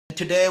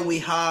Today we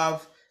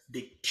have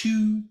the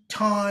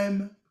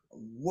two-time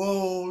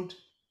world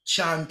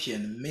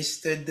champion,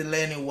 Mr.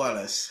 Delaney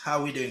Wallace. How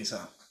are we doing,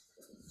 sir?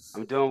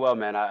 I'm doing well,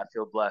 man. I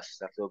feel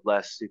blessed. I feel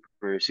blessed.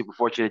 Super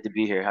fortunate to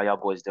be here. How y'all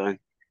boys doing?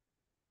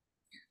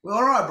 We're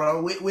all right,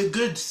 bro. We're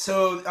good.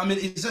 So, I mean,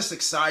 it's just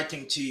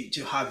exciting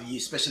to have you,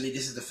 especially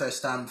this is the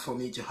first time for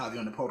me to have you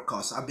on the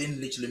podcast. I've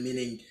been literally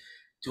meaning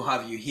to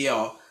have you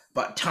here,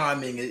 but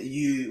timing,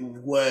 you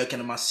work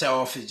and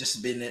myself, it's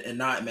just been a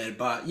nightmare.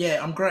 But yeah,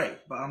 I'm great.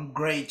 But I'm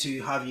great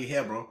to have you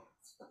here, bro.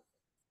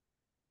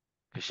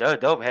 For sure,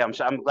 dope. Hey, I'm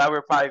glad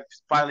we're probably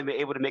finally been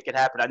able to make it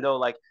happen. I know,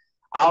 like,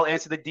 I'll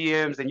answer the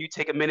DMs, and you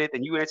take a minute,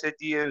 and you answer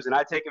the DMs, and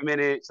I take a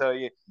minute. So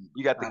you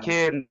got the Um,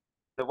 kid,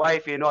 the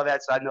wifey, and all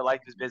that. So I know life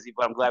is busy,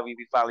 but I'm glad we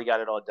finally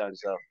got it all done.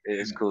 So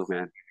it's cool,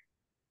 man.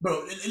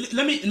 Bro,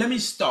 let me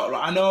start.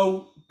 Right, I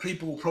know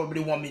people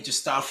probably want me to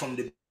start from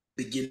the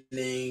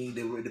beginning,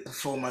 the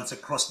performance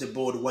across the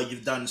board, what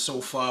you've done so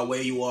far,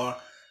 where you are.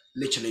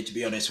 Literally, to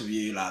be honest with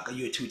you, like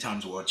you're two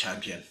times world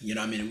champion. You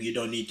know what I mean? You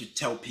don't need to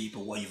tell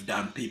people what you've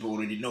done. People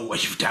already know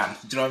what you've done.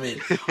 Do you know what I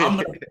mean? I'm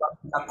gonna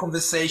a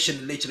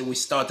conversation literally we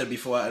started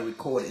before I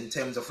record in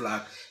terms of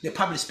like the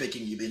public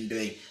speaking you've been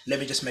doing. Let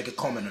me just make a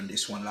comment on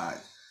this one. Like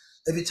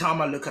every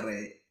time I look at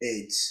it,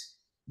 it's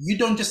you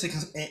don't just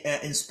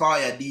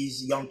inspire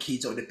these young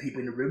kids or the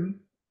people in the room,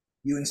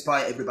 you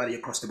inspire everybody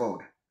across the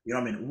board. You know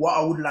what I mean? What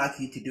I would like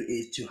you to do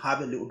is to have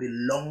a little bit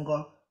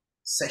longer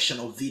session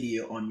of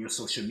video on your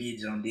social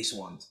media on this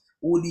one.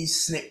 All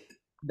these snip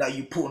that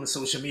you put on the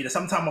social media,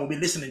 sometimes I'll be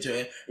listening to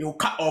it, it will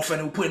cut off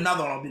and it will put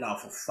another one. I'll be like,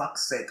 for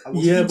fuck's sake, I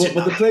was Yeah, but eating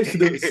but the that. place,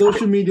 the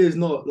social media is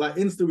not like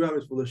Instagram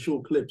is for the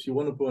short clips. You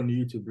want to put on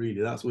YouTube,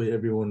 really. That's where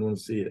everyone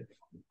wants to see it.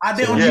 Are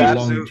they So on like the Yeah, you?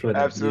 long absolutely, training.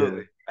 Yeah.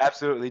 absolutely,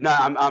 absolutely. No,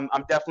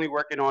 I'm definitely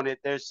working on it.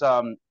 There's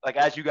like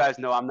as you guys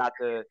know, I'm not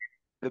the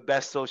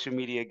best social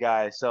media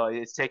guy, so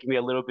it's taking me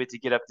a little bit to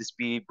get up to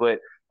speed. But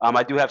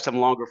I do have some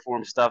longer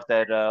form stuff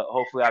that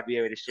hopefully I'll be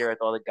able to share with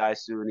all the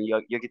guys soon, and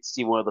you'll get to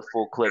see one of the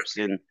full clips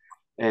and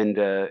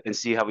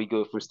see how we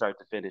go from start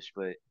to finish.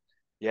 But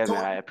yeah, man, So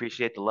I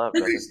appreciate the love,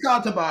 let's brother. just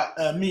start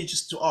about me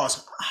just to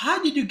ask,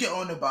 how did you get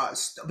on about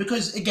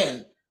because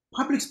again,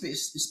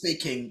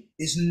 speaking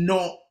is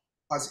not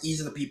as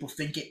easy as people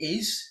think it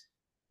is.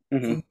 For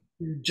Hmm.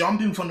 you to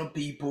jump in front of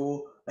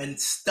people and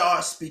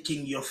start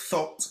speaking your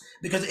thoughts.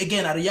 Because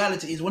again, a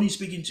reality is when you're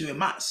speaking to a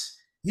mass,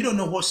 you don't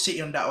know what's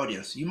sitting on that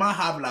audience. You might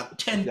have like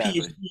 10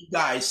 Exactly. PhD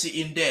guys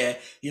sitting there,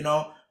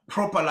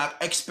 proper like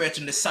experts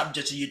in the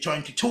subject you're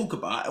trying to talk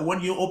about. And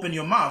when you open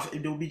your mouth,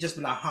 it will be just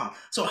like, huh.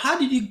 So how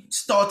did you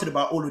started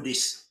about all of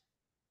this?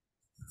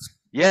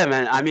 Yeah,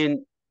 man. I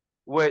mean,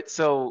 what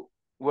so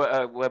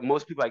what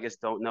most people I guess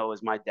don't know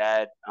is my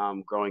dad.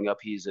 Growing up,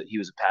 he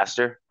was a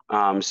pastor.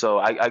 So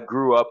I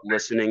grew up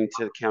listening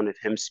to the count of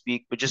him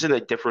speak, but just in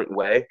a different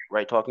way,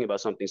 right? Talking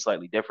about something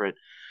slightly different.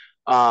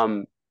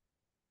 Um,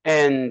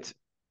 and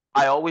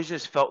I always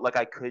just felt like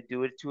I could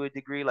do it to a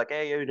degree. Like,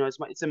 hey,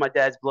 it's in my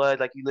dad's blood.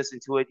 Like, you listen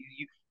to it,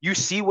 you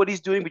see what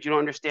he's doing, but you don't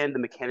understand the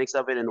mechanics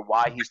of it and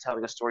why he's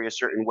telling a story a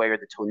certain way, or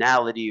the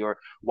tonality, or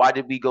why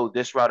did we go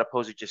this route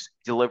opposed to just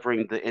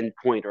delivering the end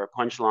point or a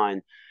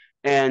punchline.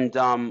 And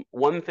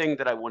one thing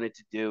that I wanted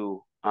to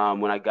do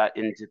when I got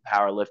into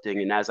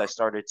powerlifting, and as I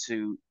started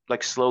to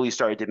like slowly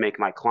started to make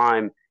my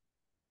climb,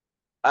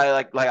 I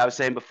like I was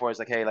saying before, it's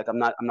like, hey, like I'm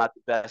not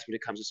the best when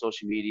it comes to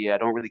social media. I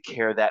don't really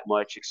care that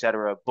much,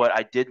 etc. But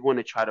I did want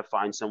to try to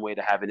find some way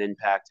to have an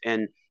impact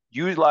and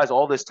utilize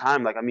all this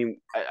time. Like, I mean,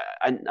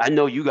 I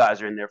know you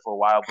guys are in there for a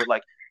while, but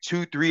like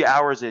 2 3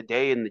 hours a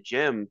day in the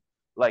gym,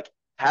 like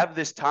have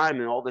this time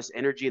and all this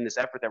energy and this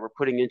effort that we're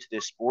putting into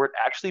this sport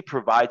actually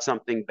provide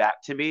something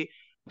back to me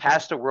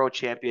past a world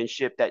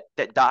championship that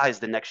dies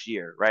the next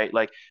year, right?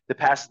 Like the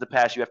past is the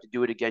past. You have to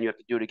do it again. You have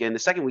to do it again. The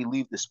second we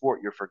leave the sport,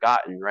 you're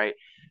forgotten, right?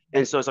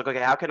 And so it's like, okay,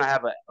 how can I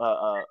have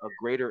a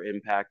greater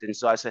impact? And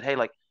so I said, hey,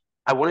 like,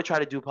 I want to try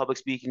to do public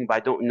speaking, but I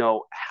don't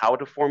know how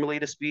to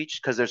formulate a speech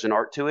because there's an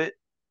art to it.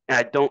 And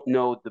I don't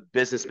know the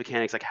business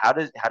mechanics. Like, how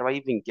do I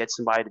even get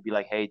somebody to be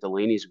like, hey,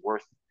 Delaney's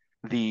worth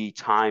the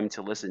time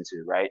to listen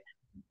to, right?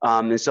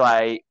 And so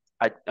I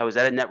was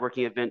at a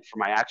networking event for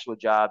my actual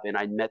job, and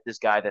I met this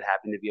guy that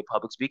happened to be a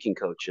public speaking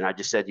coach. And I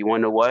just said, you want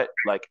to know what?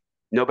 Like,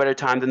 no better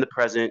time than the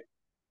present.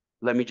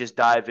 Let me just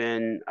dive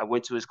in. I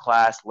went to his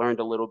class, learned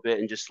a little bit,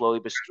 and just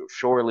slowly but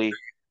surely,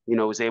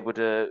 was able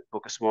to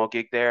book a small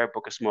gig there,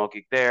 book a small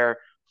gig there.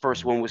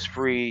 First one was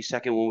free,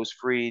 second one was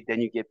free. Then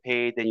you get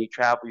paid, then you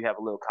travel, you have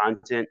a little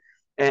content.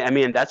 And I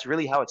mean, that's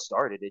really how it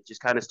started. It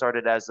just kind of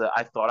started as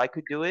I thought I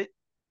could do it.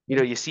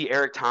 You see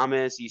Eric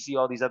Thomas, you see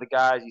all these other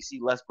guys, you see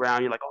Les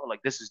Brown, you're like, oh,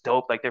 like this is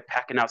dope. Like they're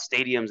packing out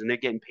stadiums and they're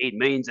getting paid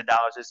millions of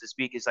dollars just to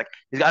speak. It's like,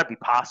 it's got to be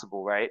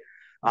possible, right?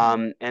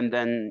 And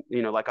then,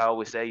 like I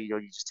always say,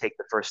 you just take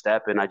the first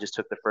step. And I just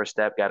took the first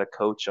step, got a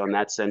coach on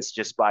that sense,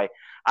 just by,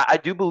 I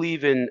do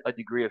believe in a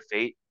degree of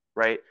fate,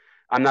 right?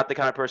 I'm not the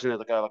kind of person that's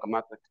like, oh, like I'm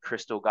not the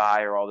crystal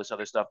guy or all this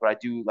other stuff, but I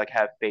do like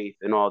have faith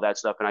and all that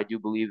stuff. And I do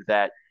believe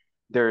that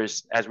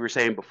there's, as we were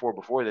saying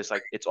before this,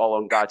 like it's all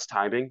on God's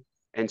timing.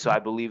 And so I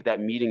believe that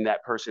meeting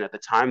that person at the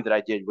time that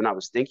I did when I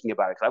was thinking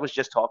about it, because I was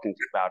just talking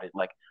about it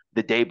like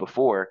the day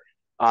before,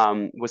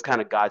 was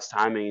kind of God's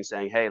timing and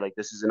saying, hey, like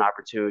this is an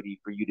opportunity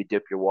for you to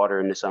dip your water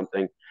into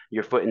something,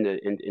 your foot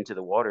into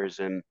the waters,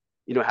 and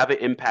have an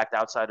impact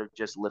outside of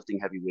just lifting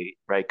heavy weight,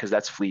 right? Because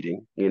that's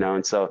fleeting,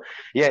 And so,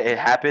 yeah, it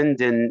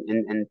happened,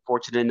 and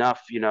fortunate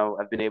enough,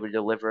 I've been able to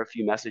deliver a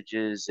few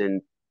messages,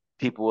 and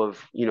people have,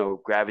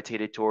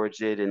 gravitated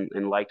towards it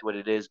and liked what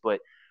it is. But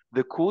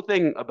the cool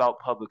thing about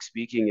public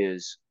speaking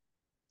is,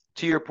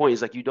 to your point,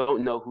 is like you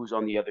don't know who's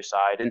on the other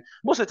side. And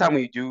most of the time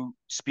when you do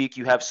speak,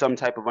 you have some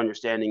type of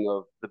understanding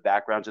of the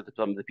backgrounds of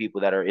some of the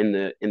people that are in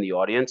the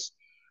audience.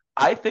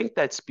 I think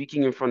that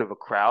speaking in front of a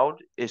crowd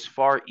is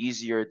far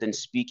easier than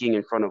speaking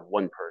in front of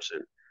one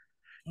person.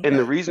 And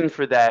the Okay. reason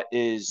for that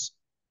is,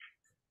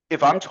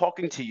 if I'm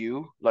talking to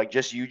you, like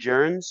just you,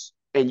 Jerns,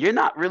 and you're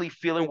not really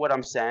feeling what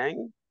I'm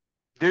saying,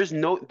 there's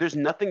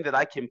nothing that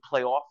I can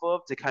play off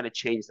of to kind of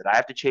change that. I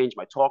have to change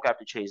my talk, I have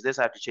to change this,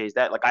 I have to change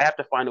that. Like I have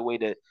to find a way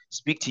to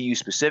speak to you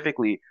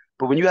specifically.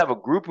 But when you have a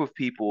group of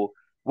people,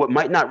 what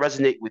might not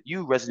resonate with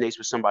you resonates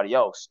with somebody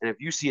else. And if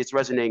you see it's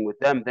resonating with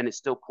them, then it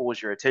still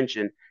pulls your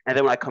attention. And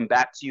then when I come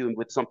back to you and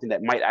with something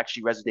that might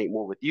actually resonate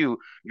more with you,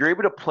 you're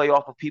able to play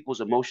off of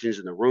people's emotions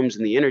in the rooms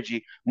and the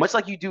energy, much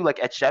like you do like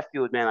at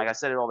Sheffield, man. Like I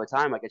said it all the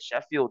time, like at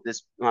Sheffield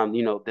this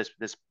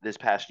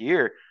past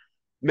year,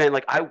 man,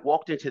 like I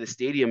walked into the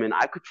stadium and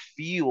I could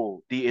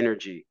feel the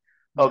energy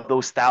Yeah. of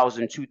those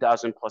 1,000,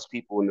 2,000 plus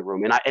people in the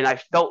room. And I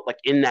felt like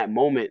in that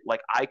moment,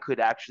 like I could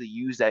actually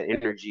use that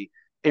energy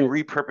and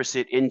repurpose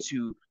it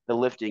into the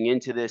lifting,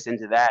 into this,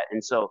 into that.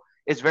 And so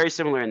it's very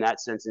similar in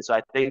that sense. And so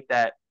I think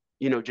that,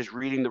 just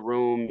reading the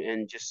room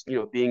and just,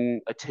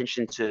 being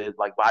attention to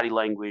like body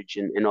language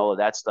and all of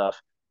that stuff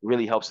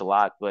really helps a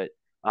lot. But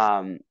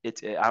I'm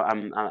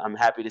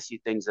happy to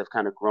see things have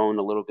kind of grown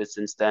a little bit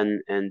since then,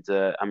 and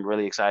I'm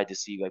really excited to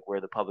see like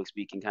where the public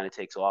speaking kind of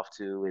takes off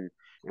to,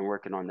 and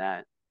working on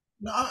that.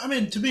 No, I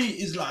mean, to me,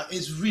 it's like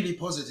it's really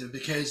positive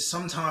because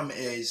sometimes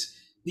is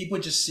people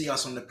just see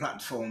us on the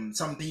platform.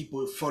 Some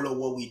people follow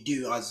what we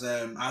do as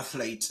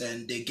athletes,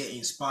 and they get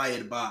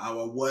inspired by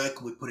our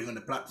work we're putting on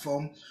the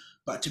platform.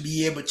 But to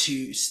be able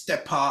to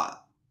step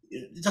out,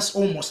 that's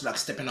almost like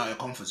stepping out of your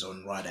comfort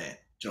zone right there.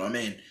 Do you know what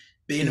I mean?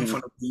 Being in Hmm.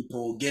 front of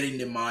people, getting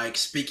the mic,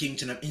 speaking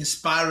to them,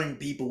 inspiring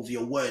people with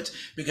your words.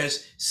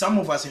 Because some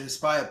of us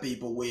inspire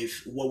people with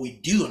what we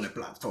do on the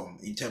platform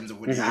in terms of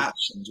what the Hmm.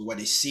 actions, what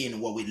they're seeing,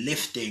 what we're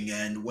lifting,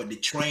 and what the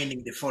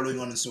training they're following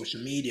on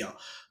social media.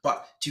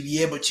 But to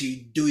be able to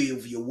do it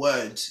with your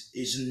words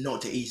is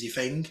not an easy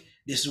thing.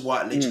 This is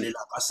why Hmm. literally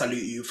like I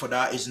salute you for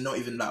that. It's not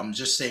even that I'm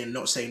just saying,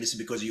 not saying this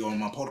because you're on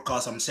my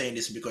podcast. I'm saying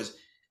this because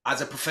as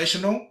a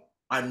professional,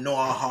 I know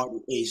how hard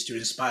it is to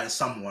inspire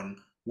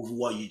someone with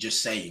what you're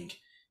just saying.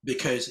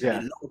 Because a Yeah.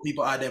 lot of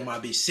people out there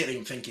might be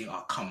sitting thinking,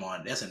 oh, come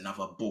on, there's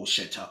another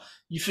bullshitter.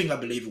 You think I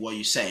believe what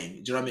you're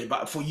saying. Do you know what I mean?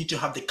 But for you to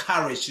have the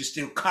courage to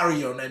still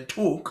carry on and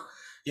talk,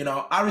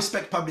 I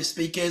respect public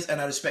speakers and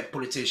I respect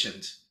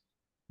politicians.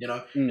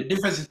 Mm. The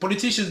difference is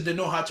politicians, they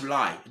know how to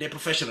lie. They're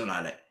professional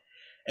at it.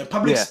 And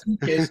public Yeah.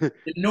 speakers,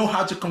 they know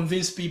how to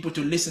convince people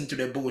to listen to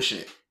their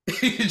bullshit. Do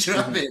you know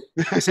what I Hmm. mean?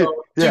 So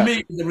to Yeah.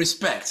 me, the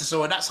respect.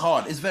 So that's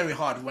hard. It's very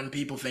hard when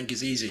people think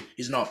it's easy.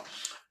 It's not.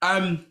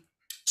 Um,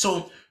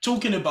 so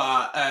talking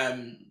about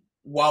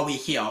while we're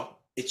here,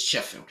 it's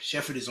Sheffield.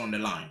 Sheffield is on the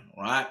line,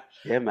 right?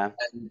 Yeah, man.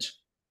 And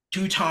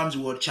two times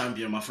world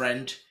champion, my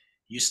friend.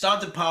 You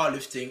started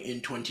powerlifting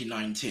in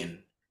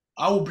 2019.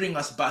 I will bring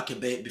us back a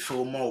bit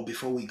before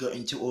we go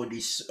into all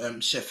this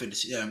Sheffield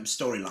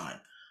storyline.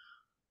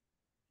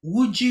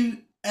 Would you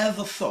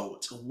ever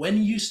thought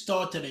when you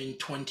started in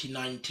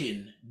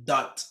 2019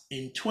 that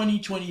in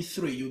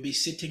 2023 you'll be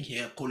sitting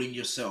here calling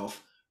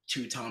yourself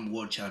two-time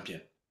world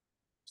champion?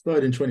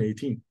 Started in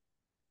 2018.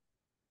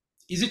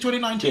 Is it Yeah.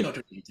 2019 or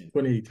 2018?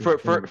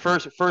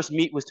 2018. First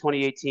meet was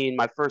 2018.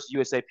 My first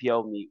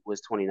USAPL meet was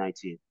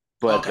 2019.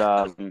 But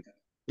Okay.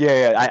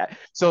 yeah, yeah.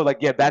 So like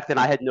yeah, back then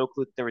I had no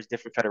clue that there was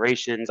different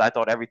federations. I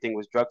thought everything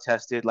was drug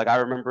tested. Like I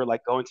remember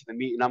like going to the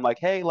meet and I'm like,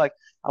 hey, like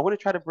I want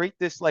to try to break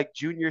this like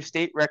junior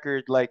state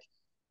record. Like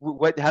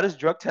what? How does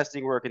drug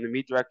testing work? And the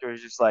meet director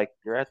was just like,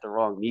 you're at the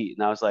wrong meet.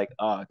 And I was like,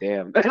 oh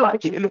damn.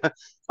 Like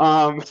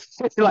um,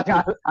 like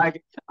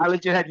I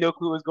legit had no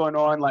clue what was going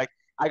on. Like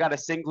I got a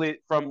singlet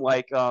from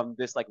like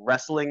this like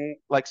wrestling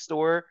like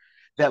store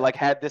that like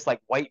had this like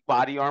white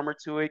body armor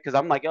to it, because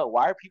I'm like, yo,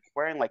 why are people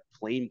wearing like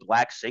plain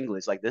black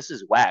singlets? Like this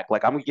is whack.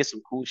 Like I'm gonna get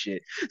some cool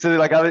shit. So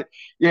like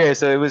yeah,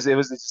 so it was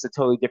just a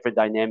totally different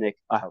dynamic.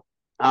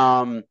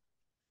 Um,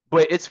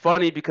 but it's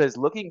funny because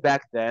looking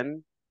back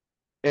then,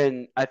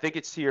 and I think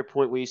it's to your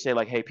point where you say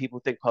like, hey, people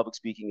think public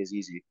speaking is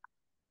easy.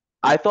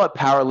 I thought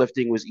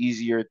powerlifting was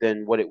easier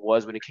than what it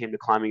was when it came to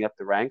climbing up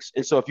the ranks.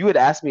 And so if you had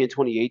asked me in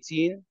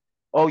 2018,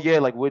 oh yeah,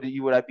 like would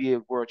I be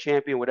a world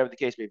champion, whatever the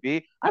case may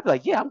be, I'd be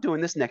like, yeah, I'm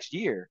doing this next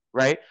year,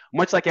 right?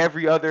 Much like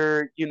every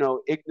other,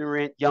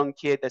 ignorant young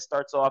kid that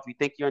starts off, you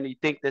think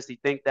this, you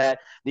think that,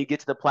 then you get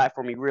to the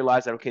platform, you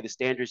realize that okay, the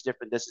standard's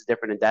different, this is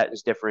different, and that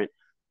is different.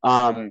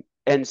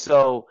 And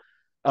so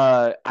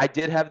I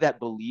did have that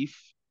belief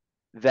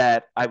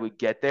that I would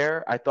get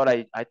there. I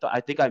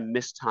think I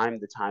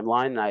mistimed the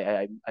timeline.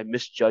 I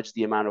misjudged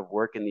the amount of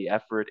work and the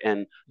effort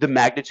and the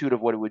magnitude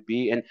of what it would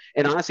be. And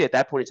honestly, at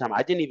that point in time,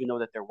 I didn't even know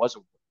that there was a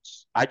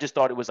Worlds. I just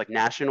thought it was like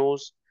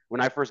nationals.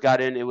 When I first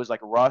got in, it was like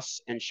Russ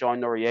and Sean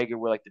Noriega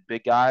were like the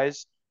big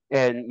guys.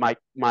 And my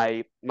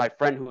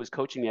friend who was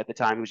coaching me at the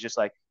time was just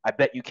like, I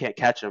bet you can't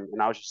catch him.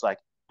 And I was just like,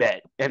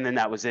 bet. And then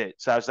that was it.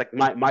 So I was like,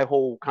 my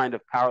whole kind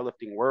of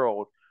powerlifting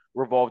world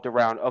revolved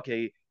around,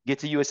 okay, get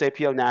to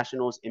USAPL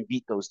nationals and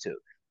beat those two.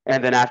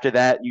 And then after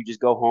that, you just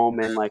go home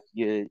and like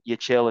you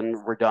chill and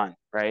we're done,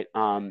 right?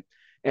 And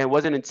it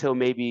wasn't until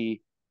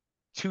maybe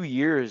 2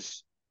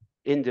 years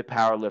into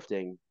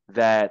powerlifting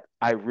that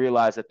I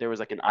realized that there was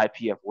like an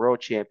IPF World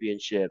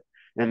Championship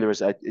and there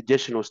was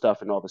additional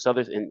stuff and all this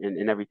other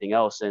and everything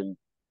else. And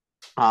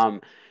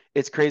um,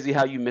 it's crazy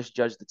how you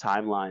misjudge the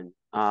timeline.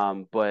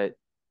 But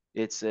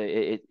it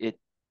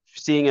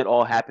seeing it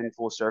all happen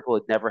full circle.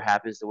 It never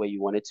happens the way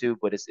you want it to,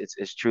 but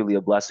it's truly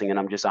a blessing, and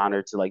I'm just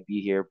honored to like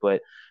be here.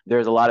 But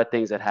there's a lot of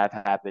things that have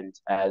happened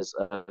as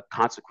a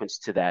consequence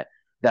to that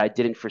I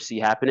didn't foresee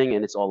happening,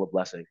 and it's all a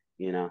blessing,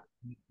 you know.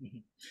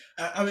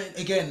 I mean,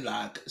 again,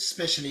 like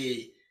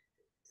especially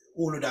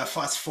all of that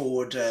fast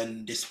forward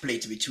and the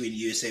split between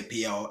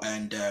USAPL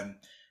and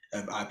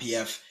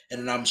IPF,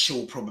 and I'm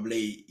sure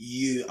probably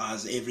you,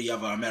 as every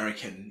other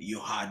American, you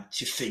had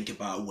to think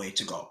about where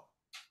to go.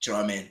 Do you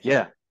know what I mean?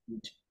 Yeah,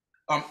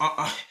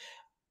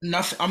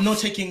 I'm not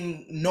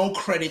taking no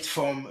credit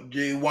from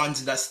the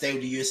ones that stay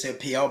with the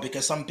USAPL,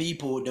 because some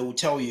people, they will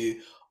tell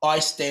you, I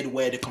stayed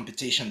where the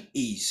competition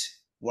is.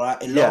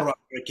 Right? A lot yeah, of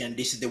American,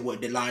 this is the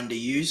word, the line they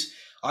use.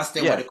 I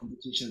stay where yeah. the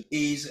competition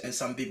is, and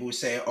some people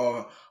say,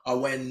 "Oh, I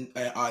went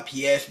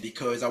IPF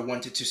because I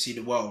wanted to see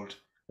the world."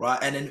 Right?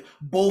 And then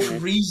both Hmm.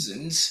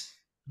 reasons,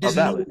 Are there's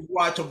no valid.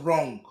 right or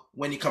wrong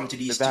when it comes to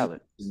They're these two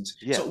valid. reasons.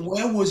 Yeah. So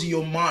where was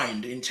your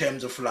mind in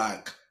terms of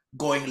like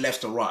going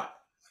left or right?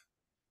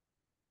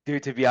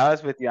 Dude, to be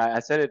honest with you, I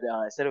said it.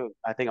 I said it.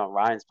 I think on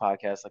Ryan's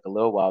podcast like a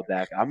little while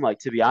back. I'm like,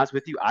 to be honest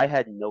with you, I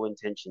had no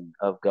intention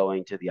of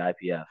going to the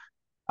IPF.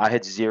 I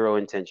had zero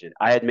intention.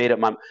 I had made up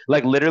my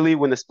like literally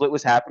when the split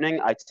was happening.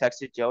 I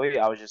texted Joey.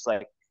 I was just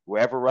like,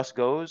 wherever Russ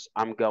goes,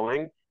 I'm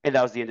going, and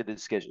that was the end of the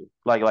discussion.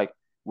 Like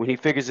when he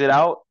figures it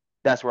out,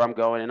 that's where I'm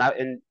going.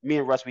 And me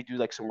and Russ, we do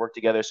like some work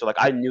together. So like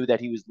I knew that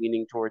he was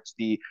leaning towards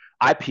the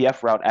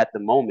IPF route at the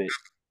moment,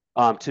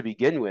 to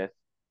begin with.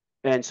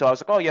 And so I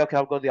was like, oh yeah, okay,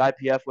 I'll go to the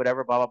IPF,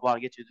 whatever, blah blah blah,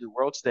 and get you to the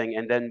Worlds thing.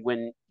 And then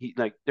when he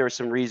like, there were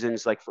some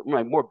reasons, like for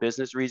like, more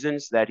business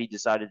reasons, that he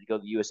decided to go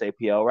the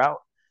USAPL route.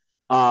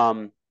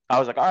 I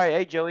was like, all right,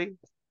 hey Joey,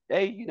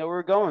 hey, you know where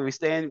we're going. We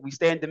stay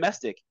in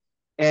domestic,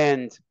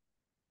 and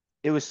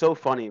it was so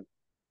funny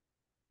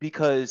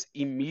because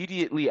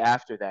immediately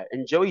after that,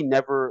 and Joey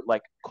never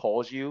like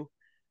calls you,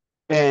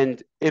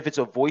 and if it's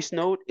a voice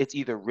note, it's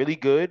either really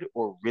good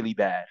or really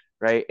bad,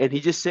 right? And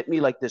he just sent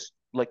me like this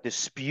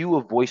spew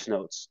of voice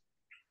notes,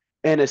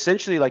 and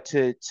essentially like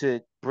to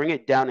bring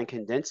it down and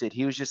condense it,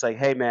 he was just like,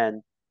 hey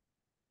man,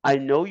 I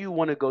know you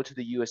want to go to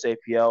the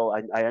USAPL.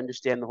 I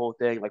understand the whole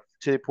thing, like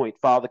to the point,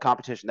 follow the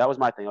competition. That was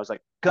my thing. I was like,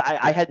 'cause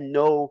I had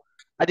no,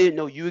 I didn't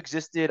know you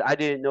existed. I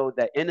didn't know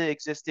that Inna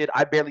existed.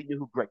 I barely knew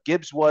who Greg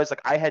Gibbs was. Like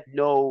I had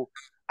no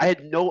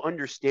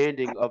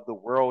understanding of the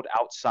world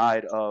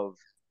outside of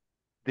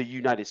the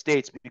United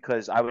States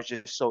because I was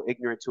just so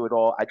ignorant to it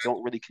all. I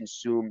don't really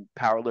consume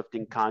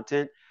powerlifting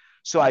content.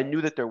 So I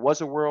knew that there was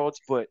a world,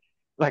 but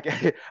like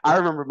I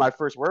remember my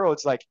first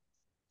worlds, like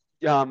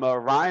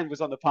Ryan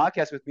was on the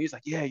podcast with me. He's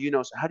like, yeah,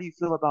 so how do you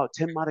feel about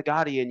Tim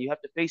Madigatti? And you have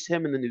to face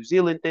him in the New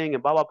Zealand thing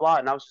and blah, blah, blah.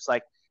 And I was just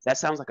like, that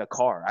sounds like a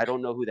car. I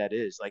don't know who that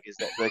is. Like, is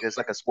that like, it's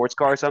like a sports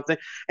car or something?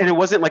 And it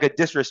wasn't like a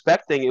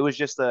disrespect thing. It was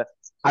just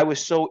I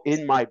was so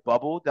in my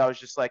bubble that I was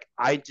just like,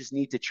 I just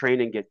need to train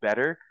and get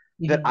better,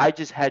 that Mhm. I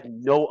just had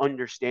no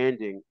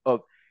understanding of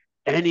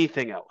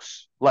anything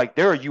else. Like,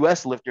 there are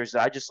US lifters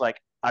that I just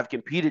like, I've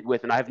competed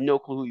with and I have no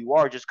clue who you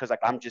are just because like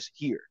I'm just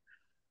here.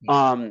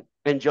 And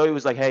Joey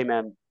was like, hey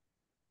man,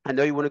 I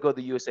know you want to go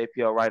to the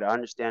USAPL, right? I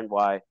understand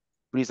why.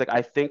 But he's like,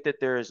 I think that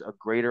there is a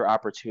greater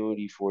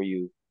opportunity for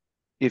you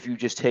if you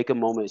just take a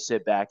moment,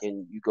 sit back,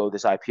 and you go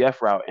this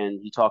IPF route. And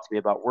he talked to me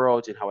about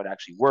Worlds and how it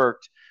actually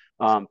worked.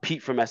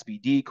 Pete from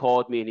SBD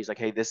called me and he's like,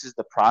 hey, this is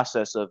the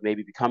process of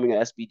maybe becoming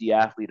an SBD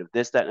athlete of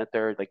this, that, and the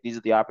third. Like, these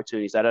are the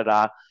opportunities, da, da,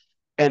 da.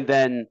 And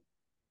then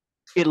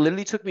it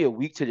literally took me a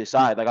week to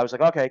decide. Like, I was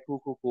like, okay, cool,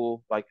 cool,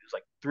 cool. Like, it was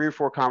like 3 or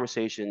 4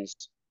 conversations.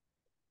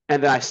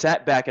 And then I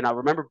sat back and I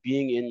remember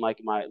being in like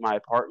my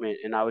apartment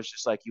and I was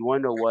just like, you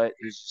want to know what?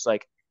 It's just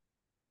like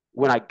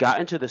when I got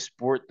into the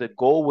sport, the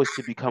goal was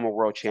to become a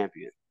world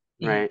champion,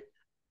 Mhm. right?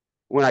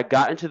 When I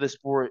got into the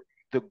sport,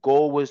 the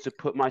goal was to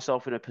put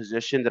myself in a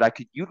position that I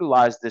could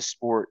utilize this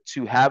sport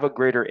to have a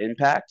greater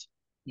impact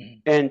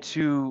Mhm. and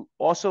to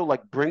also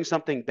like bring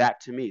something back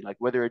to me, like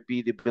whether it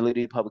be the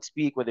ability to public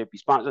speak, whether it be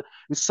sponsor,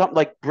 something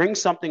like bring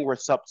something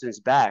worth substance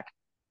back.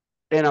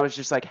 And I was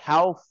just like,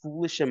 how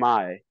foolish am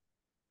I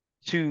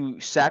to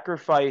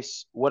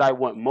sacrifice what I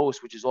want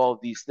most, which is all of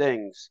these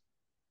things,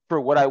 for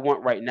what I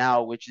want right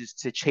now, which is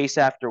to chase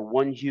after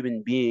one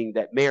human being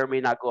that may or may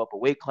not go up a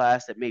weight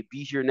class, that may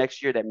be here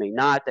next year, that may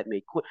not, that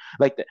may quit,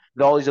 like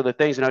all these other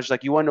things. And I was just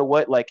like, you want to know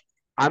what? Like,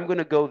 I'm going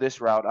to go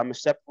this route. I'm going to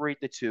separate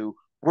the two.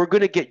 We're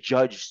going to get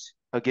judged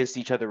against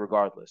each other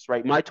regardless,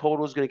 right? My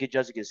total is going to get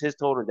judged against his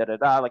total, and da da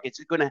da. Like,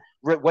 it's going to,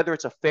 whether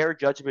it's a fair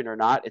judgment or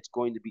not, it's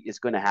going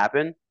to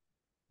happen.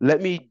 Let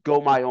me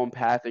go my own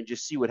path and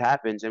just see what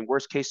happens. And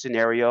worst case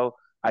scenario,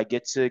 I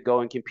get to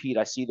go and compete.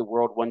 I see the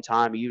world one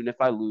time, even if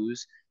I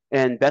lose.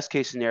 And best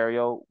case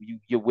scenario,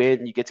 you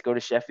win, you get to go to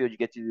Sheffield, you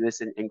get to do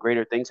this, and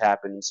greater things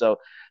happen. And so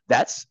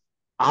that's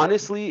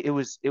honestly, it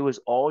was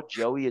all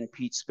Joey and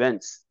Pete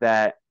Spence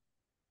that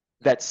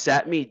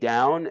sat me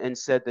down and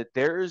said that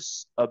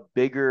there's a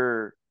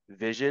bigger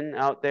vision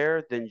out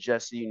there than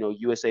just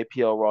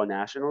USAPL Raw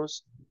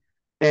Nationals.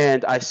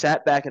 And I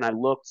sat back and I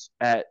looked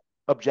at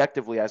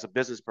objectively as a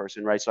business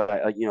person, right? So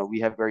we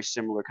have very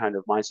similar kind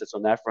of mindsets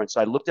on that front.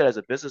 So I looked at it as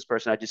a business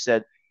person. I just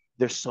said,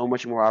 there's so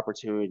much more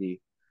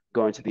opportunity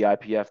going to the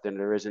IPF than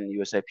there is in the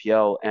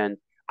USAPL. And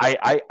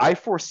I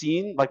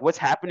foreseen like what's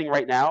happening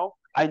right now.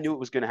 I knew it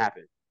was going to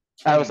happen.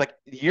 I was like,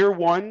 year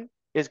one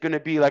is going to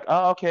be like,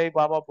 oh, okay,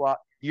 blah, blah, blah.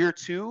 Year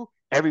two,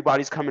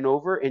 everybody's coming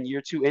over, and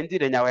year two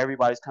ended, and now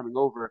everybody's coming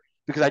over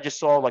because I just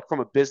saw like from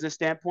a business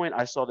standpoint,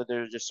 I saw that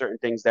there's just certain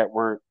things that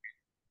weren't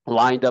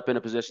lined up in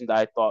a position that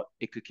I thought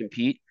it could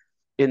compete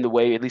in the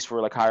way, at least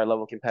for like higher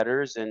level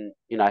competitors. And,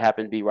 I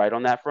happen to be right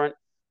on that front.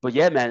 But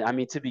yeah, man, I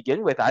mean, to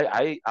begin with,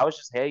 I was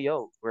just, hey,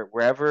 yo,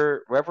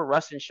 wherever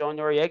Russ and Sean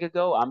Noriega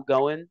go, I'm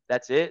going.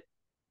 That's it.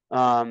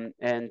 And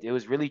it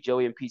was really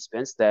Joey and Pete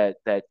Spence that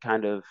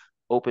kind of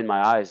opened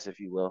my eyes, if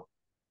you will.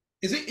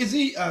 Is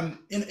it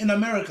in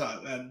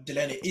America,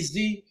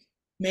 Delaney,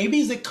 maybe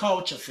it's a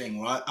culture thing,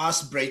 right?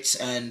 Us Brits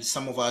and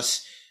some of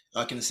us,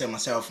 I can say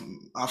myself,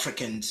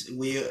 Africans,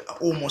 we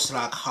almost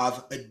like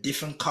have a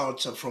different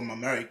culture from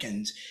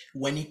Americans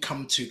when it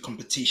comes to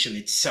competition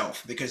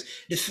itself. Because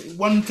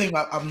one thing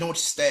I've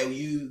noticed that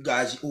you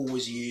guys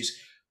always use,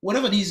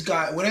 whatever these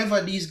guys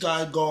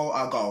go,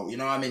 I go. You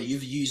know what I mean?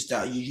 You've used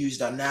that. You use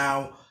that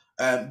now.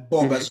 Bob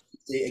Mm-hmm. has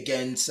used it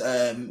against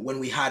when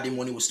we had him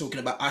when he was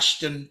talking about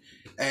Ashton,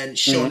 and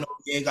Mm-hmm. Sean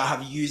Noriega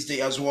have used it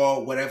as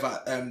well.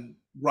 Wherever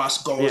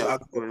Russ goes, Yeah. I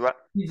go.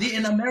 Is it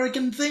an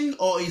American thing,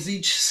 or is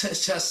it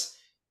just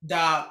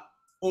that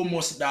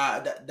almost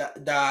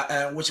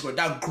that what's it called,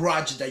 that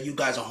grudge that you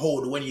guys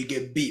hold when you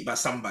get beat by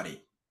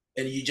somebody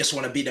and you just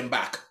want to beat them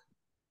back?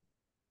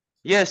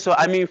 Yeah, so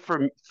I mean,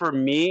 for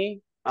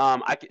me,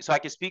 I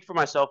can speak for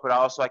myself, but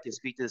also I can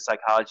speak to the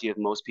psychology of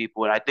most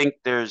people, and I think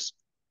there's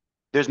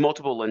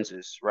multiple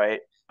lenses,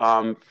 right?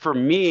 For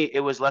me, it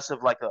was less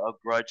of like a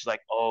grudge,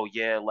 like, oh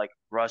yeah, like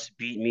Russ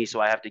beat me,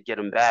 so I have to get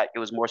him back. It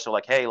was more so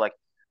like, hey, like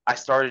I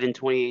started in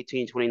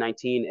 2018,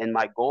 2019, and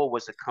my goal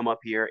was to come up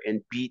here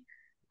and beat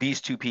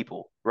these two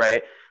people,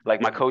 right?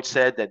 Like my coach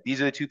said that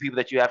these are the two people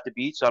that you have to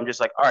beat. So I'm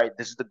just like, all right,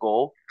 this is the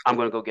goal. I'm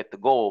going to go get the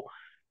goal.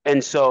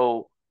 And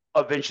so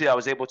eventually I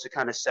was able to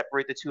kind of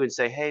separate the two and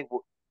say, hey,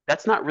 well,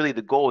 that's not really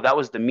the goal. That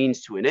was the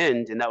means to an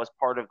end. And that was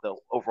part of the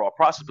overall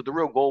process. But the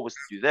real goal was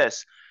to do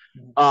this.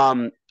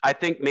 I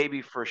think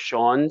maybe for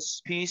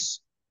Sean's piece,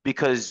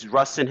 because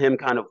Russ and him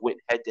kind of went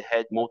head to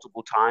head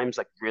multiple times,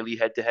 like really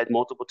head to head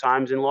multiple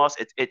times and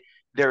lost.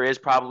 There is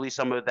probably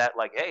some of that,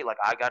 like, hey, like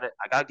I gotta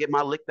get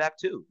my lick back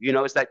too.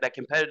 It's that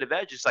competitive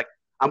edge. It's like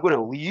I'm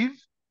gonna leave.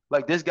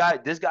 Like this guy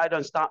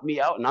doesn't stop me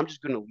out, and I'm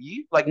just gonna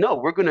leave. Like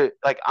no,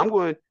 I'm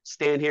going to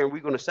stand here and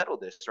we're gonna settle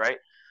this, right?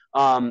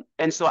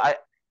 And so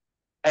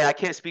I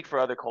can't speak for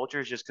other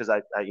cultures just because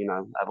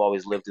I've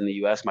always lived in the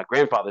U.S. My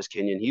grandfather's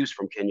Kenyan; he was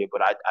from Kenya,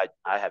 but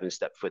I haven't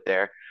stepped foot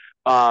there.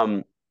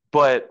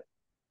 But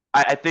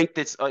I think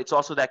it's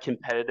also that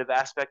competitive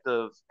aspect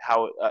of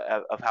how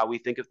we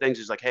think of things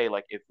is like, hey,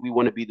 like if we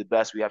want to be the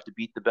best, we have to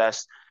beat the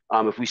best.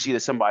 If we see that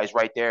somebody's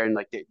right there and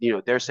like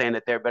they're saying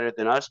that they're better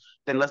than us,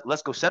 then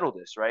let's go settle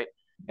this, right?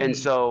 And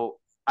so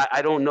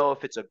I don't know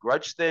if it's a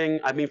grudge thing.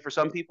 I mean, for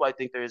some people, I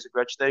think there is a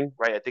grudge thing,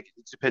 right? I think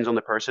it depends on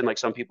the person. Like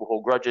some people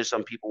hold grudges,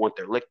 some people want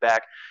their lick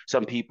back,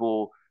 some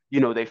people,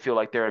 they feel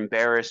like they're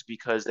embarrassed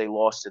because they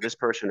lost to this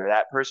person or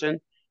that person.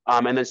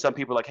 And then some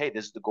people are like, hey,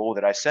 this is the goal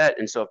that I set.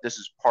 And so if this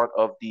is part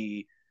of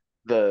the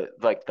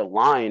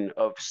line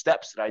of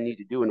steps that I need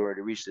to do in order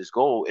to reach this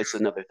goal, it's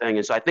another thing.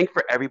 And so I think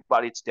for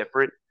everybody it's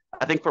different.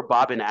 I think for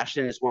Bob and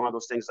Ashton, it's one of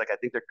those things like I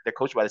think they're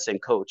coached by the same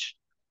coach.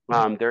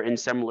 They're in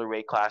similar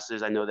weight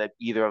classes. I know that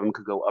either of them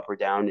could go up or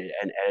down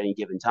at any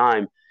given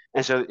time.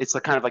 And so it's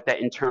like kind of like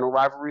that internal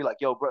rivalry, like,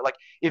 yo, bro, like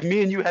if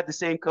me and you had the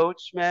same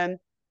coach, man,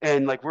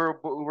 and like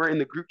we're in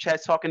the group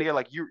chats talking together,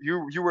 like you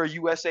were a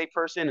USA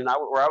person and I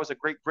was a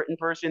Great Britain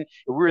person,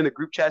 and we're in the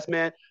group chats,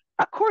 man.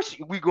 Of course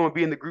we're gonna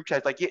be in the group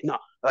chats, like yeah, no,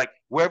 like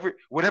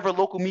whatever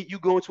local meet you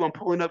go to, I'm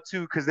pulling up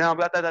to because now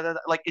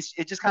like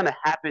it just kind of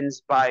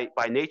happens by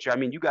nature. I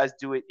mean, you guys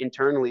do it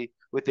internally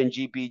within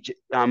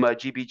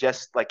GB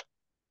just like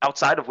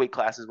outside of weight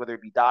classes, whether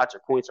it be dots or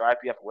points or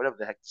IPF or whatever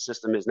the heck the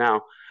system is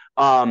now.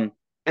 And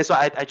so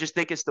I just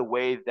think it's the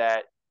way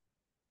that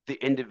the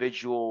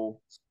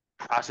individual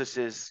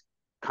processes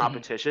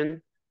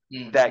competition.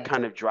 that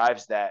kind of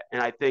drives that.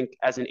 And I think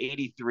as an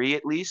 83,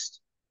 at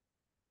least,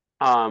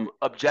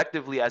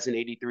 objectively as an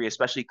 83,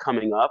 especially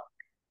coming up,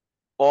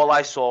 all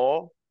I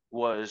saw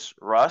was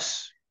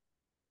Russ,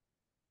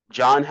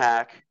 John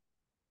Hack,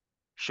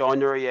 Sean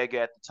Noriega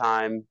at the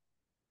time.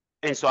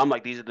 And so I'm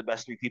like, these are the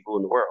best three people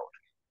in the world,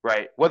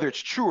 right? Whether it's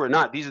true or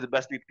not, these are the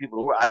best three people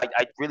in the world.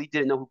 I really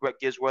didn't know who Brett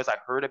Gibbs was. I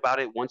heard about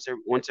it once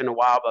in a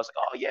while, but I was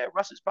like, oh yeah,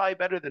 Russ is probably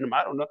better than him.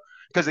 I don't know,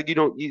 because like,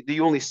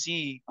 you only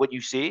see what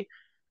you see.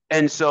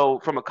 And so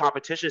from a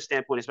competition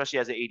standpoint, especially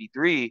as an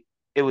 83,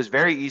 it was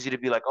very easy to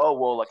be like, oh,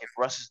 well, like if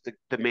Russ is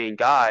the main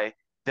guy,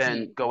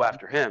 then go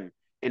after him.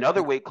 In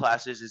other weight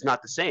classes, it's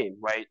not the same,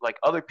 right? Like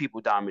other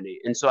people dominate.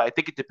 And so I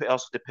think it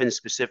also depends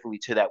specifically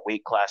to that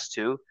weight class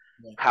too,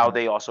 how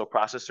they also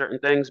process certain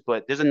things.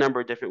 But there's a number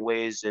of different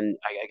ways. And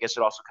I guess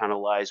it also kind of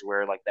lies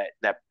where like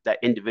that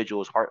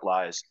individual's heart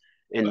lies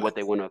in what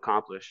they want to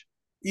accomplish.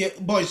 Yeah,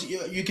 boys,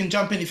 you can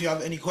jump in if you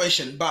have any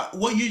question. But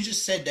what you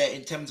just said there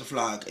in terms of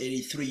like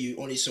 83, you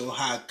only saw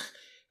Hack,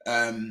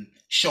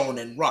 Sean,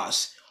 and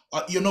Russ.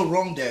 You're not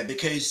wrong there,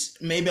 because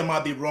maybe I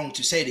might be wrong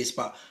to say this,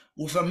 but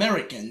with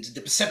Americans,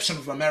 the perception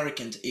of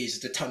Americans is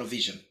the tunnel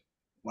vision,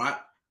 right?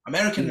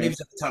 American lives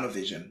at the tunnel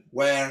vision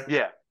where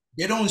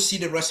they don't see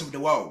the rest of the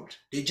world.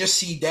 They just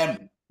see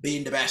them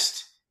being the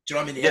best. Do you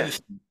know what I mean?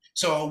 Everything.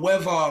 So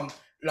whether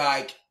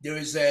like there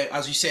is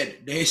as you said,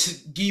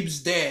 there's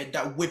Gibbs there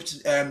that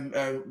whipped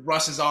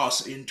Russ's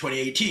ass in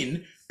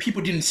 2018.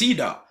 People didn't see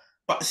that,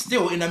 but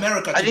still in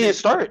America, I didn't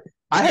start.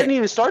 I hadn't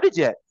even started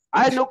yet.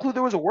 I had no clue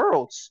there was a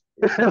Worlds.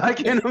 Like,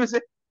 you know what I'm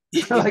saying?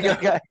 So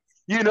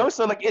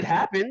like it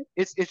happened.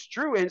 It's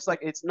true, and it's like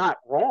it's not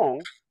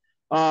wrong.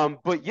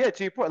 But yeah,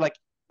 to your point, like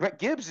Brett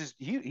Gibbs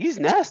he's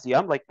nasty.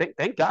 I'm like,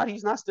 thank God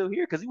he's not still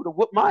here, because he would have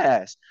whooped my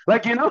ass.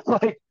 Like,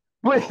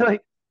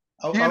 like.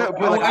 I'll end up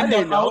like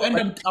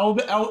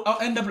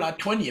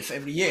 20th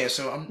every year,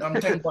 so I'm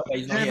thankful that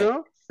he's not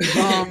here.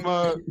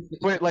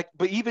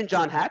 But even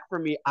John Hack, for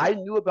me, I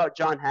knew about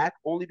John Hack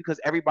only because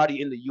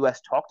everybody in the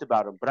U.S. talked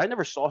about him, but I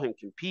never saw him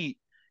compete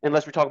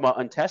unless we're talking about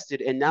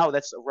untested. And now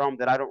that's a realm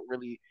that it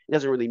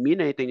doesn't really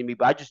mean anything to me.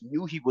 But I just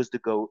knew he was the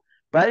GOAT,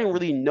 but I didn't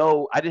really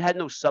know. Had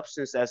no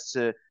substance as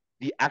to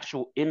the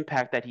actual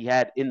impact that he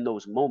had in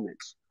those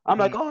moments. I'm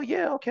like, oh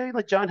yeah, okay,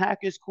 like John Hack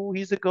is cool.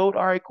 He's the GOAT.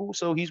 All right, cool.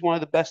 So he's one of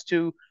the best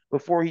too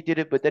before he did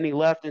it, but then he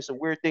left and some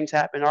weird things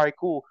happened. All right,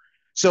 cool.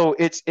 So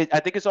I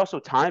think it's also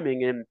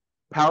timing, and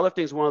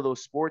powerlifting is one of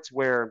those sports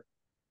where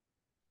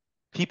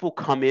people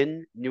come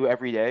in new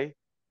every day.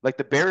 Like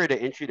the barrier to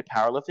entry to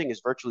powerlifting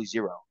is virtually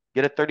zero.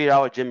 Get a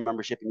 $30 gym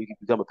membership and you can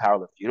become a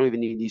powerlifter. You don't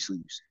even need knee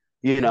sleeves,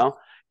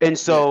 And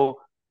so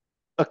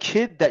a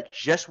kid that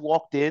just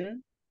walked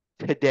in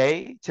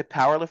today to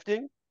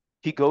powerlifting,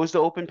 he goes to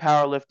open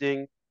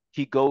powerlifting,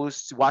 he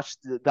goes to watch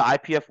the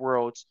IPF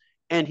Worlds,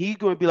 and he's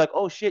going to be like,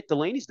 oh shit,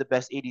 Delaney's the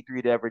best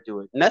 83 to ever do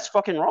it. And that's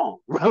fucking wrong.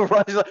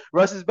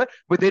 Russ is better,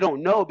 but they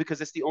don't know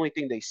because it's the only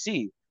thing they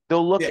see.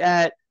 They'll look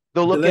at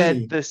the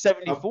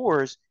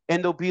 74s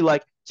and they'll be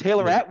like,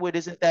 Taylor Atwood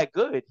isn't that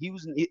good.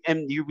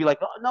 And you'd be like,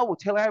 oh no, well,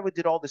 Taylor Atwood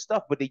did all this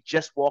stuff, but they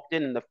just walked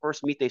in and the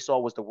first meet they saw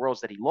was the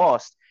Worlds that he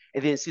lost,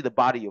 and they didn't see the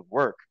body of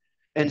work.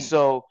 And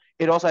so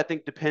it also, I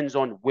think, depends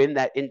on when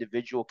that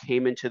individual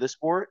came into the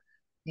sport,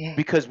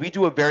 because we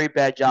do a very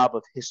bad job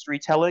of history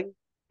telling.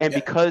 And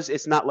because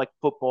it's not like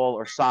football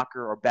or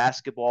soccer or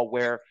basketball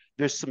where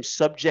there's some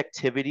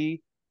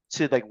subjectivity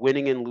to like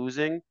winning and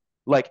losing,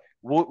 like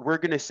we're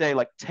going to say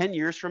like 10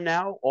 years from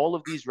now, all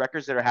of these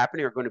records that are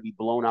happening are going to be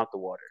blown out the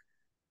water.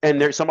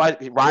 And there's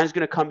Ryan's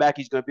going to come back.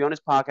 He's going to be on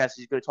his podcast.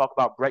 He's going to talk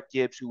about Brett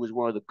Gibbs, who was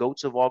one of the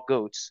GOATs of all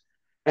GOATs.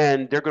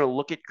 And they're going to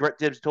look at Brett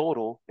Gibbs'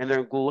 total, and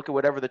they're going to look at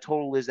whatever the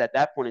total is at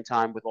that point in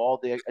time with all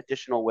the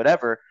additional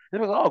whatever.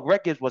 And they're like, oh,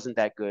 Brett Gibbs wasn't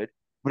that good.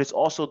 But it's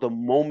also the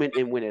moment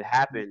in when it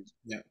happened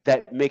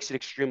that makes it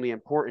extremely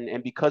important.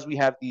 And because we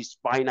have these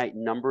finite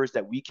numbers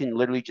that we can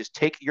literally just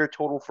take your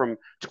total from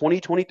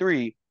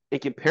 2023 and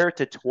compare it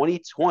to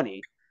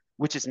 2020,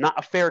 which is not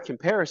a fair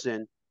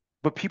comparison,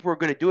 but people are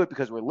going to do it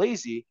because we're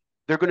lazy.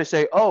 They're going to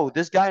say, oh,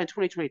 this guy in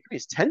 2023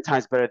 is 10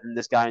 times better than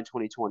this guy in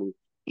 2020,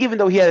 even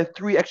though he had a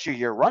 3 extra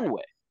year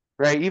runway,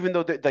 right? Even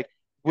though like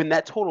when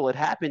that total had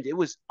happened, it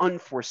was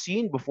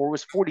unforeseen before. It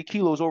was 40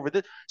 kilos over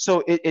this.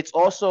 So it's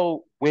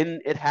also when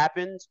it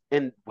happened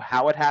and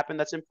how it happened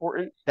that's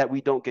important that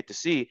we don't get to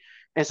see.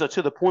 And so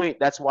to the point,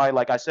 that's why,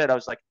 like I said, I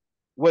was like,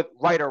 what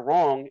right or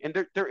wrong,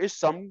 and there is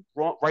some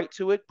wrong, right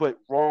to it, but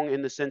wrong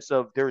in the sense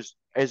of there's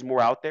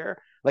more out there.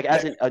 Like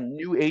as a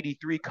new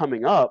 83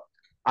 coming up,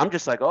 I'm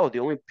just like, oh, the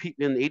only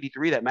people in the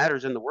 83 that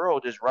matters in the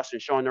world is Russ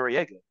and Sean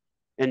Noriega.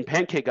 And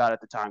Pancake got at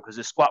the time because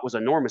his squat was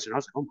enormous. And I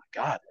was like, oh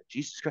my God,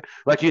 Jesus Christ.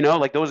 Like,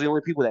 like those are the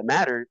only people that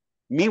mattered.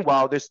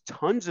 Meanwhile, there's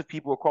tons of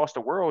people across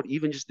the world,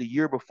 even just the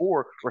year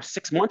before or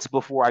 6 months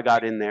before I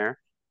got in there,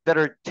 that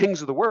are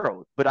kings of the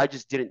world. But I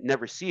just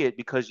never see it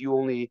because you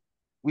only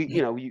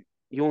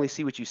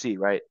see what you see,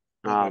 right?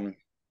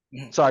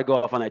 Sorry, go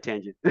off on that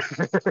tangent.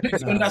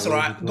 That's all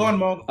right. Go on,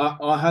 Mo.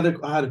 I had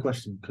a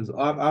question because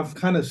I've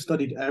kind of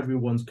studied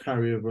everyone's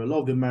career over a lot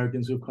of the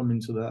Americans who've come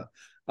into that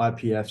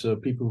IPF. So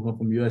people who come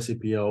from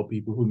USAPL,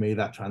 people who made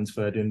that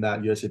transfer in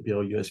that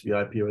USAPL,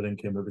 USVIPL, then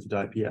came over to the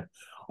IPF.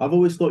 I've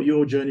always thought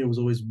your journey was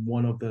always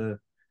one of the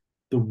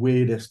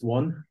weirdest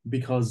one,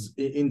 because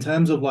in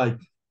terms of like,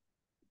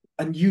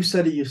 and you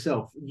said it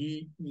yourself,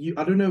 you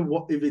I don't know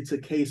what if it's a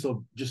case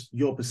of just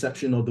your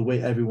perception or the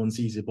way everyone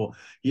sees it, but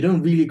you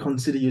don't really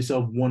consider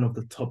yourself one of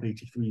the top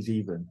 83s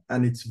even,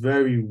 and it's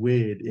very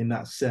weird in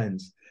that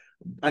sense.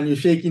 And you're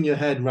shaking your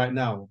head right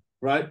now,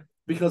 right?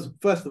 Because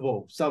first of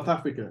all, South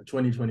Africa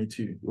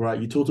 2022, right?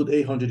 You totaled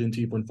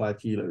 802.5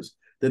 kilos.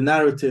 The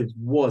narrative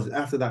was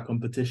after that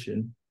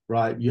competition,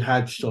 right? You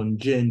had Sean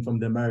Jin from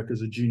the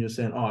Americas, a junior,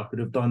 saying, "Oh, I could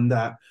have done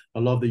that." A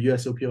lot of the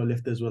USOPL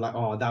lifters were like,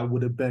 "Oh, that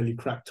would have barely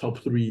cracked top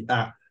 3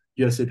 at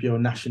USOPL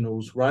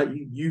nationals," right?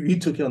 You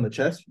took it on the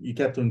chest. You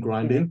kept on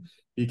grinding. Mm-hmm.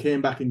 You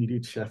came back and you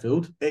did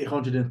Sheffield,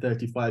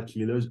 835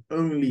 kilos,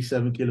 only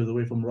 7 kilos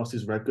away from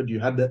Ross's record. You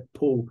had that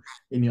pull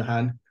in your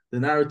hand. The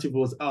narrative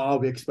was, "Oh,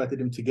 we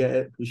expected him to get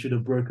it. We should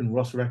have broken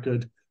Ross'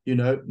 record." You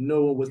know,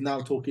 no one was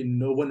now talking.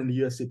 No one in the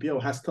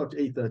USAPL has touched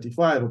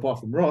 835 apart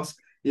from Ross.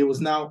 It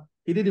was now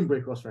he didn't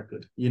break Ross'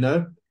 record. You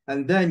know,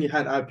 and then you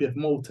had IPF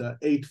Malta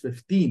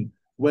 815,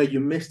 where you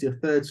missed your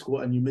third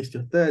squat and you missed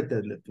your third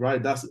deadlift.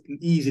 Right, that's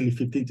easily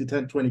 15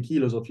 to 20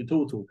 kilos off your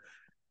total.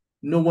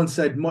 No one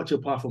said much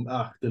apart from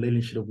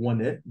Delaney should have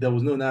won it. There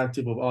was no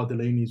narrative of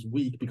Delaney's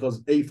weak,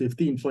 because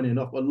 815, funny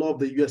enough, a lot of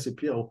the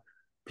USAPL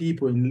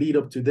people in lead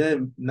up to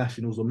their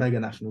nationals or mega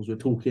nationals were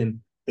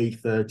talking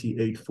 830,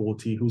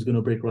 840, who's going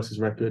to break Ross's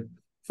record.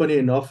 Funny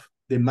enough,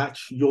 they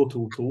match your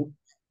total.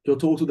 Your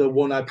total that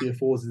won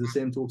IPF4s is the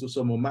same total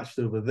someone matched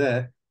over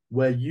there,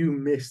 where you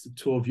missed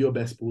 2 of your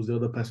best pulls. The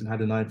other person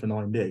had a 9 for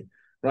 9 day.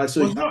 Right,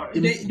 so was not, the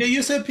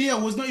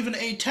USAPL was not even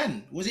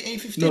 810. Was it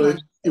 815? No,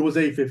 it was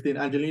 815.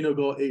 Angelino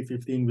got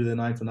 815 with a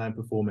 9 for 9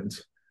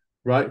 performance.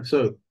 Right,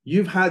 so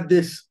you've had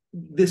this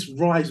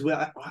rise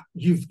where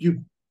you've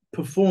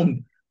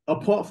performed,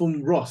 apart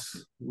from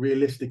Ross,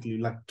 realistically,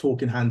 like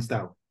talking hands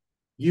down,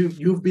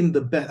 you've been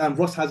the best, and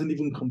Ross hasn't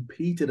even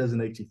competed as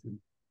an 83,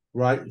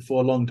 right,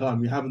 for a long time.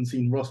 We haven't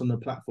seen Ross on the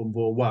platform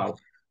for a while.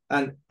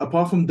 And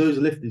apart from those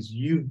lifters,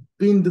 you've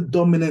been the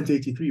dominant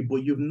 83, but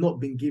you've not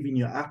been giving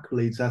your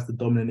accolades as the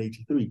dominant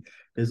 83.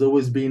 There's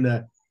always been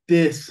a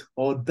this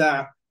or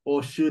that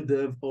or should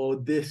have or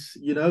this,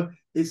 you know.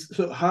 It's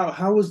so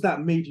how has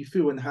that made you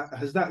feel, and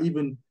has that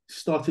even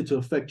started to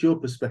affect your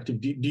perspective?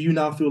 Do you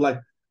now feel like,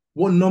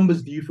 what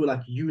numbers do you feel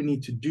like you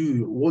need to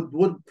do?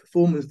 What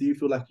performance do you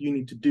feel like you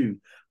need to do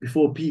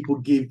before people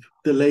give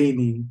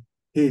Delaney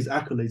his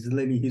accolades,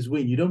 Delaney his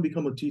win? You don't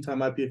become a 2-time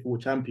IPF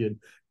world champion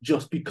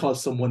just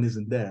because someone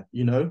isn't there,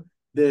 you know?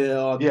 There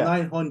are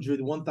 900,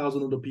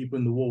 1,000 other people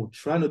in the world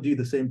trying to do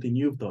the same thing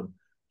you've done,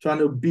 trying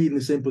to be in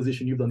the same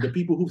position you've done. The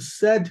people who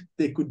said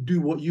they could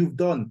do what you've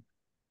done,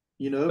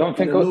 you know,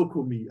 in a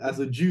local meet as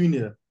a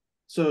junior.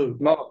 So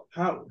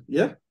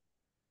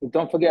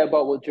don't forget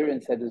about what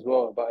Duran said as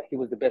well, about he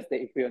was the best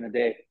 83 on the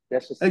day.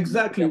 That's just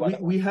exactly.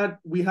 We had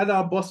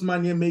our boss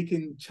man here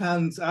making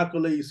chants,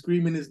 accolades,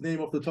 screaming his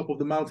name off the top of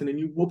the mountain, and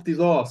you whooped his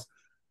ass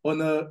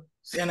on a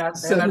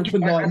 7 for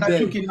 9 day. I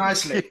took it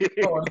nicely.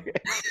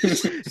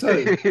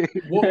 So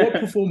what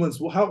performance?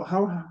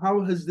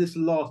 How has this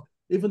last?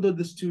 Even though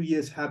this 2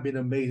 years have been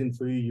amazing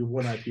for you, you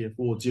won IPF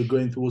awards, you're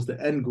going towards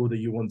the end goal that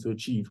you want to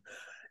achieve.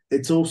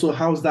 It's also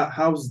how's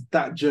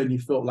that journey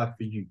felt like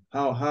for you?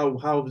 How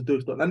have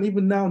those thoughts? And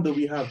even now that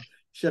we have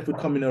Sheffield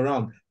coming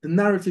around, the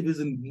narrative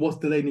isn't what's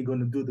Delaney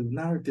going to do. The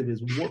narrative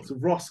is what's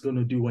Ross going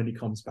to do when he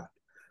comes back.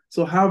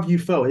 So how have you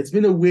felt? It's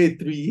been a weird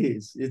 3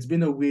 years. It's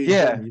been a weird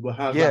journey, but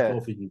how's that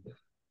felt for you?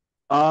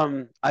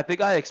 I think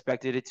I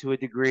expected it to a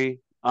degree.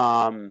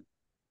 And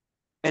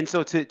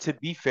so to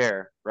be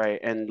fair, right,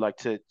 and like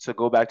to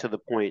go back to the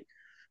point,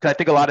 because I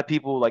think a lot of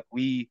people, like,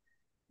 we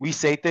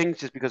say things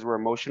just because we're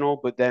emotional,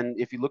 but then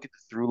if you look at the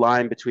through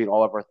line between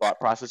all of our thought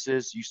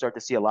processes, you start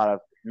to see a lot of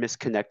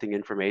misconnecting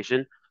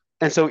information.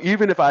 And so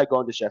even if I had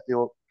gone to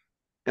Sheffield,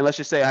 and let's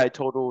just say I had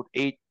totaled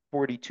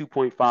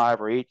 842.5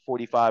 or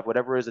 845,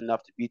 whatever is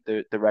enough to beat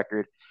the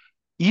record,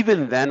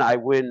 even then I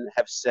wouldn't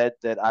have said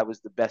that I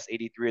was the best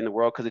 83 in the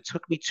world, because it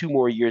took me 2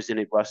 more years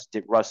than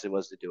Russ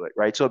was to do it,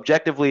 right? So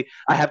objectively,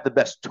 I have the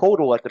best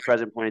total at the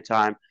present point in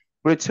time,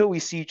 but until we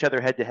see each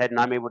other head to head and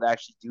I'm able to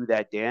actually do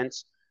that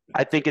dance,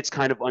 I think it's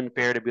kind of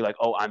unfair to be like,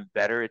 oh, I'm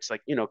better. It's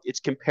like,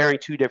 it's comparing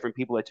 2 different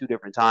people at 2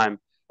 different times.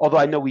 Although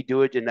I know we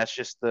do it, and that's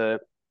just the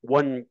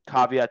one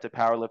caveat to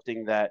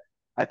powerlifting that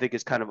I think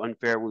is kind of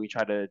unfair when we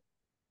try to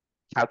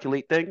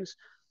calculate things.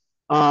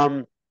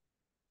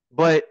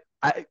 But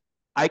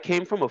I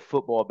came from a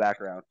football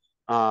background.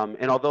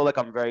 And although, like,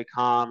 I'm very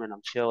calm and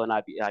I'm chill and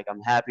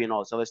I'm happy and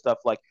all this other stuff,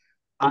 like,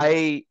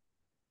 I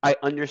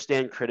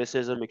understand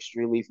criticism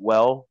extremely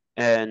well.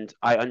 And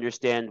I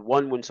understand,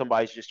 one, when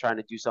somebody's just trying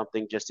to do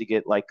something just to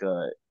get like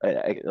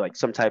like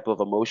some type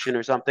of emotion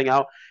or something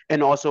out,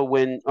 and also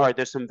when, all right,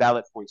 there's some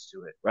valid points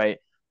to it, right?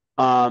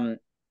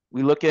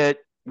 We look at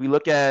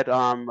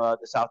the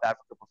South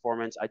Africa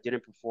performance. I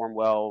didn't perform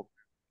well.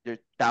 There's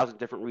 1,000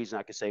 different reasons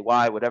I could say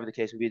why. Whatever the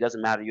case may be, it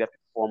doesn't matter. You have to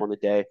perform on the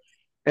day.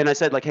 And I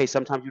said, like, hey,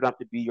 sometimes you don't have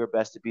to be your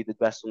best to be the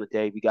best on the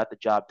day. We got the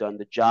job done.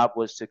 The job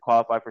was to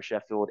qualify for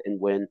Sheffield and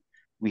win.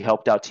 We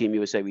helped out Team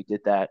USA. We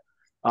did that.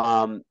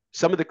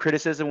 Some of the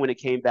criticism when it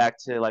came back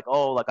to like,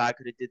 oh, like I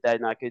could have did that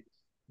and I could.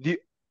 The,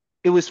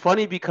 it was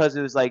funny because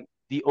it was like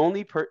the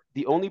only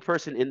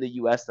person in the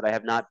U.S. that I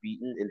have not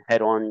beaten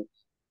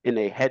in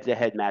a head to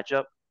head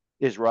matchup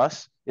is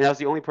Russ, and that was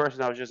the only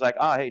person I was just like,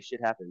 oh, hey, shit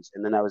happens,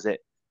 and then that was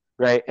it,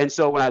 right? And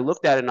so when I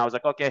looked at it, and I was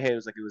like, okay, hey, it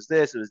was like it was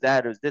this, it was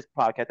that, it was this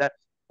podcast, that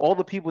all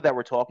the people that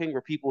were talking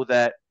were people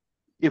that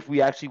if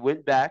we actually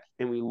went back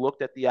and we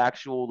looked at the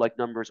actual like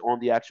numbers on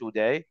the actual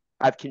day,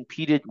 I've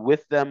competed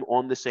with them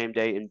on the same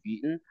day and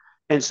beaten.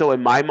 And so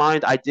in my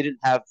mind, I didn't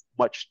have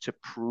much to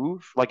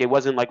prove. Like it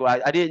wasn't like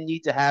I didn't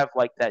need to have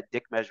like that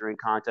dick measuring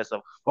contest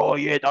of oh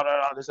yeah, da,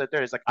 da, da, this that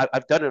there. It's like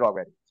I've done it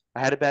already. I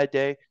had a bad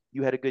day.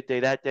 You had a good day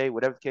that day.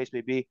 Whatever the case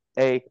may be.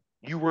 Hey,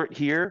 you weren't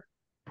here.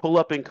 Pull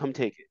up and come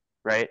take it.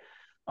 Right.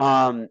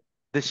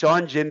 The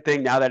Sean Jin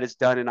thing. Now that it's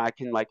done, and I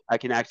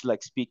can actually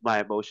like speak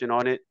my emotion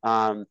on it.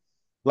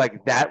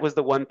 Like that was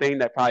the one thing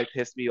that probably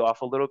pissed me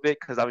off a little bit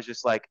because I was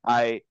just like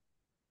I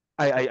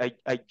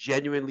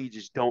genuinely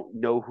just don't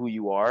know who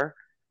you are,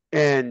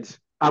 and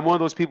I'm one of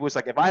those people. It's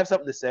like if I have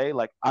something to say,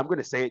 like I'm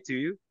gonna say it to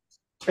you.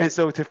 And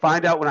so to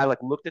find out when I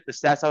like looked at the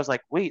stats, I was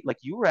like, wait, like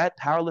you were at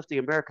Powerlifting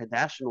America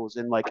Nationals,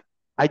 and like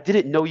I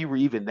didn't know you were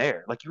even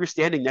there. Like you were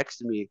standing next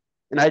to me,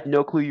 and I had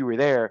no clue you were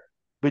there.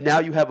 But now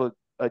you have a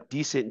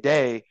decent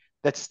day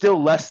that's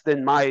still less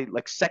than my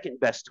like second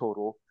best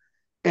total,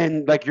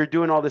 and like you're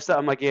doing all this stuff.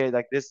 I'm like, yeah,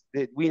 like this,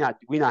 we not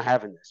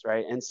having this,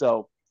 right? And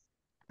so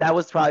that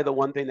was probably the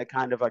one thing that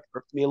kind of like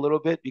irked me a little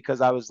bit because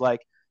I was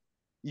like,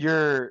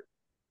 you're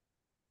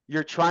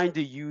you're trying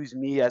to use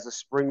me as a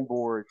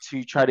springboard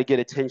to try to get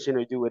attention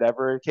or do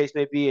whatever the case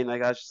may be. And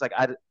like I was just like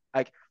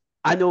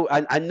I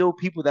know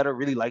people that are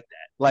really like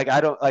that. Like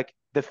I don't like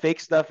the fake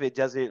stuff. It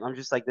doesn't. I'm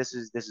just like this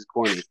is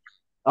corny.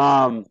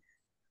 Um,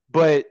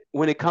 but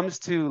when it comes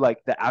to like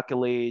the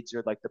accolades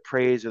or like the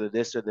praise or the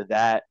this or the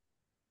that,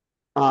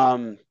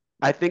 um,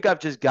 I think I've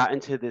just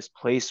gotten to this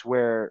place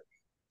where,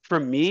 for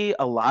me,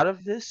 a lot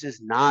of this is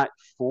not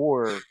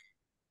for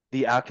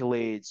the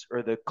accolades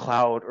or the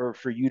cloud or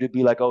for you to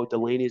be like, oh,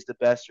 Delaney is the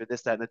best or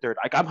this, that, and the third.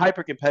 Like I'm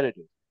hyper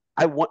competitive.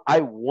 I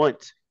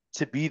want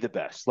to be the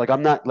best. Like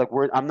I'm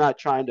not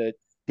trying to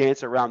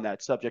dance around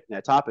that subject and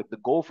that topic. The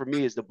goal for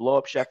me is to blow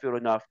up Sheffield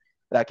enough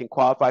that I can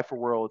qualify for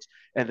Worlds,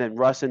 and then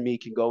Russ and me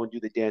can go and do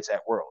the dance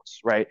at Worlds,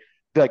 right?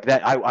 Like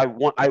that. I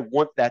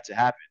want that to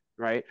happen,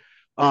 right?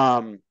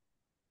 Um,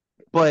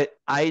 but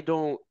I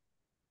don't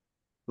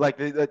like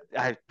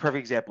perfect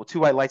example. Two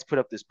White Lights put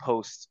up this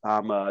post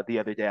the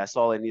other day. I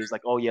saw it and he was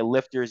like, "Oh yeah,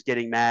 lifters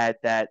getting mad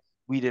that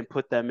we didn't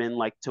put them in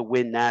like to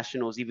win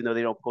nationals, even though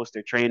they don't post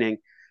their training."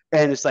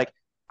 And it's like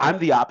I'm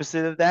the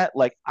opposite of that.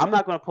 Like I'm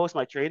not going to post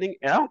my training,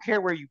 and I don't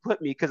care where you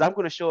put me because I'm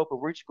going to show up and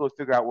we're just going to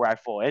figure out where I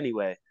fall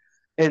anyway.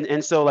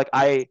 And so like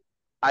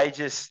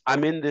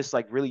I'm in this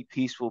like really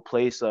peaceful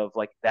place of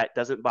like that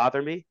doesn't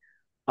bother me.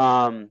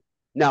 Um,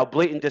 Now,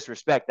 blatant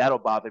disrespect, that'll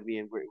bother me,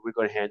 and we're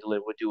going to handle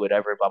it. We'll do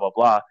whatever, blah, blah,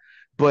 blah.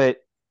 But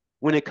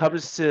when it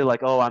comes to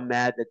like, oh, I'm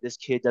mad that this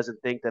kid doesn't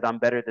think that I'm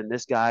better than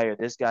this guy or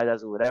this guy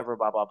doesn't, whatever,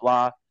 blah, blah,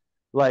 blah.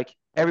 Like,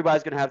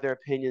 everybody's going to have their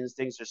opinions.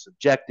 Things are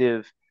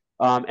subjective.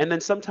 And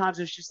then sometimes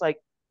it's just like,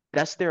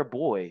 that's their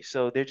boy.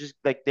 So they're just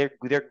like, they're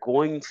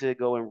going to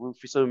go and root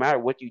for, so no matter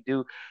what you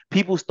do,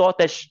 people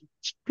thought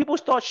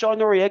Sean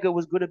Noriega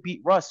was going to beat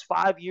Russ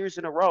 5 years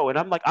in a row. And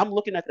I'm like, I'm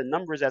looking at the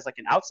numbers as like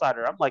an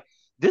outsider. I'm like,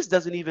 this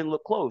doesn't even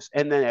look close.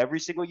 And then every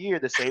single year,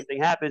 the same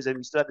thing happens, and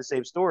we still have the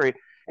same story.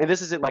 And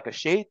this isn't like a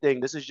shade thing.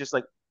 This is just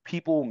like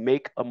people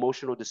make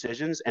emotional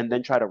decisions and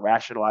then try to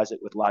rationalize it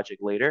with logic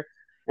later.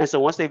 And so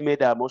once they've made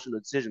that emotional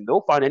decision,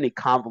 they'll find any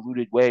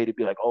convoluted way to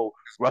be like, oh,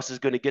 Russ is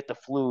going to get the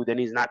flu, then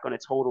he's not going to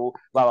total,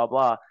 blah,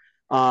 blah,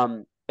 blah.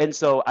 And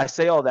so I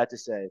say all that to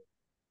say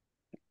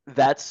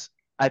that's,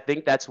 I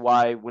think that's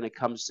why when it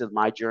comes to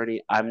my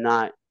journey, I'm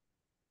not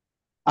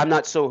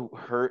so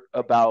hurt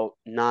about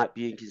not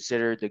being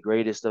considered the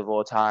greatest of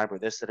all time or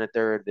this and the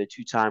third, the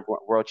two-time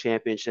world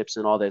championships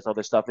and all this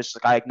other stuff. It's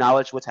just like I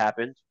acknowledge what's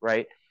happened,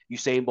 right?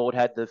 Usain Bolt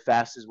had the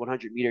fastest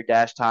 100-meter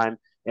dash time,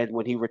 and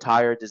when he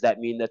retired, does that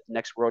mean that the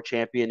next world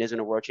champion isn't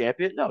a world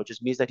champion? No, it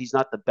just means that he's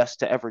not the best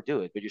to ever do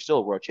it, but you're still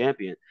a world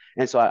champion.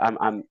 And so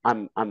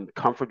I'm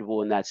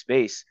comfortable in that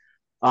space.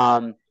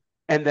 Um,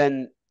 and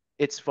then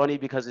it's funny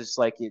because it's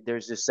like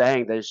there's this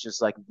saying that it's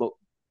just like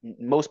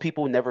most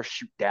people never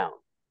shoot down,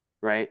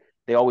 right?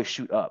 They always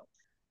shoot up.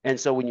 And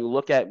so when you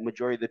look at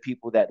majority of the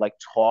people that like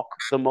talk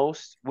the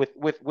most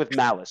with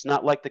malice,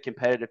 not like the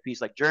competitive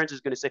piece, like Jerns is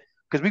going to say,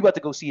 because we got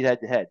to go see it head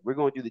to head. We're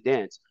going to do the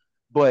dance.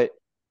 But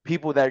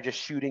people that are just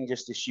shooting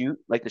just to shoot,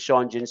 like the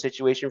Sean Jin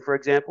situation, for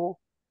example,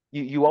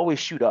 you always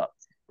shoot up,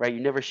 right? You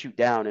never shoot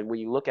down. And when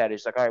you look at it,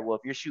 it's like, all right, well,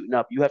 if you're shooting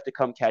up, you have to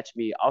come catch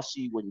me. I'll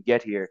see you when you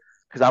get here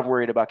because I'm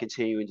worried about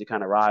continuing to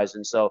kind of rise.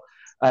 And so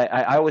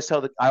I always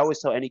I always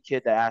tell any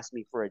kid that asks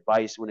me for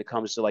advice when it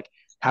comes to like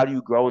how do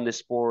you grow in this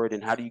sport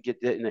and how do you get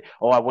it? And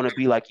oh, I want to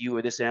be like you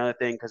or this and other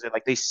thing because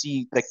like they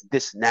see like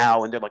this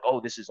now and they're like, oh,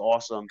 this is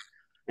awesome.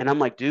 And I'm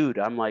like, dude,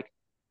 I'm like,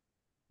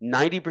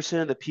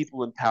 90% of the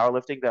people in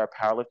powerlifting that are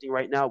powerlifting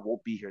right now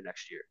won't be here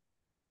next year.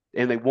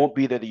 And they won't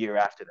be there the year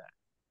after that.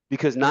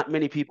 Because not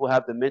many people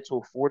have the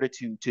mental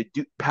fortitude to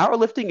do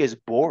powerlifting is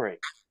boring.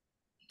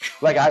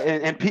 Like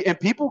and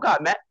people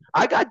got mad.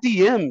 I got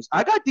DMs.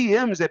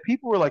 That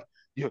people were like,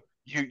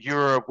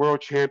 you're a world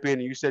champion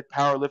and you said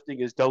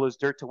powerlifting is dull as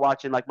dirt to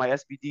watch, and like my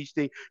SBD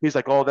thing, he's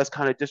like, oh, that's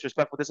kind of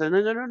disrespectful. This and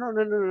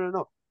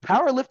no.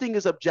 Powerlifting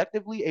is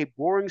objectively a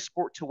boring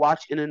sport to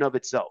watch in and of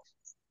itself,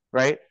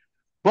 right?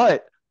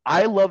 But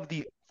I love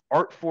the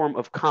art form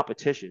of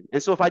competition.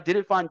 And so if I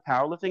didn't find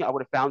powerlifting, I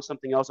would have found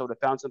something else. I would have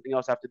found something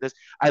else after this.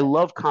 I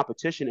love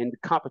competition, and the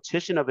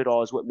competition of it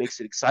all is what makes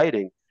it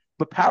exciting.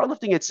 But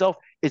powerlifting itself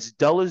is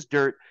dull as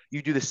dirt.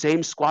 You do the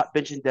same squat,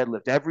 bench, and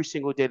deadlift every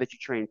single day that you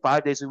train,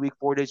 5 days a week,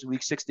 4 days a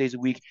week, 6 days a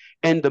week.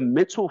 And the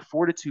mental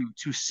fortitude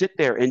to sit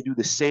there and do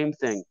the same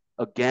thing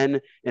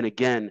again and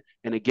again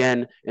and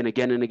again and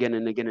again and again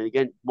and again and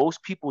again.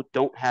 Most people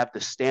don't have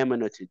the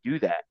stamina to do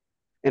that.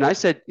 And I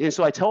said, and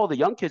so I tell all the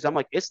young kids, I'm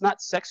like, it's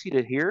not sexy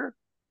to hear,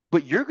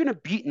 but you're going to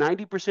beat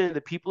 90% of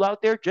the people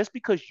out there just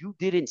because you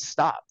didn't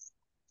stop.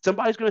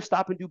 Somebody's going to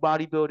stop and do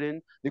bodybuilding.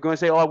 They're going to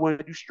say, oh, I want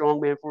to do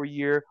strongman for a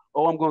year.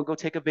 Oh, I'm going to go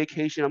take a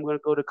vacation. I'm going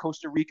to go to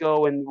Costa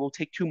Rica and we'll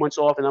take 2 months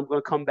off and I'm going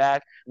to come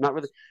back. Not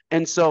really.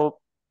 And so,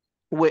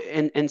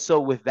 so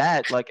with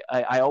that, like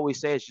I always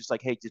say, it's just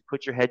like, hey, just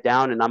put your head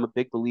down. And I'm a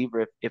big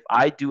believer if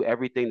I do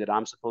everything that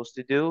I'm supposed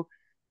to do,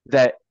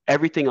 that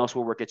everything else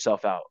will work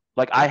itself out.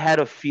 Like I had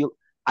a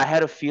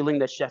feeling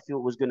that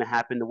Sheffield was going to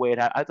happen the way it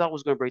happened. I thought it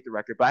was going to break the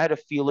record, but I had a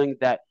feeling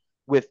that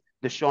with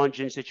the Sean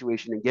Jin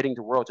situation and getting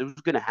to Worlds, it was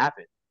going to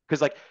happen.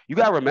 Because like you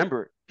got to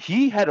remember,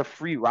 he had a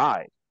free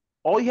ride.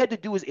 All he had to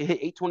do was hit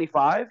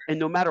 825, and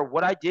no matter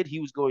what I did, he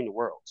was going to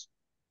Worlds.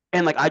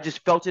 And like I just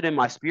felt it in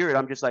my spirit.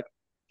 I'm just like,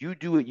 you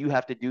do what you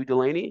have to do,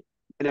 Delaney,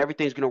 and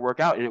everything's going to work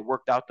out. And it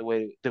worked out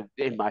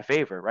in my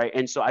favor, right?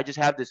 And so I just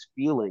have this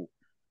feeling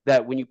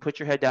that when you put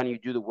your head down and you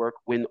do the work,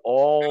 when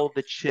all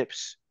the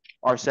chips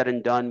are said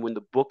and done, when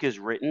the book is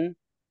written,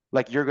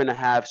 like you're going to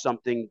have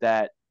something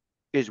that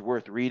is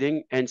worth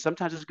reading, and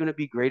sometimes it's going to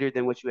be greater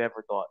than what you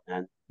ever thought,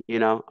 man.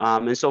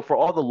 And so for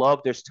all the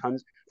love, there's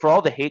tons. For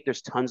all the hate,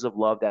 there's tons of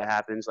love that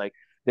happens. Like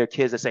there are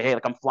kids that say, hey,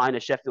 like I'm flying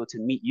to Sheffield to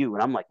meet you,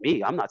 and I'm like,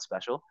 me, I'm not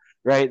special,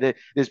 right?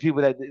 There's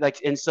people that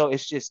like, and so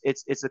it's just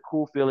it's a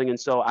cool feeling. And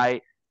so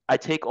I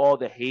take all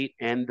the hate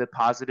and the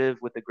positive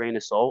with a grain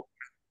of salt.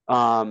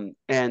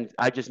 And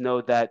I just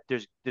know that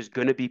there's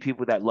going to be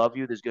people that love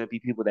you, there's going to be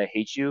people that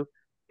hate you.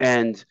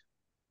 And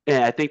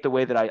I think the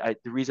way that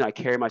the reason I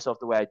carry myself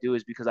the way I do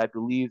is because I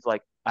believe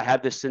like I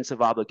have this sense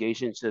of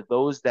obligation to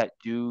those that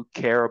do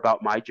care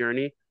about my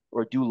journey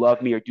or do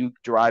love me or do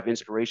derive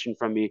inspiration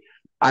from me.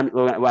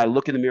 When I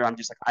look in the mirror, I'm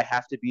just like, I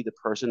have to be the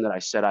person that I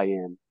said I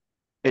am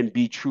and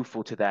be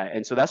truthful to that.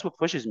 And so that's what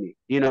pushes me,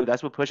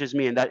 that's what pushes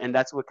me. And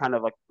that's what kind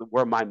of like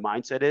where my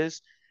mindset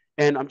is.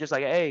 And I'm just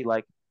like, hey,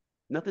 like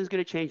nothing's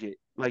going to change it.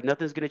 Like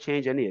nothing's going to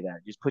change any of that.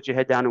 Just put your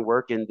head down and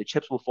work, and the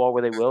chips will fall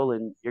where they will,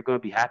 and you're going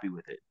to be happy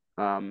with it.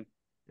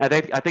 I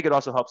think it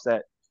also helps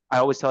that I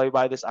always tell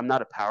everybody this. I'm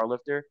not a power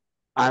lifter.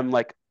 I'm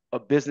like a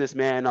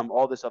businessman. I'm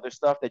all this other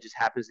stuff that just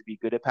happens to be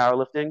good at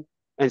powerlifting.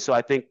 And so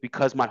I think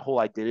because my whole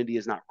identity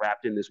is not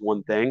wrapped in this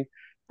one thing,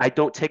 I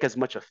don't take as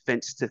much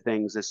offense to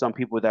things as some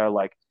people that are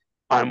like,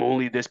 I'm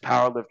only this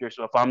power lifter.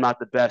 So if I'm not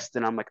the best,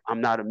 then I'm like,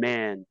 I'm not a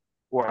man,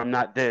 or I'm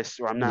not this,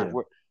 or I'm not.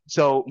 Yeah.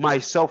 So my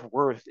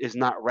self-worth is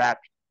not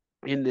wrapped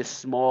in this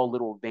small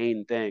little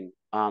vain thing.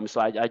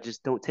 So I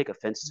just don't take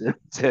offense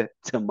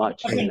to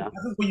much. I think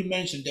what you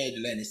mentioned there,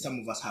 Delaney, some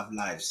of us have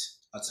lives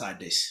outside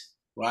this,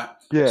 right?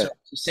 Yeah. So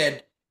you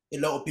said a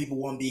lot of people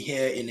won't be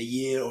here in a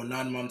year or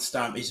 9 months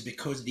time. It's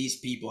because these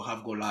people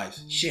have got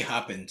lives. Shit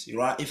happens,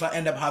 right? If I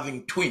end up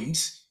having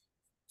twins,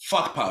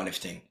 fuck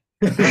powerlifting.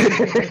 You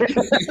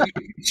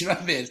know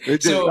what I mean?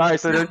 So, all right,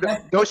 so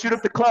don't shoot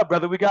up the club,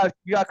 brother. We got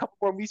a couple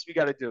more meets we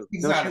got to do.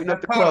 Exactly. Don't shooting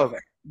up the club.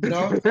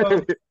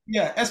 So,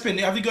 yeah, Espen,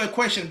 have you got a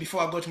question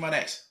before I go to my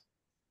next?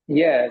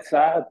 Yeah, so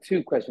I have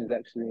two questions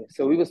actually.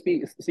 So we were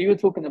speaking. So you were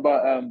talking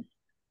about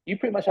you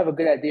pretty much have a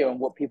good idea on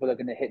what people are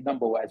going to hit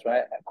number wise, right?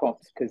 At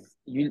comps, because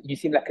you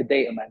seem like a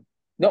data man.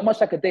 Not much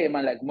like a data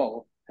man like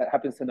Mo that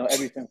happens to know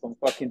everything from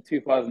fucking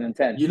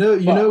 2010. You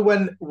know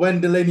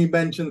when Delaney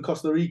mentioned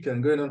Costa Rica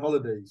and going on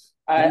holidays,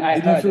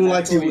 did you feel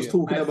like he was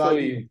talking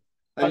about you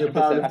and your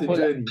powerlifting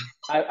journey?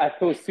 I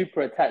feel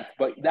super attacked,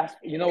 but that's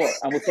what,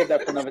 and we'll take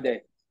that for another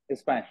day.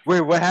 It's fine.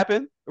 Wait, what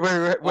happened? What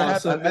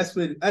happened? So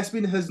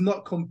Espen has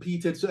not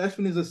competed. So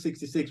Espen is a fake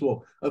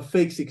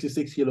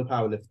 66 kilo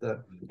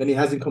powerlifter, and he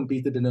hasn't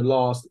competed in the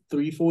last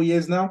 3-4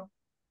 years now.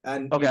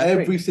 And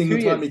every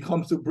single time he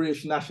comes to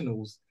British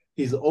nationals,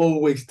 he's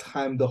always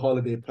timed the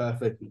holiday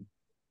perfectly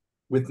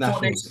with nationals.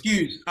 For an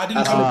excuse, I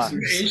didn't come to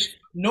British,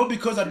 not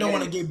because I don't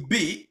want to get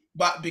beat,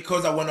 but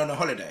because I went on a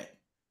holiday.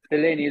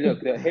 Delaney,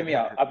 look, hear me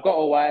out. I've got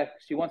a wife.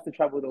 She wants to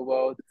travel the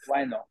world.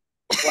 Why not?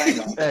 Why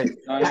not? Hey,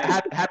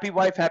 happy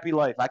wife, happy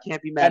life. I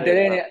can't be mad at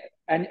Delaney,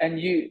 and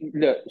you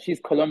look, she's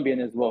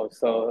Colombian as well,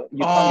 so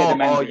you can't get the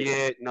man. Oh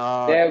yeah,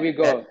 no. There we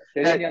go.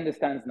 Delaney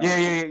understands now.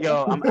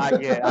 Yo,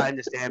 I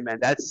understand, man.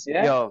 That's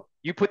Yeah? yo,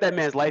 you put that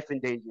man's life in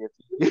danger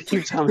if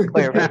you tell him to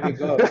play There we around.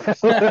 go.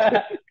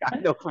 I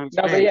know from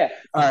No, but experience. yeah,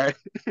 All right.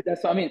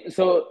 that's what I mean.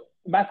 So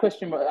my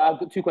question, I've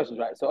got two questions,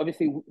 right? So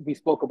obviously we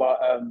spoke about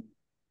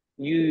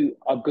you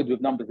are good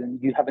with numbers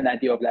and you have an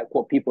idea of like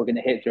what people are going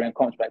to hit during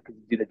comps, right? Because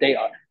you do the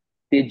data.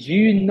 Did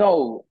you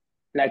know,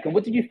 like, and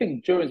what did you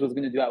think Durance was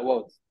going to do at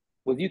Worlds?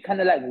 Was you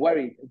kind of like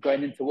worried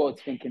going into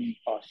Worlds thinking,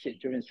 oh shit,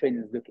 Durance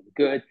training is looking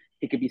good.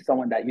 He could be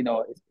someone that, you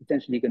know, is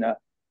potentially going to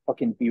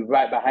fucking be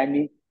right behind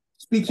me.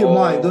 Speak your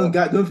mind.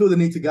 Don't feel the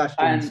need to gash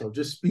And yourself.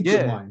 Just speak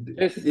your mind.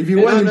 just, If you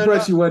just, weren't No,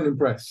 impressed, you weren't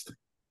impressed.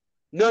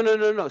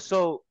 No.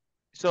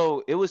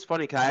 So it was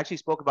funny because I actually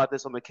spoke about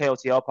this on the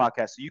KOTL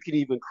podcast. So you can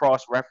even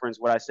cross-reference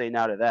what I say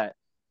now to that.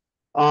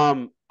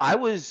 I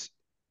was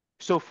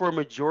so for a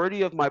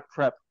majority of my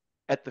prep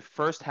at the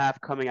first half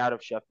coming out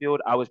of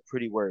Sheffield, I was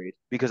pretty worried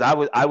because I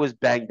was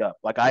banged up.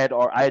 Like I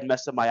had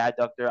messed up my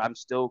adductor. I'm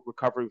still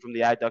recovering from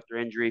the adductor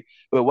injury,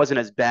 but it wasn't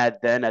as bad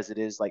then as it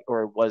is like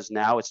or it was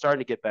now. It's starting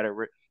to get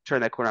better.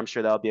 Turn that corner. I'm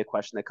sure that'll be a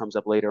question that comes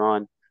up later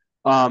on.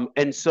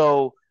 And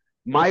so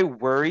my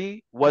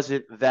worry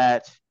wasn't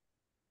that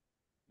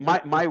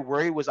my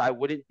worry was I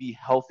wouldn't be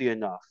healthy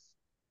enough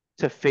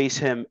to face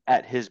him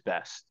at his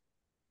best.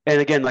 And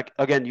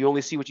again, you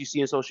only see what you see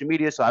in social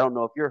media. So I don't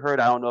know if you're hurt.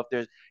 I don't know if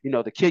there's,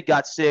 the kid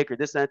got sick or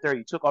this and that there.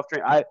 You took off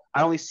training. I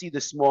only see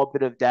the small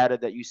bit of data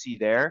that you see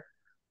there.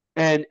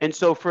 And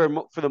so for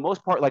the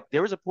most part, like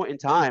there was a point in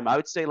time, I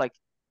would say like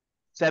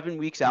 7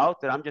 weeks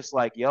out that I'm just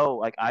like, yo,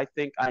 like I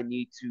think I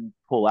need to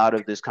pull out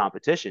of this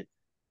competition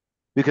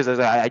because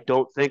I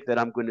don't think that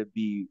I'm going to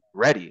be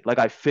ready. Like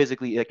I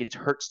physically, like it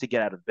hurts to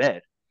get out of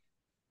bed.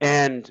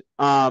 And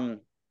I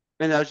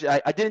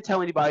didn't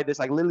tell anybody this.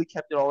 I literally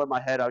kept it all in my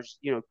head. I was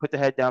just, put the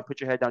head down, put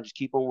your head down, just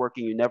keep on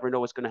working. You never know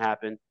what's going to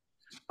happen.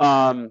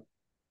 And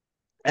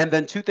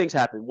then two things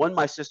happened. One,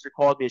 my sister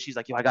called me and she's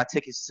like, yo, I got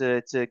tickets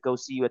to go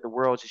see you at the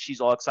Worlds.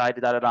 She's all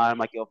excited, da da da. I'm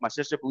like, yo, if my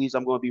sister believes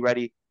I'm going to be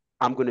ready,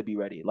 I'm going to be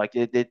ready. Like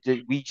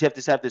we have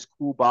to have this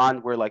cool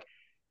bond where like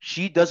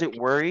she doesn't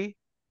worry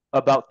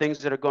about things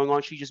that are going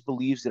on. She just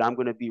believes that I'm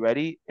going to be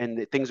ready and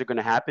that things are going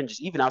to happen,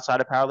 just even outside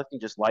of powerlifting,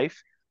 just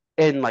life.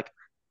 And like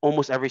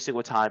almost every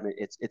single time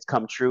it's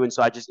come true. And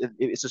so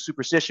it's a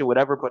superstition,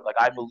 whatever, but like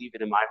I believe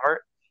it in my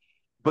heart.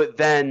 But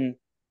then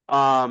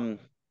I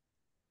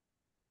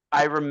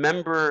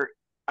remember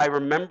I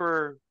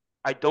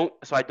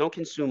don't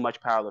consume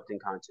much powerlifting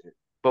content.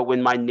 But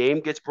when my name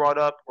gets brought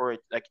up or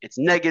it's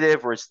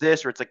negative or it's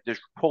this or it's like this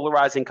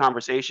polarizing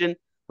conversation,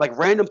 like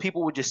random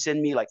people would just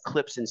send me like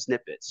clips and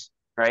snippets,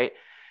 right?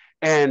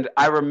 And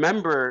I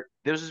remember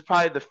this was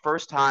probably the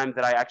first time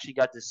that I actually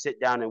got to sit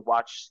down and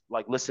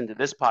listen to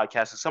this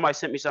podcast. And somebody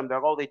sent me something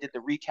like, oh, they did the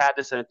recap,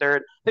 this and the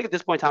third. I think at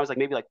this point in time, it was like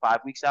maybe like 5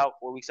 weeks out,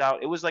 4 weeks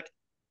out. It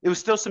was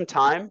still some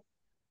time.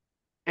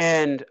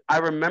 And I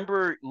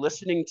remember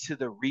listening to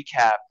the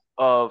recap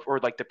or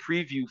like the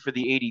preview for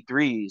the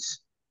 83s.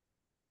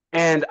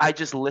 And I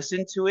just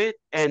listened to it.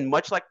 And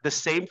much like the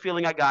same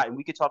feeling I got, and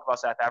we could talk about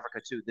South Africa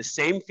too, the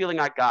same feeling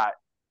I got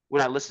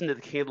when I listened to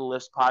the King of the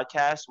Lifts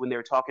podcast when they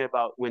were talking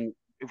about when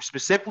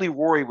specifically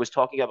Rory was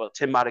talking about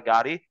Tim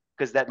Matagati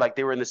because that like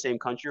they were in the same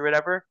country or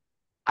whatever.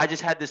 I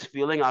just had this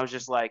feeling. I was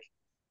just like,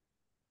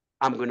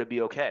 I'm gonna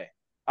be okay.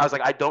 I was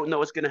like, I don't know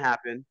what's gonna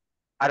happen.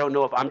 I don't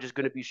know if I'm just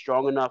gonna be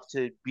strong enough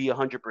to be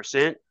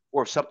 100%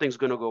 or if something's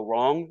gonna go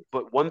wrong.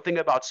 But one thing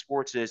about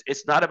sports is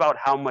it's not about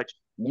how much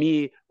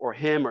me or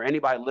him or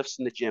anybody lifts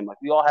in the gym.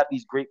 Like we all have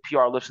these great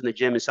PR lifts in the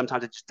gym, and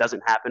sometimes it just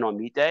doesn't happen on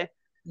meet day.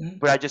 Mm-hmm.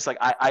 But I just like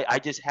I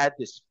just had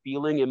this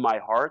feeling in my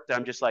heart that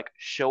I'm just like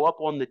show up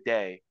on the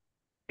day,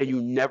 and you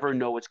never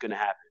know what's gonna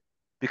happen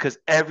because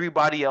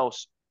everybody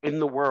else in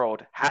the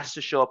world has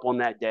to show up on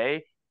that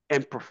day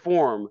and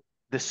perform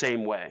the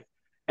same way.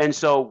 And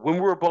so when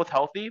we were both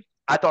healthy,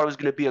 I thought it was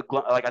going to be I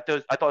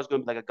thought it was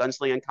going to be like a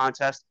gunslinging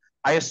contest.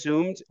 I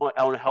assumed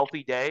on a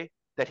healthy day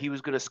that he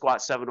was going to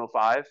squat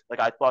 705. Like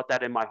I thought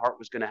that in my heart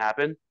was going to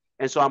happen.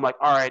 And so I'm like,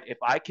 all right, if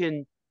I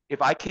can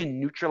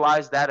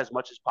neutralize that as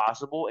much as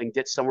possible and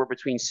get somewhere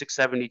between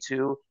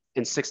 672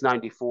 and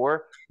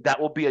 694, that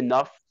will be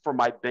enough for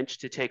my bench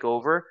to take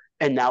over.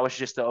 And now it's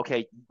just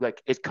okay,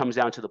 like it comes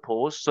down to the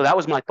pulls. So that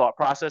was my thought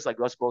process. Like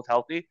us both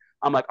healthy.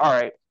 I'm like, all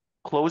right,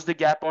 close the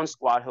gap on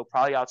squat. He'll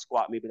probably out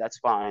squat me, but that's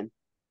fine.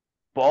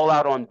 Ball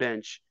out on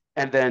bench.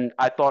 And then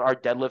I thought our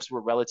deadlifts were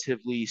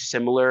relatively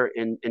similar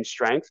in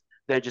strength.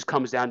 Then it just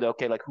comes down to,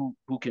 okay, like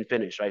who can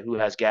finish, right? Who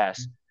has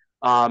gas?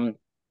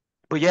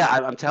 But yeah,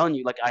 I'm telling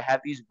you, like I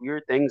have these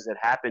weird things that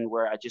happen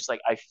where I just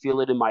like, I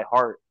feel it in my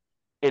heart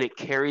and it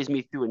carries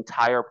me through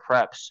entire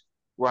preps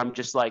where I'm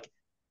just like,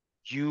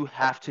 you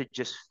have to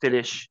just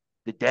finish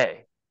the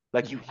day.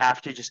 Like you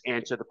have to just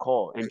answer the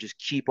call and just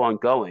keep on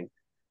going.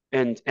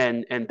 And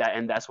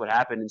that's what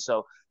happened. And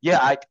so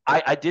yeah,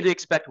 I didn't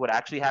expect what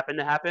actually happened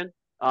to happen.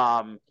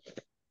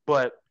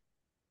 But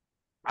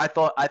I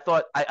thought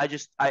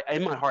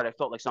in my heart I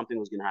felt like something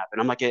was gonna happen.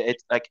 I'm like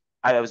it's like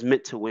I was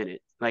meant to win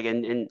it. Like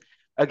and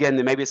again,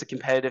 maybe it's a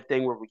competitive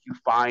thing where you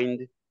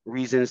find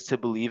reasons to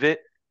believe it.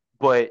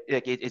 but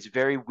it's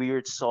very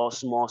weird, small,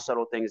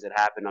 subtle things that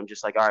happen. I'm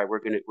just like, all right,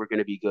 we're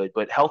gonna be good.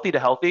 But healthy to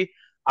healthy,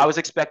 I was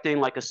expecting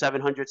like a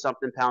 700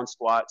 something pound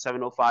squat,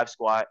 705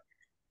 squat.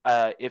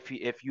 If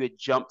you had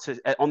jumped to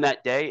on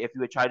that day, if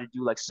you had tried to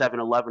do like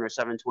 711 or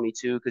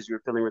 722 because you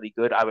were feeling really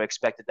good, I would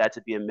expected that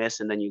to be a miss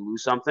and then you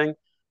lose something.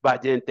 But I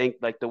didn't think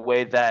like the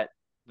way that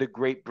the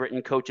Great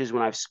Britain coaches,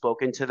 when I've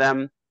spoken to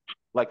them,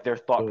 like their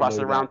thought process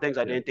around things,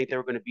 I didn't think they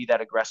were going to be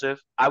that aggressive.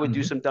 I would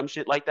do some dumb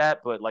shit like that,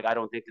 but like I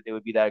don't think that they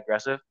would be that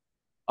aggressive.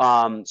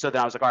 So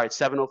then I was like, all right,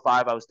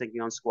 705. I was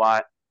thinking on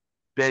squat.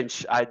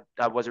 Bench, I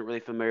wasn't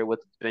really familiar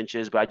with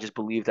benches, but I just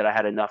believed that I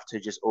had enough to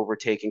just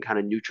overtake and kind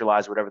of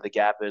neutralize whatever the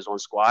gap is on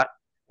squat.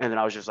 And then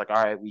I was just like,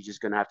 all right, we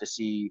just gonna have to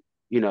see,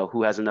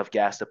 who has enough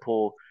gas to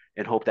pull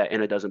and hope that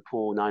Inna doesn't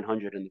pull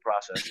 900 in the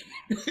process.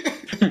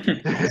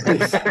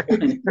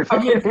 I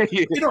mean,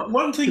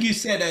 one thing you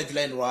said,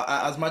 Delaney,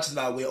 as much as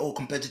like we're all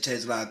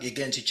competitors, like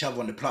against each other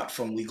on the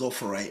platform, we go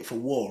for it, for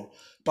war.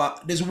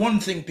 But there's one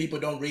thing people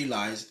don't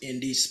realize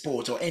in this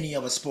sport or any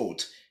other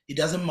sport. It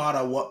doesn't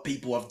matter what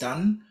people have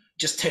done,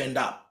 just turned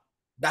up.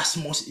 That's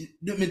most,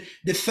 I mean,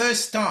 the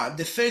first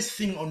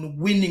thing on the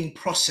winning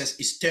process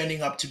is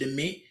turning up to the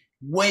meet,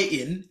 weigh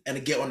in,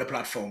 and get on the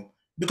platform.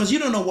 Because you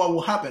don't know what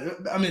will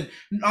happen. I mean,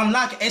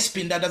 unlike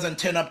Espin that doesn't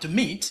turn up to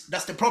meet,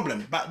 that's the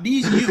problem. But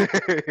these you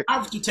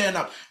have to turn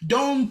up.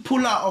 Don't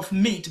pull out of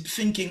meet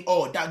thinking,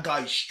 oh, that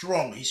guy is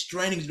strong. His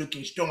training is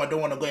looking strong. I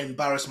don't want to go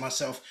embarrass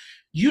myself.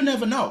 You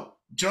never know.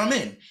 Do you know what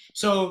I mean?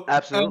 So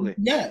absolutely.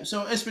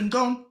 So Espin,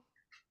 go on.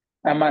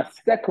 And my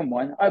second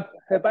one,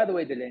 by the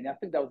way, Delaney, I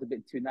think that was a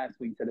bit too nice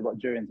what you said about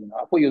Jurgens.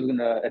 I thought you was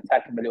gonna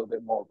attack him a little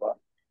bit more, but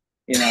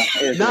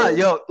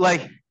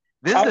like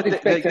this. I was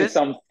expecting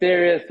some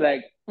serious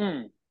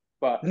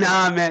but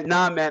man.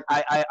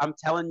 I'm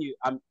telling you,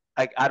 I'm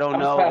like I don't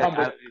know.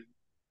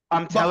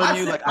 I'm telling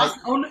you, like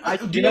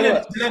did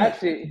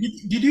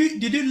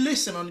you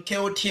listen on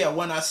KOTR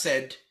when I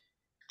said,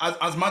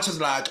 as much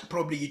as like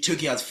probably you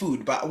took it as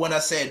food, but when I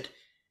said,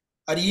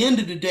 at the end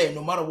of the day,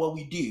 no matter what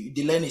we do,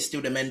 Delaney is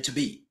still the man to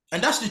be.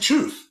 And that's the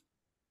truth.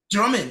 Do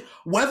you know what I mean?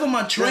 Whether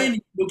my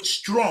training looked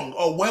strong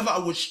or whether I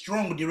was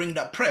strong during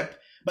that prep,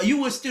 but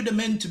you were still the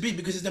man to be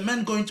because it's the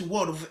man going to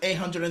war with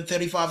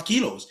 835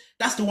 kilos.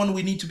 That's the one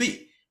we need to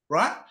be,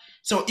 right?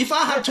 So if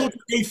I had told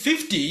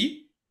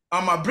 850,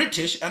 I'm a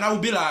British, and I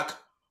would be like,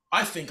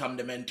 I think I'm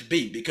the man to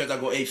be because I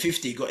got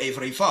 850, got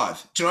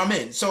 835. Do you know what I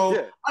mean?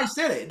 So I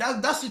said it.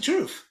 That's the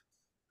truth.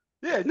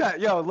 Yeah,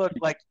 no, look,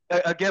 like,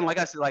 again, like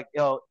I said, like,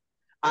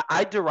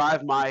 I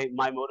derive my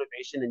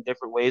motivation in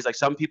different ways. Like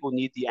some people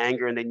need the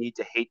anger and they need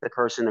to hate the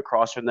person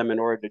across from them in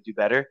order to do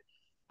better.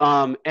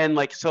 And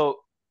like so,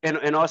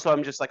 and also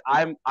I'm just like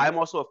I'm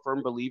also a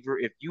firm believer.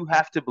 If you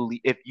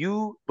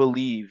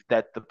believe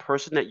that the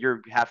person that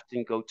you're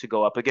having to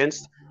go up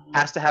against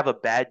has to have a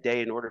bad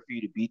day in order for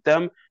you to beat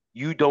them,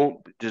 you don't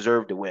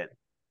deserve to win,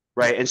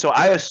 right? And so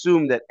I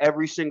assume that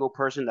every single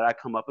person that I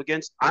come up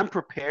against, I'm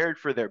prepared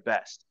for their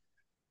best.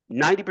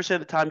 90%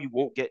 of the time you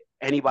won't get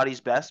anybody's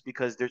best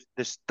because there's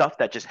stuff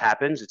that just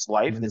happens. It's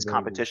life, it's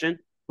competition,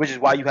 which is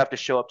why you have to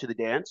show up to the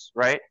dance,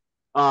 right?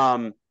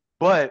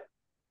 But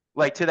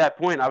like to that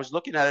point, I was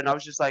looking at it and I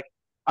was just like,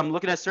 I'm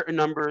looking at certain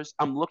numbers.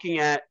 I'm looking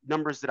at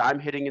numbers that I'm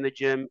hitting in the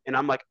gym, and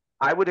I'm like,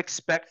 I would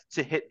expect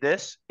to hit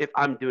this if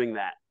I'm doing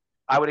that.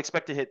 I would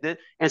expect to hit this,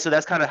 and so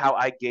that's kind of how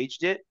I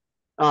gauged it.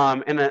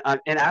 And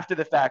after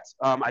the fact,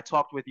 I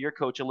talked with your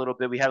coach a little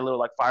bit. We had a little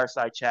like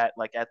fireside chat,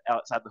 like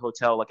outside the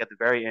hotel, like at the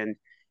very end.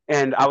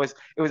 And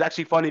it was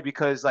actually funny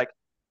because like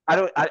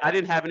I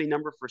didn't have any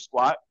number for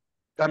squat,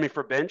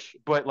 for bench,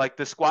 but like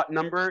the squat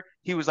number,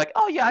 he was like,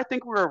 oh yeah, I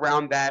think we're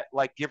around that,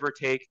 like give or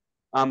take,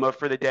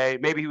 for the day.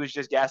 Maybe he was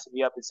just gassing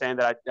me up and saying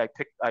that I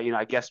picked,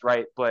 I guessed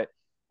right, but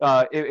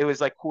it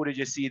was like cool to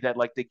just see that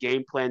like the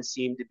game plan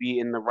seemed to be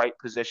in the right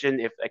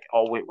position if like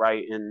all went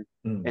right and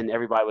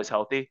everybody was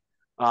healthy.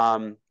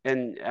 And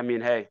I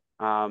mean, hey,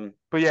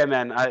 but yeah,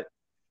 man,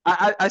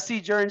 I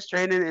see Jurgens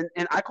training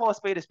and I call a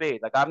spade a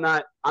spade. Like I'm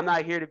not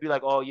here to be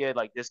like, oh yeah,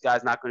 like this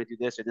guy's not going to do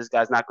this or this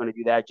guy's not going to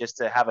do that just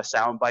to have a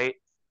sound bite.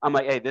 I'm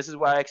like, hey, this is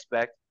what I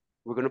expect.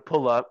 We're going to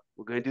pull up.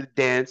 We're going to do the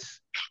dance,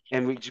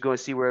 and we're just going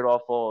to see where it all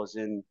falls.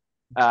 And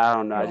I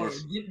don't know.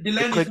 The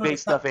clickbait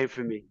stuff ain't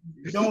for me.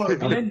 Don't worry.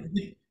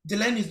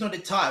 Delaney is not the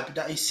type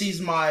that he sees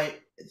my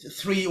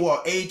 3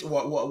 or 8,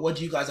 what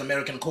do you guys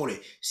American call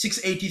it?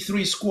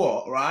 683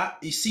 squat, right?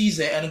 He sees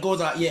it and goes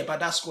out, yeah,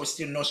 but that score is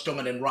still not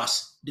stronger than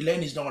Russ.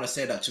 Delaney's not going to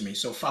say that to me,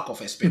 so fuck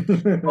off, SP.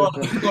 I've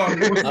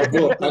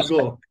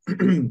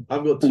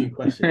got 2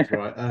 questions,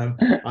 right? And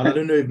I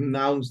don't know if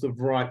now's the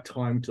right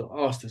time to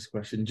ask this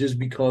question, just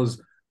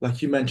because,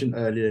 like you mentioned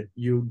earlier,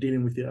 you're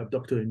dealing with your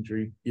abductor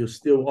injury, you're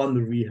still on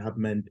the rehab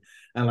mend,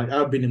 and like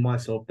I've been in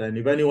myself then.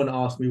 If anyone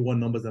asks me what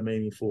numbers I'm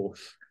aiming for,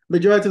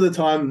 majority of the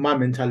time, my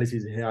mentality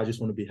is here. I just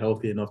want to be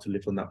healthy enough to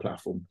live on that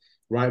platform,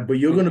 right? But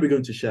you're going to be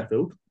going to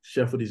Sheffield.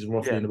 Sheffield is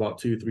roughly in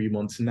about 2-3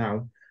 months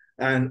now.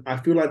 And I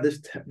feel like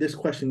this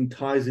question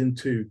ties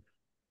into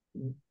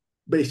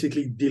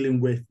basically dealing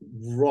with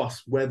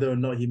Ross, whether or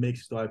not he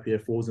makes it to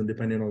IPF falls, and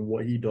depending on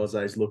what he does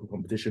at his local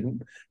competition,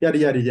 yada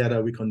yada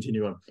yada. We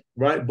continue on,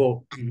 right? But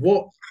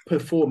what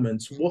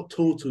performance, what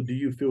total do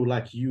you feel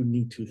like you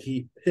need to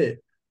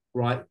hit,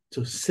 right,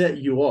 to set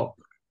you up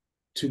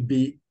to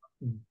be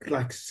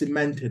like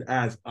cemented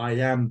as I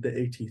am the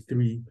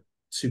 83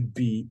 to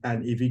be?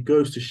 And if he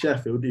goes to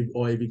Sheffield,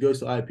 or if he goes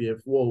to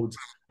IPF Worlds,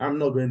 I'm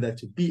not going there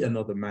to beat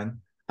another man.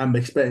 I'm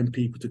expecting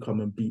people to come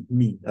and beat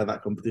me at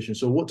that competition.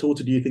 So what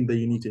total do you think that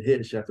you need to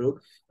hit at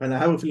Sheffield? And I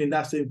have a feeling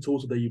that same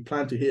total that you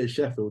plan to hit at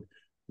Sheffield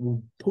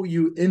will put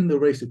you in the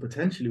race to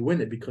potentially win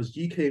it, because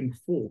you came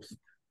fourth,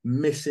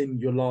 missing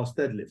your last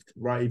deadlift,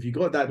 right? If you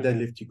got that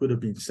deadlift, you could have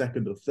been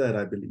second or third,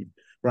 I believe.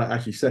 Right,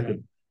 actually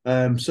second.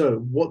 So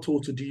what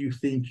total do you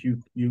think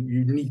you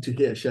need to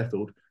hit at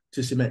Sheffield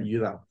to cement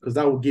you that? Because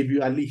that will give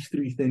you at least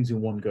three things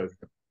in one go.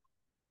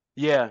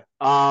 Yeah.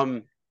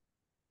 100%.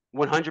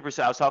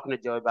 I was talking to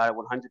Joe about it.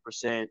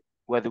 100%.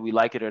 Whether we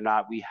like it or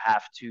not, we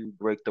have to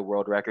break the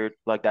world record.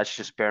 Like, that's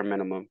just bare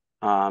minimum.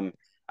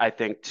 I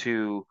think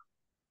to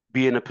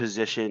be in a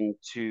position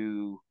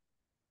to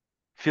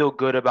feel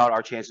good about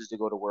our chances to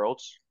go to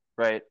Worlds,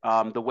 right?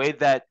 The way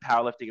that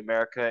Powerlifting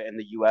America and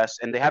the US,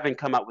 and they haven't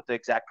come out with the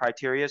exact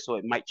criteria, so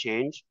it might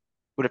change.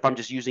 But if I'm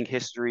just using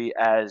history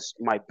as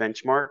my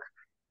benchmark,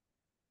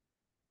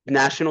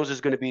 Nationals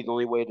is going to be the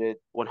only way to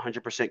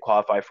 100%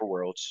 qualify for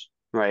Worlds,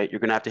 right? You're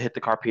going to have to hit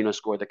the Carpino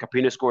score. The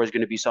Carpino score is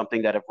going to be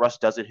something that if Russ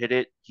doesn't hit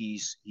it, he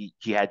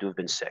had to have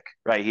been sick,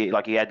 right? He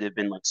had to have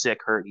been like sick,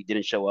 hurt, he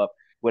didn't show up,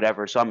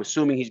 whatever. So I'm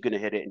assuming he's going to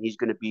hit it, and he's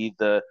going to be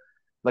the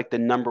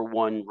number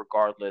one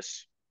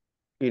regardless,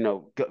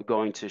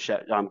 going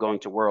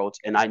to Worlds,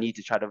 and I need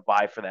to try to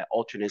vie for that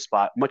alternate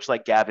spot, much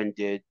like Gavin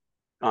did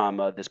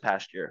this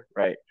past year,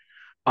 right?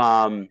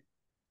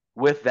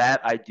 With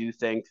that, I do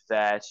think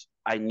that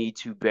I need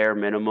to bare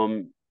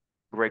minimum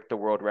break the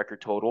world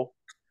record total.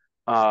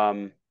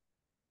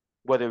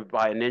 Whether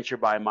by an inch or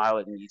by a mile,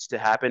 it needs to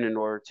happen in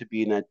order to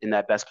be in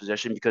that best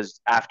position, because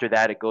after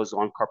that, it goes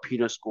on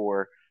Carpino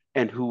score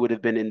and who would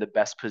have been in the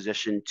best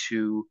position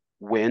to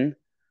win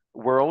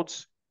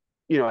Worlds,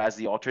 as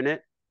the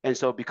alternate. And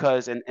so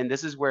and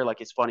this is where, like,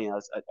 it's funny,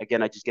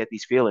 I just get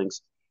these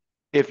feelings.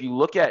 If you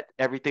look at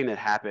everything that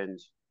happened,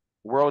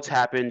 Worlds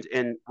happened,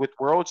 and with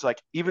Worlds,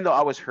 like, even though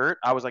I was hurt,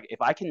 I was like,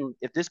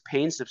 if this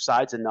pain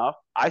subsides enough,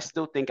 I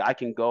still think I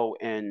can go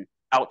and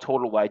out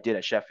total what I did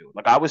at Sheffield.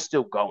 Like, I was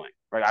still going,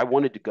 right? I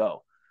wanted to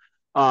go.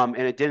 And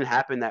it didn't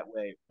happen that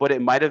way, but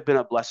it might have been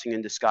a blessing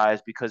in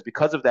disguise,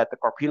 because of that, the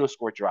Carpino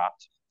score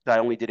dropped. So I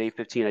only did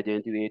 815. I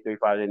didn't do the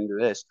 835. I didn't do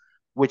this,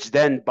 which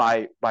then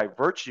by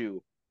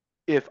virtue,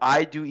 if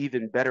I do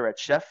even better at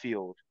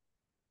Sheffield,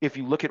 if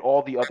you look at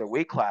all the other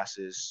weight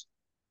classes,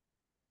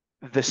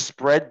 the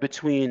spread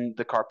between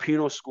the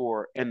Carpino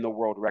score and the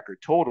world record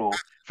total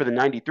for the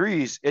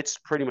 93s, it's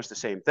pretty much the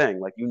same thing.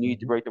 Like, you need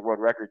to break the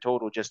world record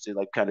total just to,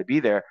 like, kind of be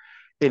there.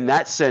 In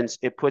that sense,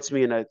 it puts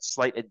me in a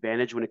slight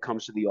advantage when it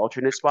comes to the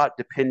alternate spot,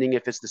 depending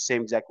if it's the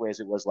same exact way as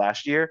it was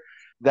last year.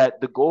 That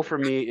the goal for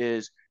me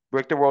is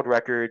break the world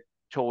record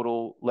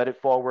total, let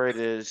it fall where it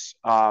is.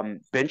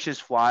 Bench is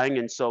flying,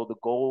 and so the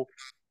goal,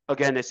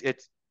 again, it's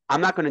I'm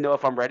not going to know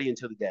if I'm ready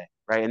until the day,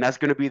 right? And that's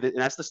going to be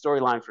that's the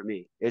storyline for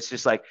me. It's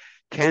just like,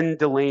 can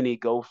Delaney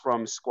go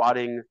from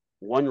squatting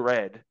one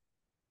red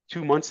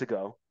 2 months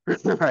ago,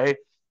 right,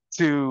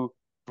 to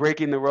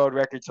breaking the world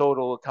record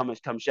total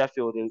come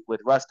Sheffield, and with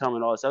Russ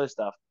coming, all this other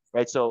stuff,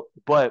 right? So,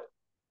 but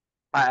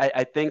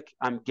I think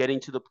I'm getting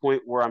to the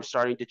point where I'm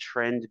starting to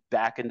trend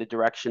back in the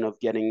direction of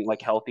getting,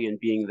 like, healthy and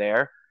being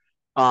there.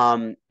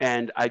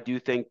 And I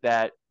do think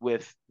that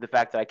with the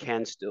fact that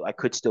I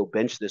could still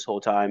bench this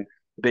whole time,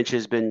 bench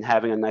has been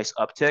having a nice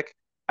uptick.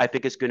 I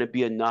think it's going to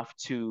be enough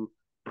to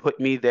put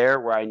me there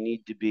where I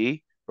need to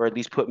be, or at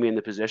least put me in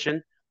the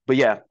position. But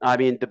yeah, I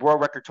mean, the world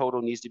record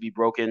total needs to be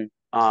broken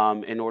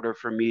in order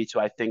for me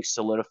to, I think,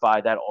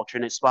 solidify that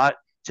alternate spot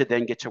to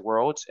then get to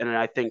Worlds. And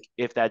I think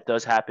if that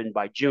does happen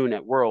by June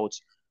at Worlds,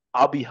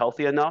 I'll be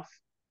healthy enough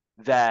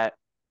that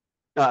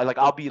like,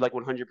 I'll be like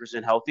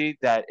 100% healthy,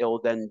 that it'll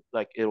then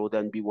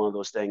be one of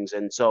those things.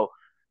 And so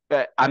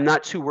I'm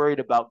not too worried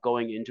about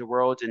going into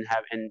Worlds and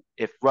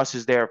if Russ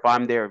is there, if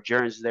I'm there, if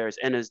Jaren's there, if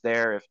Enna's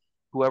there, if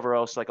whoever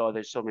else, like, oh,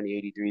 there's so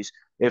many 83s.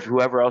 If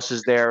whoever else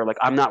is there, like,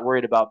 I'm not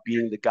worried about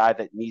being the guy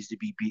that needs to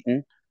be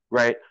beaten,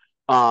 right?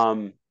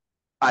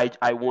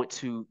 I want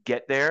to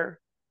get there,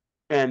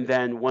 and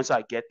then once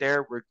I get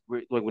there, we're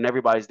like, when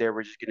everybody's there,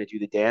 we're just gonna do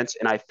the dance.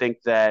 And I think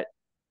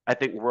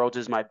Worlds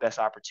is my best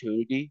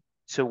opportunity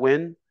to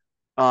win.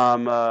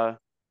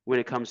 When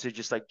it comes to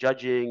just, like,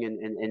 judging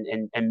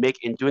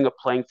and doing a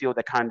playing field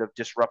that kind of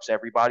disrupts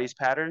everybody's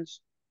patterns.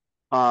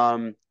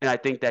 And I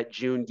think that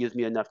June gives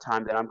me enough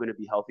time that I'm going to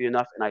be healthy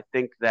enough. And I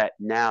think that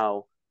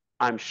now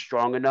I'm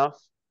strong enough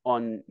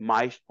on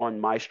my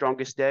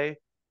strongest day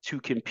to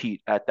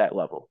compete at that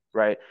level,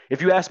 right?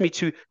 If you asked me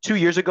 2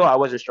 years ago, I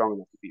wasn't strong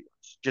enough to beat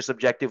Russ. Just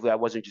objectively, I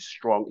wasn't just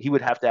strong. He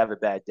would have to have a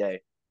bad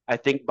day. I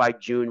think by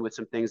June, with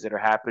some things that are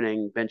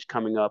happening, bench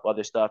coming up,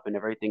 other stuff, and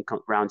everything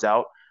rounds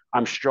out,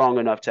 I'm strong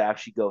enough to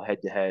actually go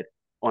head to head.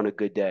 on a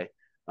good day.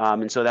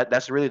 And so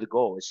that's really the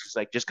goal. It's just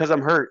like, just because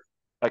I'm hurt,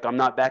 like I'm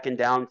not backing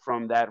down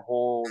from that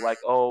whole like,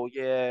 oh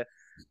yeah,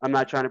 I'm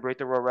not trying to break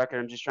the world record.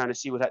 I'm just trying to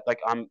see what like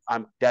I'm.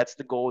 That's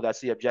the goal. That's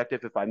the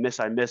objective. If I miss,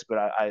 I miss. But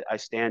I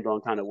stand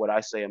on kind of what I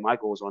say and my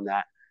goals on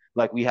that.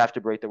 Like we have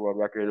to break the world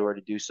record in order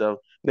to do so.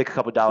 Make a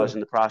couple dollars in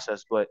the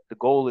process, but the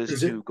goal is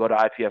to go to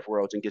IPF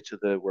Worlds and get to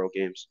the World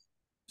Games.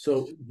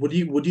 So would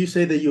you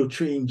say that you're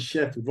treating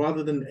Sheffield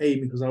rather than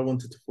aim? Because I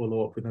wanted to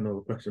follow up with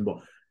another question,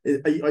 but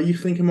are you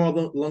thinking more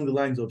along the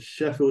lines of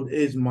Sheffield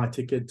is my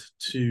ticket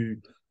to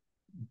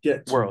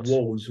get to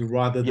Worlds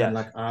rather than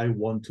like I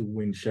want to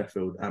win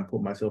Sheffield and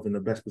put myself in the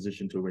best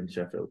position to win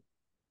Sheffield?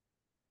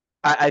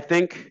 I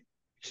think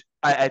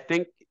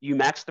you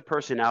max the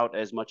person out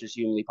as much as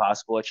humanly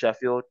possible at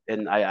Sheffield,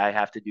 and I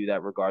have to do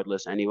that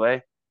regardless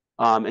anyway.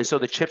 And so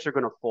the chips are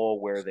going to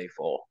fall where they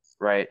fall,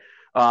 right?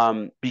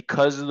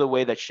 Because of the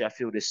way that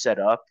Sheffield is set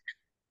up,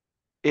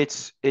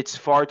 it's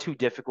far too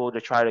difficult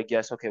to try to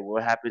guess, okay, well,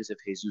 what happens if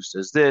Jesus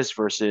does this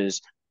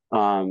versus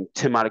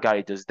Tim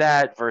Matagali does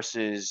that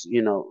versus,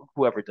 you know,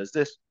 whoever does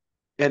this,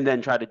 and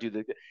then try to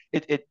do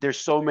there's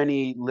so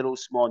many little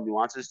small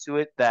nuances to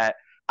it that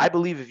I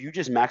believe if you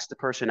just max the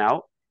person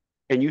out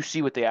and you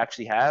see what they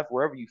actually have,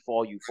 wherever you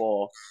fall, you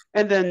fall.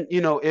 And then, you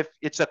know, if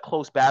it's a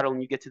close battle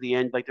and you get to the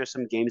end, like there's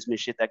some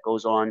gamesmanship that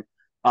goes on.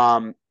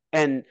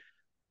 And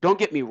don't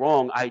get me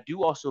wrong, I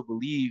do also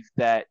believe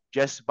that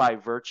just by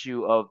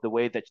virtue of the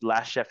way that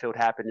last Sheffield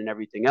happened and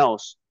everything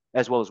else,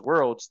 as well as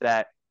Worlds,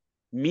 that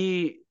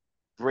me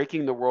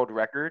breaking the world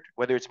record,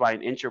 whether it's by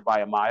an inch or by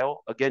a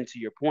mile, again, to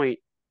your point,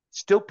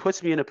 still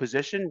puts me in a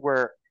position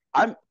where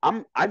I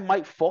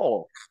might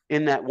fall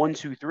in that 1,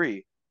 2,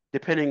 3,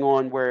 depending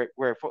on where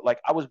like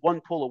I was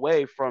one pull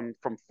away from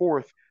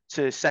fourth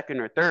to second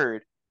or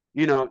third,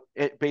 you know,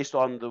 based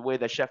on the way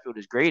that Sheffield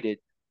is graded.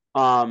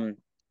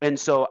 And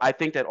so I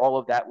think that all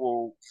of that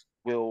will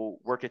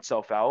work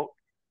itself out.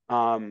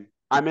 I'm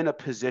in a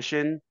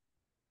position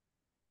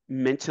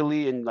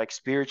mentally and like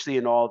spiritually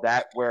and all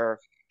that where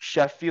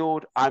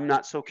Sheffield, I'm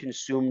not so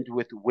consumed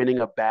with winning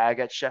a bag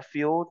at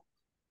Sheffield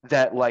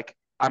that like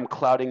I'm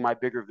clouding my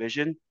bigger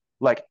vision.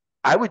 Like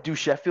I would do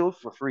Sheffield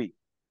for free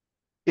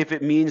if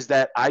it means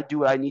that I do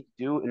what I need to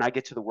do and I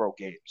get to the World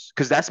Games,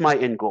 because that's my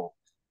end goal,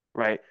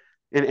 right?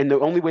 And the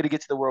only way to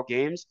get to the World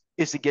Games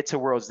is to get to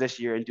Worlds this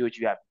year and do what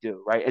you have to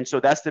do, right? And so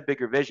that's the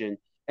bigger vision.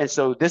 And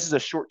so this is a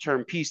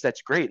short-term piece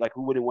that's great. Like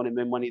who wouldn't want to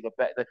win money?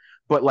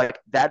 But like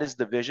that is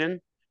the vision.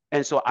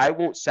 And so I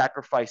won't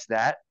sacrifice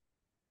that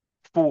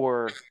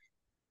for,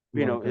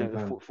 you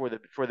know, for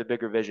the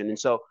bigger vision. And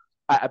so,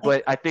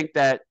 but I think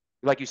that,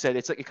 like you said,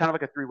 it's like kind of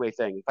like a three-way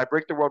thing. If I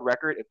break the world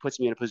record, it puts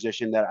me in a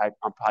position that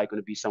I'm probably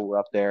going to be somewhere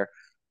up there.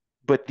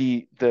 But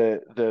the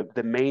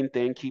main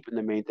thing, keeping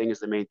the main thing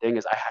is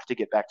I have to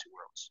get back to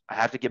Worlds. I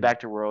have to get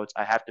back to Worlds.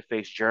 I have to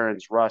face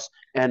Jurgens, Russ,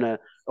 and I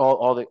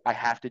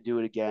have to do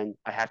it again.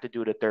 I have to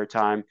do it a third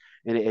time,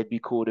 and it'd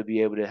be cool to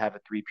be able to have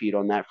a three-peat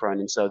on that front.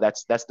 And so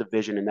that's the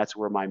vision, and that's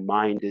where my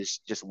mind is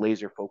just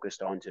laser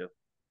focused onto.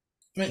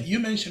 I mean, you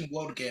mentioned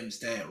World Games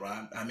there,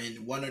 right? I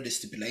mean, one of the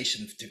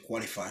stipulations to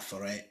qualify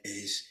for it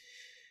is,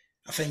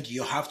 I think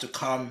you have to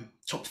come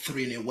top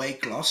 3 in a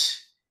weight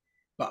class.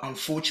 But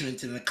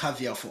unfortunately, the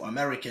caveat for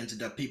Americans,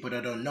 that people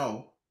that don't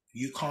know,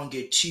 you can't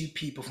get 2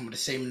 people from the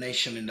same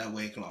nation in that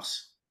weight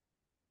class.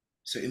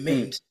 So it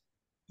means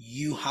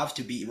you have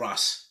to beat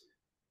Russ.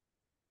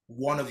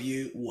 One of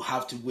you will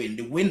have to win.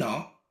 The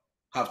winner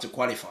have to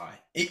qualify.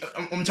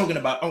 I'm talking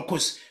about, of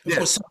course,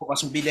 some of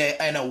us will be there,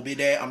 Anna will be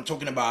there. I'm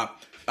talking about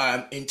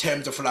in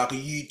terms of like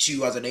you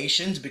two as a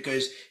nation,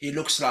 because it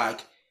looks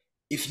like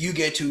if you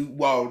get to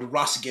World,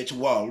 Russ get to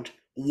World,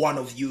 one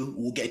of you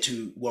will get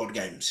to World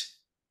Games.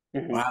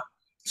 Right?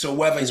 So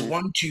whether it's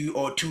 1, 2,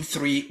 or 2,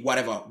 3,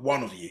 whatever,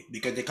 one of you,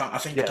 because they can't. I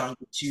think they can't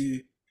get 2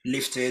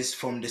 lifters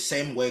from the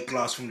same weight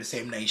class from the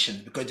same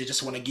nation, because they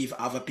just want to give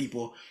other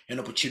people an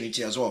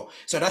opportunity as well.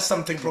 So that's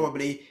something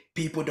probably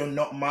people don't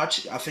know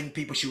much. I think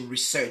people should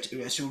research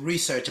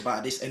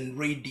about this and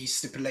read the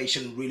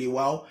stipulation really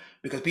well,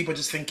 because people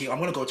just thinking I'm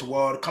going to go to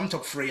World, come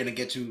top 3, and then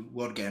get to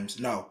World Games.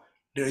 No,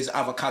 there is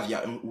other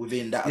caveat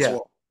within that as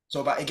well.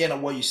 So, but again,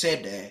 on what you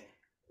said there,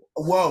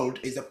 World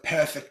is a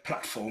perfect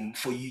platform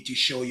for you to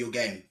show your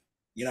game.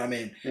 You know what I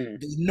mean?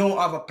 There's no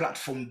other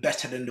platform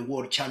better than the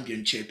World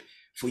Championship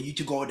for you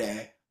to go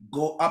there,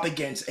 go up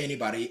against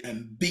anybody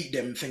and beat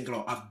them, think,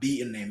 oh, I've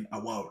beaten them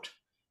at World.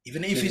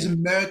 Even if he's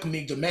murked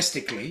me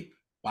domestically,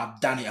 I've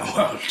done it at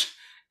World.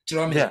 Do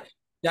you know what I mean? Yeah.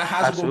 That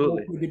has got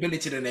more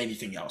credibility than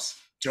anything else.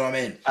 Do you know what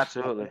I mean?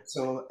 Absolutely.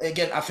 So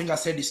again, I think I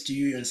said this to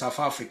you in South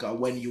Africa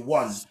when you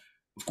won.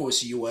 Of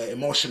course, you were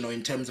emotional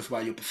in terms of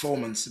your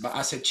performance, but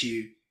I said to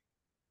you,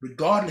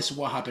 regardless of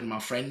what happened, my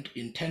friend,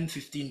 in 10,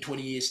 15,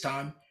 20 years'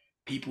 time,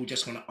 people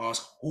just going to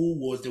ask who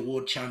was the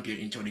world champion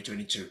in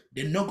 2022.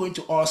 They're not going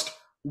to ask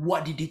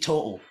what did he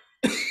total.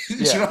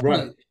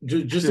 Right.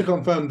 Just to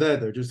confirm there,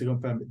 though,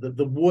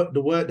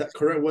 the word, that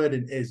correct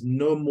wording is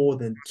no more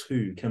than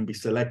 2 can be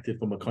selected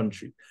from a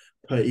country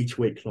per each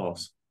weight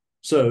class.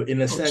 So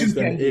in a sense,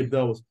 then if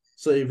there was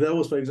So if there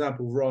was, for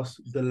example, Ross,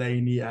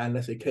 Delaney, and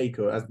let's say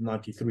Keiko as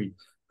 93,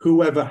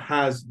 whoever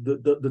has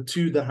the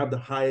two that have the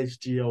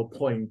highest GL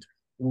point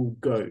will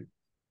go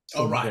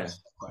All from right. there.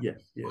 Okay.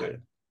 Yeah. Okay.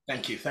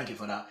 Thank you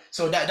for that.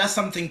 So that's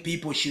something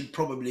people should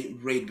probably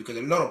read, because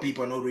a lot of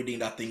people are not reading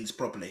that things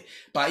properly.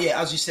 But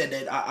yeah, as you said,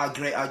 that I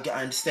agree. I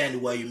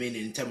understand what you mean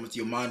in terms of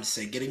your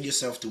mindset, getting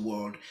yourself to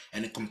world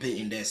and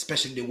competing there,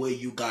 especially the way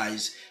you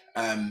guys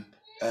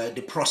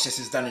the process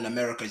is done in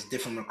America is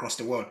different across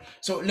the world.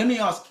 So let me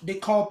ask the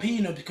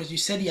Carpino, because you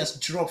said he has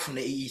dropped from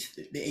the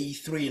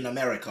 83 in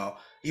America.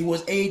 He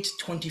was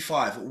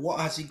 825. What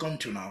has he gone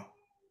to now?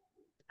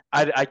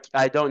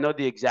 I don't know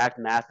the exact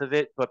math of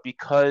it, but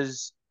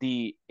because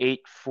the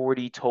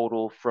 840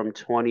 total from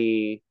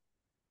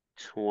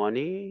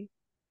 2020,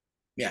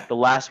 Yeah, the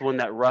last one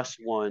that Russ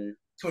won,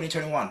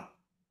 2021.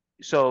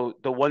 so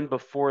the one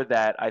before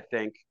that I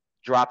think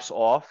drops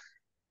off.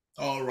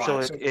 All right.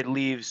 So it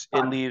leaves the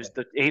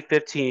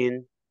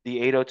 815, the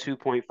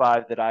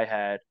 802.5 that I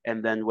had,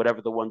 and then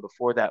whatever the one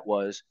before that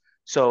was.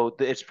 So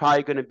it's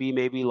probably going to be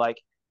maybe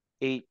like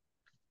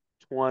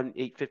 820,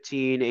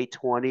 815,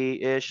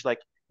 820 ish. Like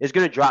it's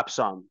going to drop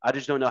some. I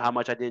just don't know how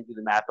much. I didn't do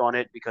the math on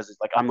it because it's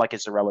like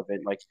it's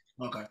irrelevant. Like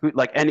Okay.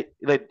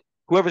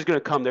 Whoever's going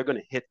to come, they're going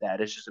to hit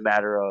that. It's just a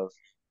matter of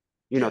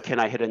can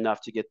I hit enough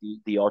to get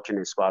the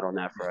alternate spot on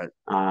that front?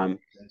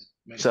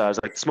 So I was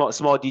like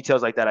small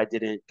details like that I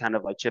didn't kind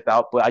of like chip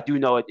out, but I do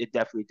know it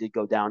definitely did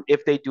go down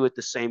if they do it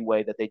the same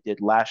way that they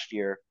did last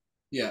year.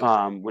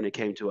 Yeah. When it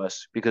came to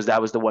us, because that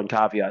was the one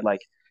caveat.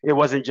 Like it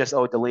wasn't just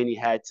Delaney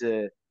had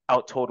to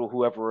out total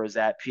whoever was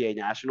at PA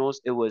Nationals.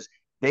 It was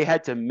they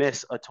had to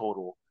miss a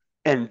total,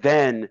 and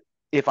then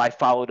if I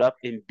followed up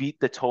and beat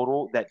the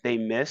total that they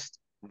missed,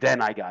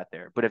 then I got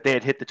there. But if they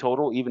had hit the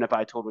total, even if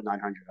I totaled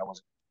 900, I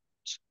wasn't.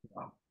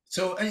 Wow.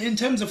 So in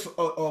terms of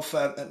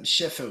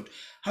Sheffield,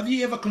 have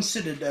you ever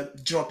considered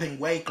dropping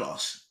weight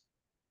class?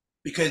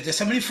 Because the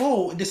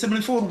 74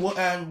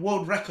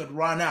 world record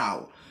right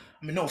now,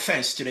 I mean, no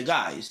offense to the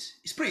guys,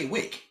 it's pretty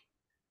weak.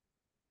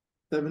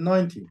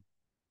 790.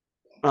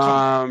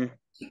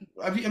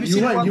 Have you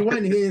seen you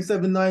weren't here in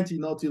 790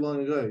 not too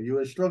long ago. You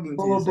were struggling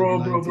to hit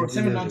 790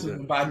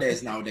 790 is bad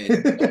days nowadays.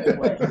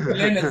 Anyway,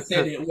 Leonard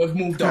said it. We've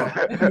moved on.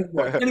 Let's move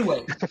on.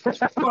 Anyway,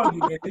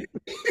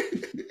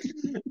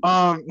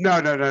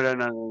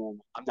 no.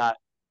 I'm not.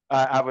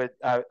 I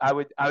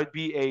would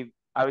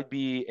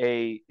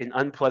be an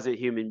unpleasant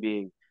human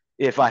being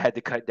if I had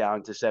to cut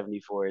down to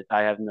 74.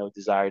 I have no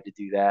desire to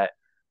do that.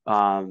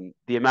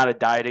 The amount of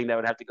dieting that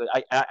would have to go.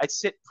 I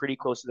sit pretty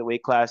close to the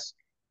weight class,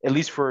 at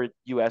least for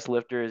U.S.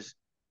 lifters.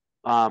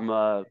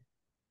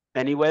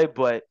 Anyway,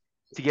 but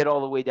to get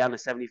all the way down to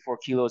 74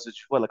 kilos, which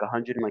is what, like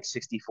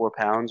 164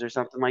 pounds or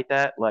something like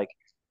that.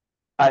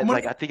 I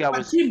think I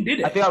was in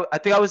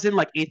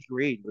like 8th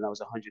grade when I was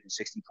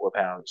 164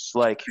 pounds.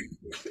 Like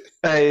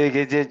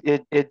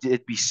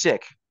it'd be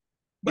sick.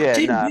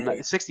 But Yeah, I'm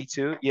not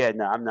 62. Yeah,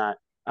 I'm not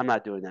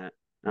doing that.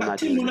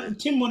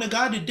 Tim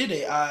Monagadi did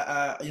it.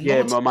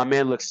 Yeah, my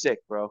man looks sick,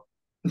 bro.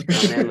 My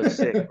man looks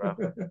sick, bro.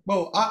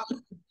 Well,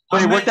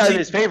 but it worked out in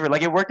his favor.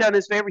 Like it worked out in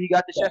his favor. He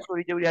got the Sheffield.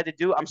 He did what he had to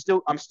do. I'm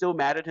still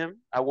mad at him.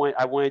 I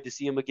wanted to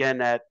see him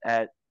again at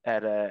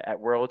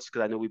Worlds,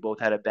 because I know we both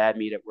had a bad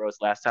meet at Worlds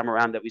last time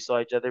around that we saw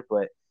each other.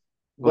 But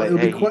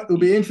it'll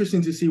be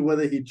interesting to see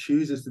whether he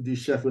chooses to do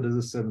Sheffield as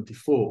a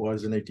 74 or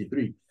as an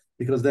 83,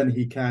 because then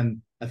he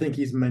can. I think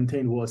he's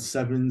maintained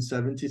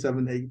 770,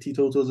 780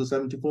 totals of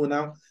 74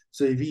 now.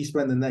 So if he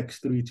spent the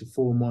next 3 to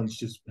 4 months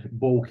just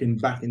bulking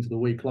back into the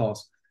weight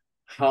class,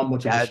 how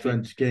much of a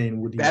strength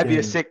gain would he gain?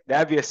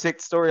 That'd be a sick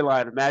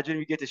storyline. Imagine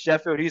you get to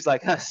Sheffield, he's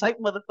like, psych,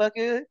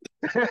 motherfucker.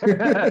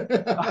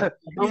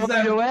 I'm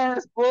on your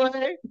ass, boy.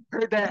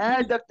 Heard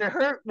that adductor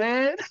hurt,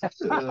 man.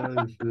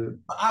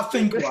 I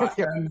think I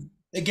think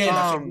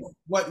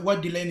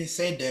what Delaney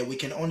said there, we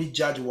can only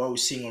judge what we're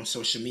seeing on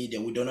social media.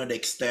 We don't know the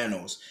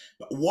externals.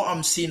 But what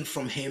I'm seeing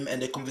from him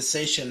and the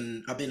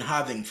conversation I've been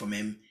having from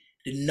him,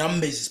 the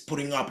numbers he's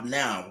putting up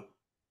now,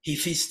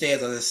 if he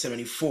stays at the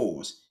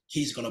 74s,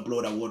 he's going to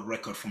blow that world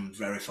record from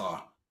very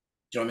far.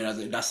 Do you know what I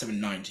mean? That's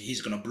 790.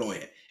 He's going to blow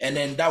it. And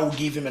then that will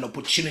give him an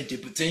opportunity,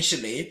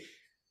 potentially.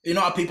 You know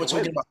how people are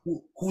talking about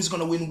who's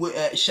going to win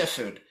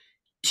Sheffield?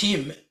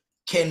 Tim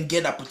can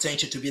get that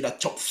potential to be the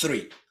top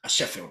 3 at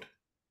Sheffield.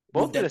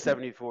 Both of the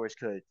 74s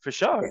could, for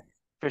sure.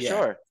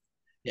 Sure.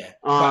 Yeah.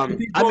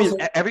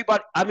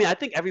 Everybody. I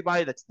think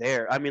everybody that's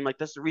there. I mean, like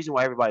that's the reason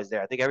why everybody's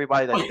there. I think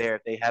everybody that's there,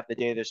 if they have the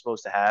day they're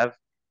supposed to have,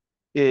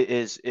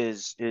 is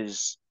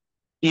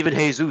even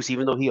Jesus.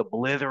 Even though he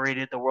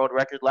obliterated the world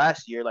record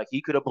last year, like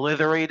he could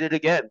obliterate it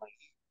again.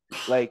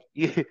 Like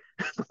you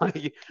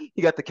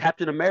got the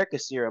Captain America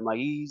serum. Like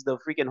he's the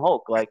freaking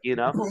Hulk. Like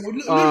Bro,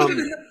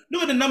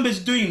 look at the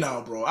numbers doing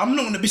now, bro. I'm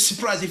not gonna be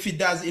surprised if he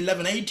does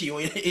 1180 or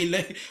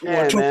 11.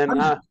 Yeah,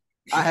 man.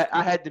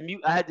 I had to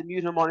mute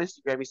him on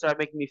Instagram. He started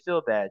making me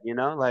feel bad,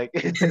 like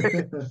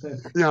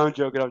no, I'm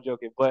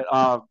joking. But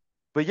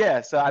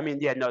yeah, so I mean,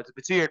 yeah, no,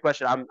 but to your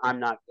question, I'm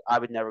not, I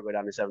would never go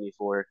down to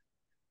 74.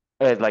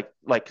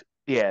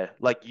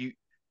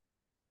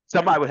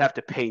 somebody would have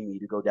to pay me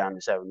to go down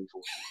to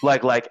 74.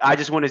 Like I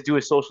just want to do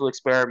a social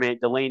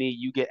experiment. Delaney,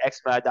 you get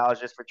X amount of dollars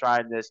just for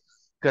trying this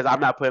because I'm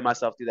not putting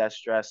myself through that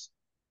stress.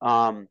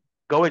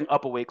 Going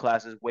up a weight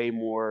class is way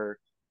more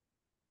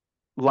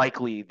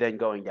likely than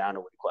going down a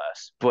weight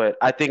class. But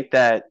I think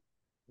that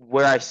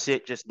where I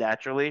sit just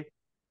naturally,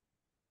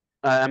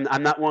 I'm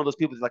not one of those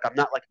people that's like I'm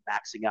not like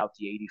maxing out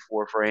the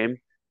 84 frame.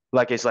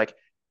 Like it's like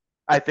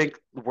I think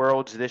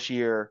Worlds this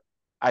year,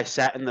 I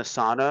sat in the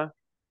sauna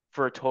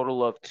for a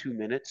total of 2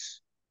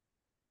 minutes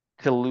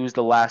to lose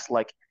the last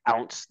like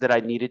ounce that I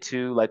needed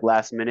to like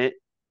last minute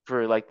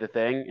for like the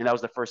thing, and that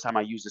was the first time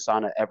I used the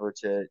sauna ever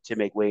to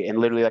make weight. And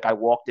literally, like I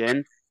walked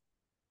in,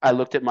 I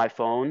looked at my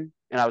phone,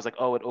 and I was like,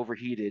 oh, it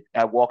overheated.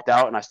 I walked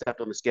out and I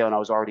stepped on the scale, and I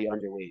was already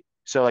underweight.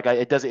 So like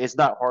it doesn't, it's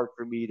not hard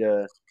for me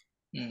to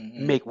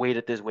make weight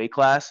at this weight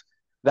class.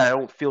 That I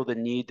don't feel the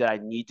need that I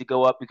need to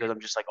go up because I'm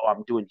just like, oh,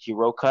 I'm doing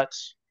hero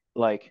cuts,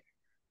 like,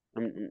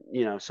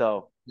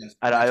 So Yes,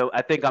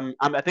 I think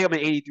I think I'm an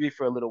 83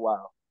 for a little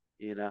while,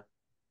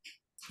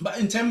 But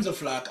in terms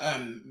of like,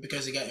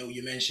 because again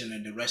you mentioned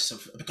and the rest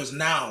of because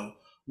now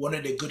one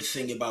of the good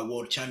thing about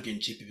World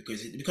Championship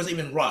because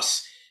even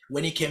Russ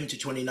when he came to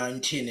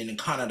 2019 in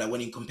Canada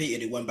when he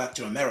competed he went back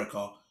to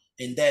America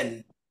and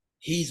then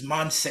his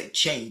mindset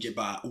changed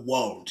about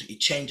world. It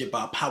changed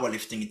about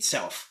powerlifting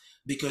itself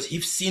because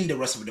he's seen the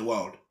rest of the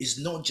world. It's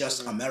not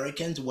just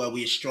Americans where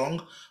we're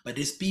strong, but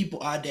there's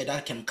people out there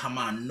that can come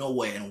out of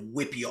nowhere and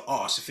whip your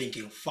ass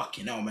thinking,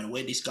 fucking hell, man,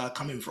 where this guy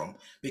coming from?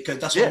 Because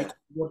that's what we call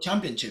World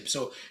Championship.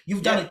 So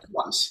you've done it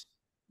twice.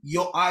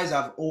 Your eyes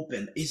have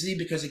opened. Is it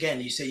because, again,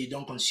 you say you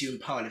don't consume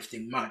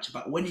powerlifting much,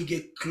 but when you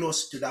get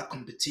close to that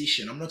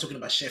competition, I'm not talking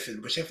about Sheffield,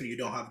 because Sheffield, you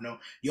don't have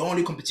your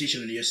only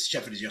competition in your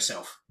Sheffield is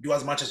yourself. Do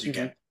as much as you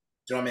can.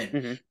 Do you know what I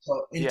mean?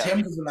 So in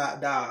terms of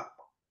like that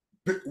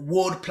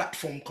world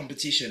platform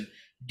competition,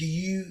 do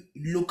you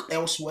look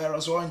elsewhere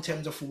as well in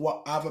terms of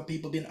what other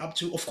people been up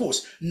to? Of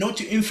course, not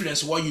to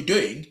influence what you're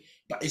doing,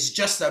 but it's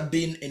just that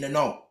being in the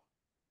know.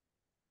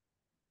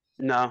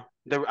 No,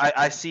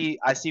 I see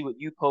what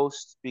you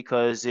post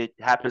because it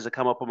happens to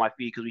come up on my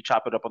feed because we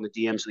chop it up on the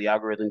DM, so the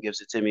algorithm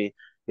gives it to me.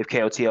 If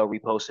KOTL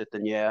reposts it,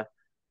 then yeah.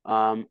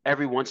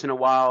 Every once in a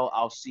while,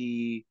 I'll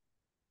see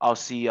in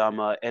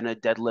a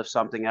deadlift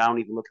something. I don't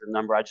even look at the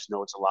number. I just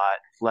know it's a lot.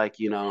 Like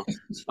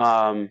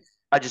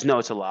I just know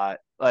it's a lot.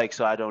 Like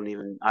so, I don't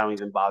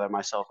even bother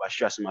myself by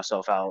stressing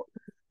myself out.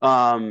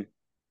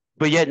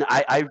 But yeah,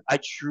 I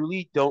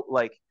truly don't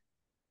like.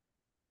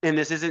 And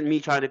this isn't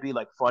me trying to be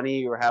like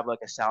funny or have like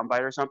a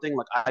soundbite or something.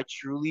 Like I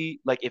truly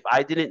like if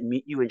I didn't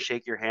meet you and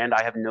shake your hand,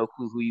 I have no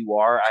clue who you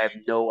are. I have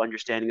no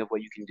understanding of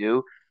what you can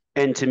do.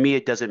 And to me,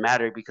 it doesn't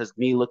matter because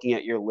me looking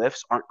at your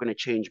lifts aren't going to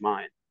change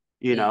mine.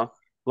 You know,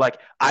 like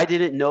I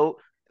didn't know.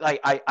 Like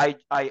I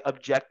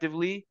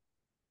objectively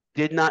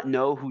did not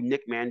know who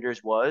Nick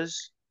Manders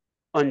was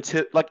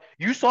until like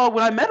you saw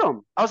when I met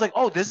him. I was like,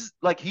 oh, this is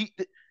like he.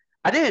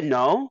 I didn't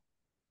know.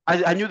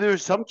 I knew there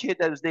was some kid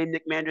that was named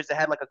Nick Manders that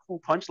had like a cool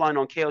punchline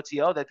on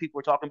KOTL that people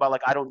were talking about.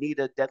 Like, I don't need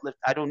a deadlift.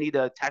 I don't need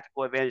a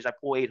tactical advantage. I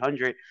pull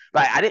 800.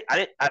 But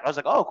I was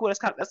like, oh, cool. That's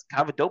kind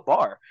of a dope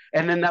bar.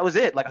 And then that was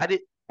it. Like, I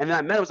didn't. And then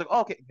I met him. I was like,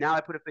 oh, okay. Now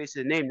I put a face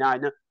to the name. Now I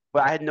know.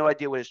 But I had no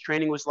idea what his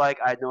training was like.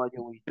 I had no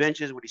idea what he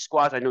benches, what he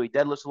squats. I know he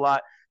deadlifts a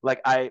lot.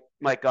 There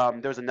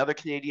was another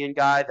Canadian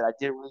guy that I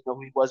didn't really know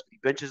who he was, but he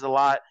benches a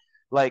lot.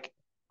 Like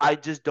I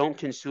just don't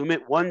consume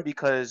it. One,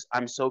 because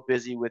I'm so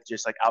busy with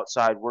just like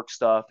outside work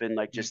stuff and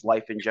like just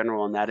life in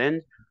general on that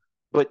end.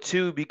 But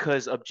two,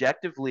 because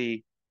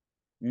objectively,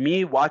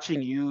 me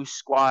watching you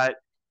squat,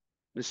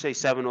 let's say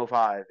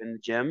 705 in the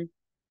gym,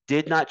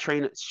 did not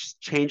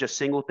change a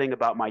single thing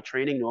about my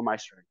training nor my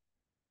strength.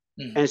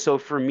 And so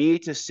for me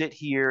to sit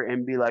here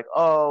and be like,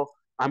 oh,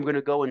 I'm going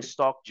to go and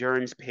stalk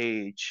Jern's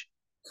page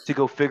to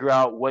go figure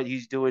out what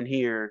he's doing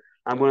here.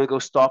 I'm going to go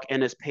stalk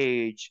Enna's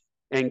page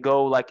and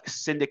go like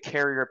send a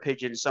carrier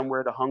pigeon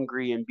somewhere to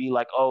Hungary and be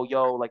like, oh,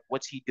 yo, like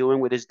what's he doing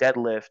with his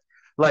deadlift?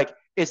 Like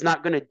it's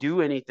not going to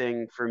do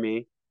anything for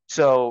me.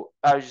 So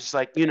I was just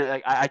like,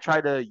 like I try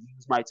to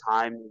use my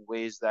time in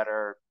ways that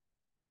are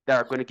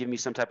going to give me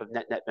some type of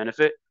net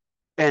benefit.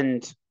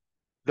 And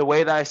the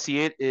way that I see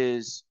it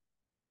is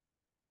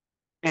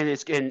and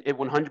it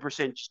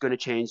 100% just going to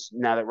change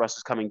now that Russ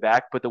is coming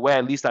back. But the way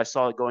at least I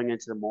saw it going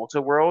into the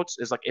Malta Worlds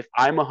is like if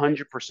I'm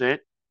 100%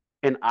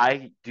 and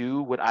I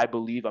do what I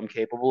believe I'm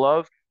capable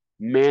of,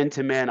 man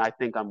to man, I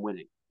think I'm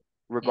winning,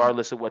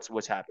 regardless of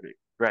what's happening,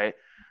 right?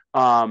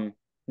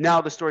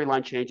 Now the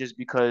storyline changes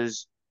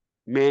because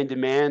man to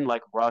man,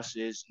 like Russ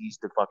he's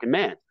the fucking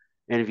man.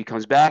 And if he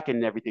comes back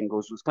and everything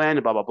goes as planned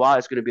and blah blah blah,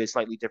 it's going to be a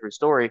slightly different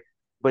story.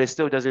 But it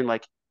still doesn't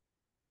like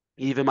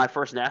even my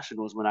first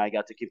nationals when I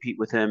got to compete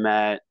with him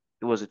at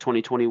it was a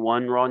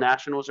 2021 Raw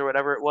Nationals or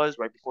whatever it was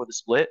right before the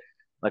split.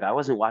 Like I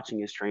wasn't watching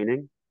his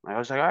training. I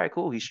was like, all right,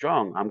 cool, he's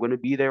strong. I'm going to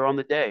be there on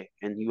the day,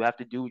 and you have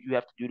to do what you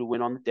have to do to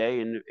win on the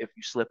day. And if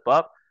you slip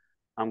up,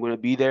 I'm going to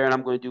be there, and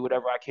I'm going to do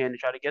whatever I can to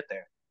try to get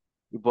there.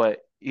 But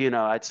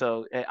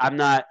I'm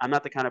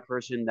not the kind of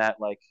person that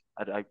like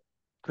I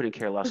couldn't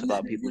care less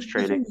about people's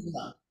training.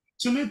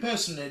 to me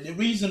personally, the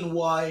reason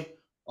why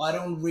I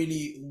don't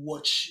really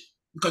watch,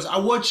 because I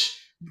watch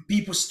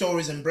people's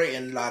stories in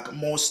Britain, like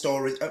more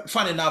stories.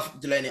 Fun enough,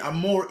 Delaney, I'm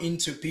more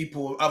into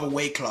people other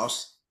weight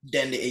class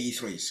than the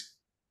 83s.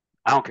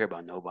 I don't care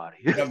about nobody.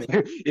 You know what I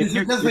mean? if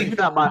you That's if like you're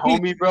not my me,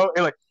 homie, bro,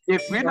 and like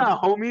if you we're know,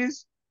 not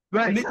homies,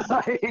 like, me,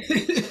 like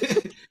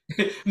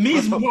me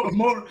is bro.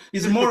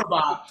 more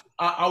about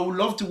I would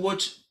love to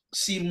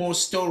see more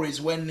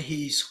stories when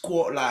he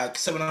squat like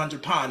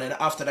 700 pounds and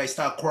after they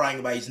start crying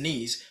about his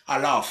knees. I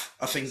laugh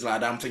at things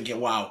like that. I'm thinking,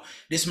 wow,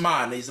 this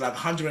man is like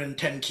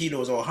 110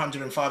 kilos or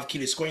 105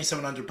 kilos squatting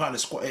 700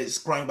 pounds is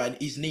crying by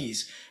his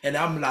knees, and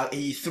I'm like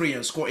 83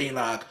 and squatting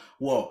like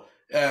what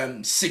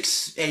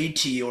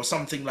 680 or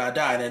something like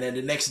that, and then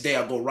the next day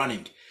I go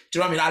running. Do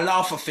you know what I mean? I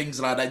laugh at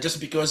things like that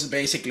just because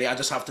basically I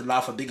just have to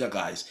laugh at bigger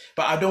guys.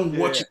 But I don't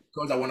watch Yeah. it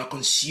because I want to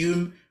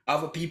consume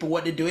other people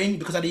what they're doing.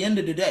 Because at the end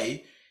of the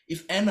day,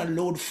 if Anna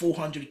load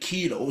 400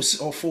 kilos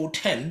or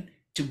 410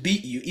 to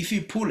beat you, if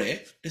you pull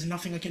it, there's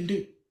nothing I can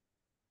do.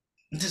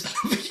 There's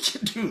nothing you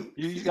can do.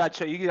 You got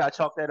to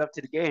chalk that up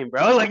to the game,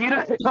 bro. Like You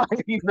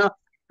know.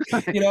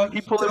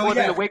 he pulling So more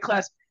than the yeah, weight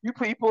class.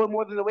 He pulling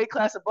more than the weight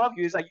class above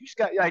you. It's like you just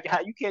got like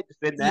you can't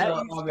defend you that. know.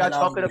 You I just mean, got to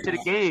chalk it up to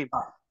the game.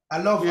 I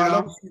love, You I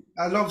love, know.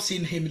 I love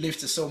seeing him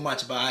lift it so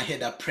much, but I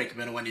hate that prick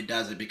man when he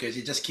does it because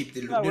he just keep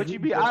No, what you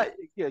be?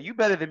 You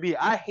better than me.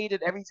 I hate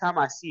it every time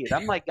I see it.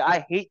 I'm like,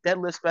 I hate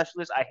deadlift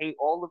specialists. I hate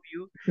all of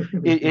you.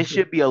 It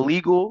should be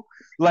illegal.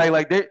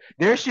 Like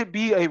there should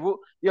be a rule.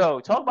 Yo,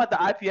 talk about the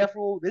IPF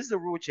rule. This is a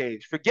rule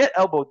change. Forget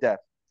elbow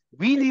depth.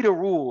 We need a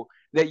rule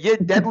that your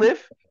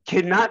deadlift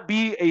cannot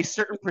be a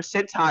certain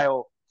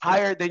percentile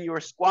higher than your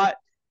squat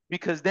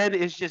because then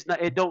it's just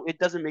not. It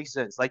doesn't make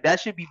sense. Like that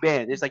should be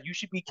banned. It's like you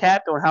should be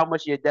capped on how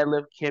much your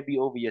deadlift can be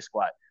over your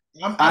squat.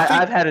 I think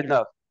I've had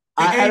enough.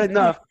 I had it,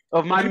 enough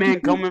of my it, man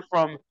it, coming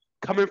from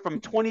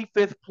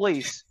 25th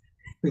place,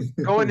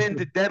 going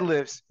into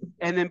deadlifts,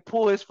 and then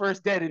pull his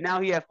first dead, and now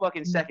he had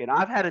fucking second.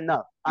 I've had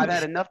enough. I've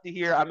had enough to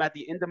hear. I'm at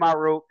the end of my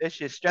rope. This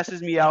shit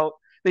stresses me out.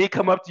 They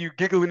come up to you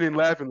giggling and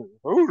laughing. Like,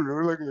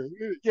 oh,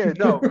 yeah,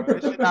 no, bro.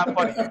 This shit not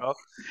funny, bro.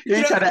 you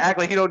He know, try to act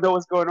like he don't know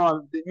what's going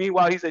on.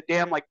 Meanwhile, he's a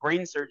damn like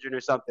brain surgeon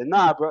or something.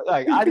 Nah, bro.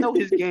 Like I know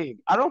his game.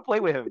 I don't play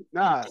with him.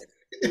 Nah.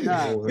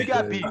 Oh, We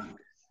got okay. beef.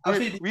 I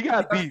think We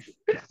got beef.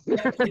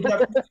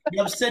 the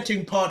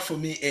upsetting part for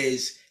me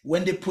is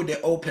when they put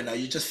the opener,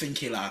 you're just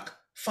thinking like,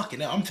 fucking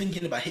hell, I'm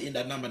thinking about hitting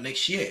that number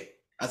next year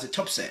as a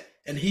top set,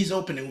 and he's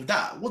opening with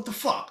that. What the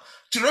fuck?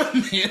 Do you know what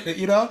I mean?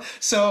 You know?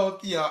 So,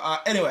 yeah,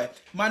 anyway,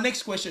 my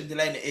next question,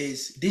 Delaney,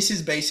 this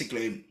is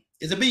basically,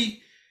 it's a bit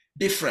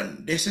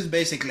different. This is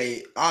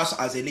basically us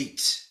as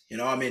elites. You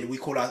know what I mean? We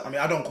call us, I mean,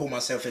 I don't call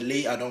myself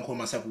elite. I don't call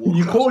myself world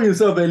You class. call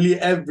yourself elite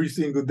every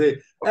single day.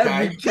 Okay.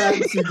 Every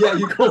chance you get,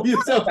 you call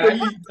yourself Okay.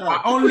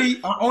 elite.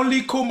 I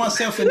only call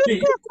myself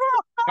elite.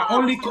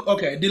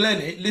 Okay,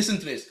 Delaney, listen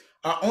to this.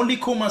 I only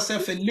call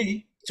myself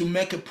elite to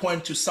make a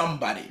point to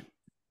somebody.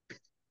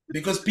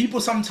 Because people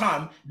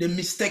sometimes they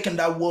mistaken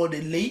that word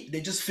elite.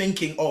 They're just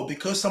thinking, oh,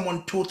 because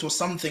someone taught or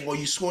something, or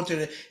you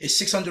squatted a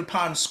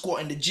 600-pound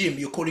squat in the gym,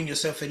 you're calling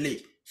yourself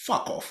elite.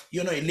 Fuck off.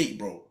 You're not elite,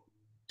 bro.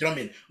 Do you know what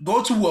I mean?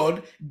 Go to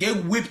world,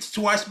 get whipped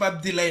twice by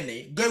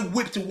Delaney, get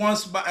whipped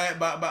once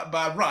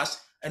by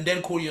Russ, and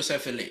then call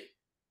yourself elite.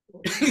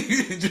 Do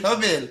you know what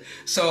I mean?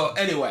 So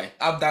anyway,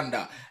 I've done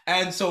that.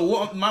 And so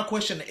what my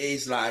question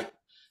is like,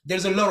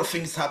 there's a lot of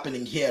things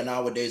happening here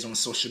nowadays on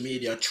social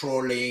media,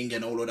 trolling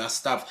and all of that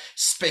stuff,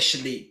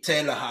 especially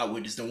Taylor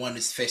Howard is the one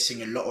that's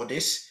facing a lot of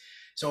this.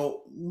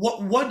 So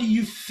what do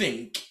you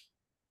think,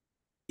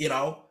 you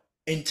know,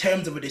 in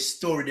terms of the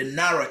story, the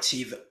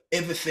narrative,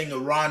 everything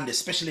around,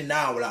 especially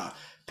now, like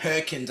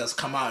Perkins has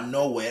come out of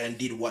nowhere and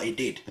did what he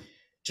did. Do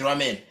you know what I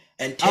mean?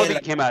 And I don't Taylor, think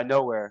he came out of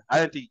nowhere. I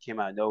don't think he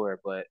came out of nowhere,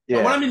 but but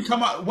yeah.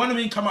 come out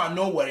of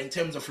nowhere in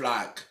terms of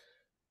like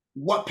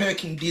what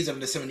Perkins did of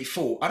the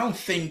 74, I don't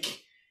think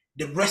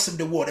the rest of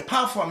the world, the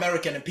powerful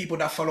American and people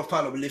that follow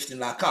powerlifting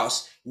like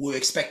us, were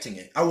expecting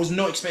it. I was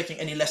not expecting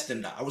any less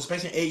than that. I was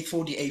expecting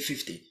 840,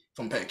 850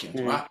 from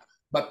Perkins, right?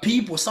 But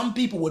some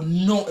people were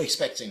not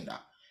expecting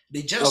that.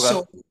 They just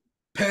saw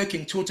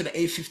Perkins total to the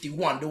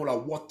 851. They were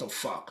like, what the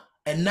fuck?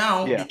 And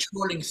now the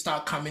trolling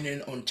start coming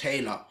in on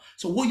Taylor.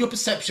 So what's your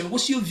perception?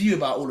 What's your view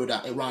about all of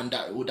that around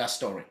that, all that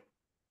story?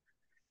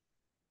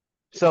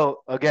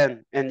 So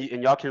again, and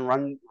y'all can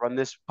run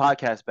this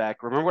podcast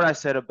back. Remember what I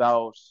said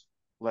about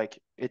like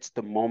it's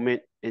the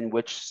moment in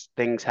which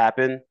things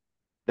happen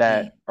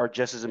that are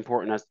just as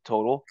important as the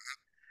total.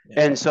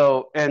 Yeah.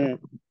 And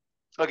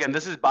again,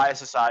 this is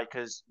bias aside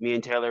because me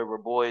and Taylor were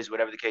boys,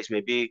 whatever the case may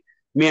be.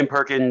 Me and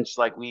Perkins,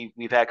 like we've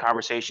had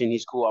conversation.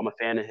 He's cool. I'm a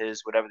fan of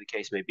his, whatever the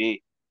case may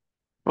be.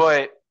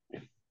 But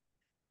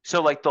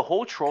so like the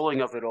whole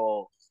trolling of it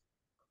all,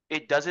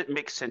 it doesn't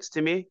make sense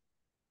to me.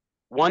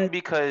 One,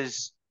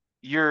 because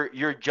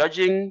you're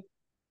judging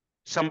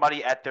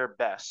somebody at their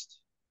best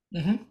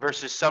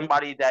versus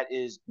somebody that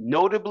is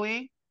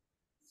notably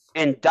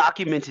and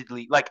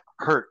documentedly like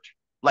hurt.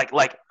 Like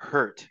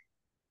hurt.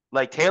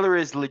 Like Taylor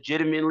is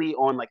legitimately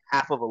on like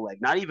half of a leg,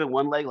 not even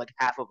one leg, like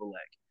half of a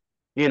leg,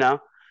 you know?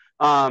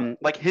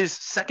 like his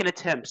second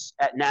attempts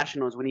at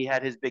nationals when he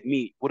had his big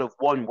meet would have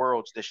won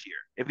worlds this year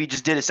if he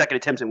just did his second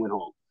attempts and went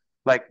home.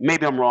 Like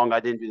maybe I'm wrong, I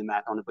didn't do the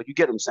math on it, but you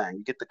get what I'm saying.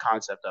 You get the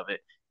concept of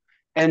it.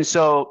 And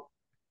so,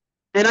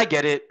 and I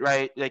get it,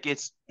 right? Like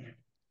it's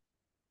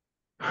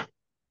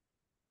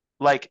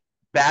like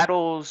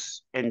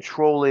battles and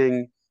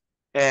trolling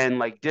and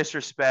like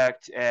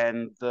disrespect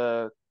and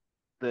the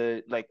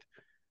like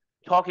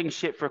talking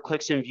shit for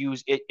clicks and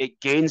views,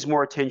 it gains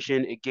more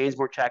attention, it gains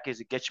more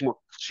trackers, it gets you more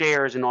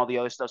shares and all the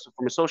other stuff. So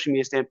from a social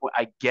media standpoint,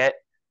 I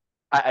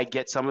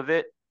get some of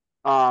it.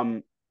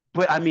 Um,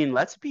 but I mean,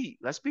 let's be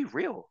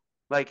real.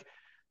 Like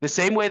the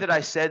same way that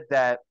I said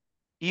that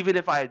even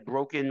if I had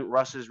broken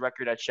Russ's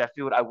record at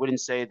Sheffield, I wouldn't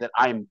say that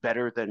I'm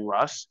better than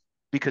Russ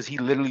because he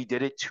literally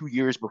did it 2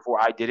 years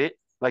before I did it.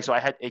 Like so,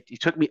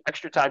 it took me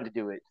extra time to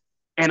do it,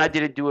 and I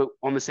didn't do it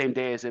on the same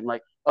day as him.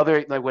 Like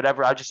other like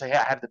whatever, I just say, hey,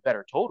 I have the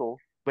better total,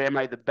 but am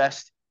I the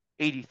best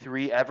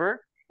 83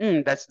 ever?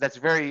 That's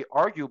very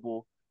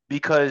arguable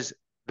because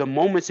the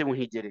moments in when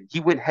he did it, he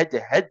went head to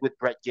head with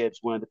Brett Gibbs,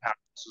 one of the power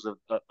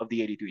of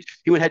the 83s.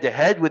 He went head to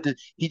head with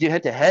he did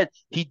head to head.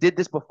 He did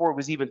this before it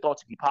was even thought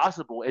to be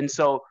possible. And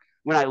so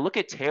when I look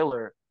at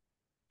Taylor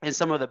and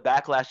some of the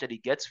backlash that he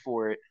gets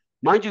for it,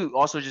 mind you,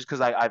 also just because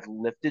I've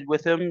lifted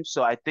with him,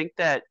 so I think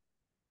that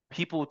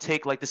people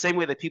take like the same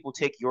way that people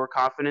take your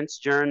confidence,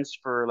 Jerns,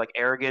 for like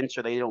arrogance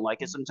or they don't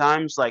like it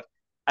sometimes. Like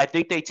I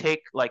think they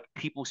take like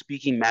people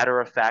speaking matter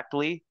of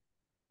factly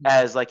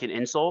as like an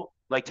insult.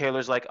 Like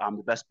Taylor's like, I'm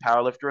the best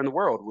powerlifter in the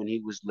world when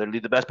he was literally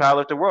the best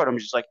powerlifter in the world. I'm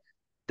just like,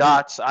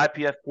 dots,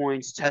 IPF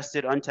points,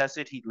 tested,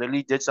 untested. He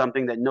literally did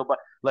something that nobody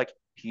like.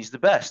 He's the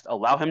best.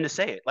 Allow him to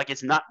say it. Like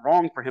it's not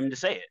wrong for him to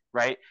say it,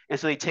 right? And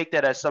so they take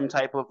that as some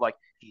type of like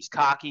he's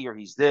cocky or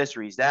he's this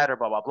or he's that or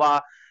blah blah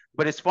blah.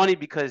 But it's funny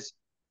because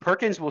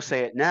Perkins will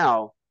say it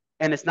now,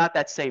 and it's not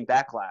that same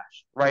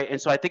backlash, right? And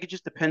so I think it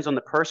just depends on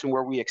the person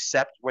where we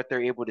accept what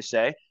they're able to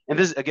say. And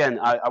this again,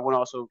 I want to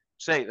also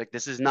say like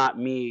this is not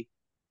me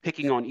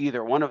picking on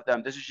either one of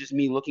them. This is just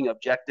me looking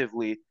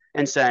objectively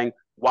and saying,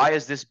 why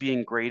is this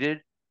being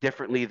graded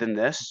differently than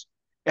this?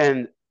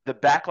 And the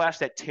backlash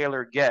that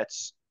Taylor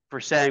gets for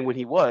saying when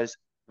he was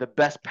the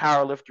best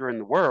powerlifter in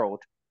the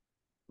world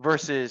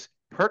versus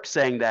Perk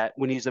saying that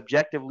when he's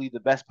objectively the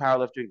best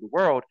powerlifter in the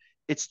world,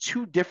 it's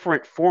two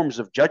different forms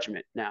of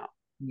judgment now.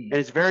 And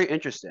it's very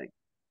interesting.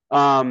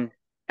 And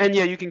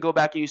yeah, you can go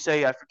back and you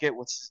say, I forget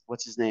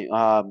what's his name.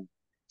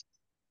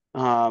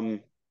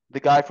 The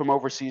guy from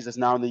overseas that's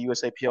now in the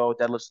USAPL,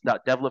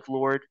 Deadlift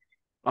Lord.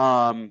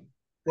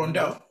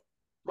 Rondell.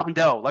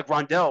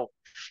 Rondell,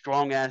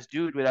 strong ass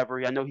dude,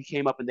 whatever. I know he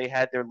came up and they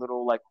had their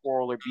little like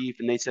quarrel or beef,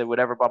 and they said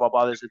whatever, blah blah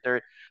blah. This and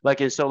third, like,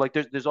 and so like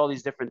there's all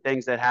these different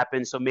things that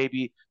happen. So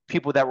maybe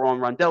people that were on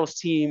Rondell's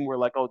team were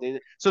like, oh,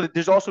 so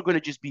there's also going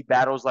to just be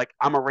battles. Like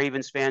I'm a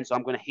Ravens fan, so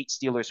I'm going to hate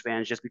Steelers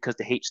fans just because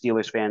they hate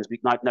Steelers fans,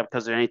 not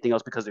because of anything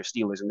else, because they're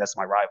Steelers and that's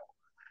my rival,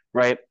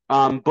 right?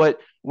 But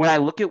when I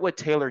look at what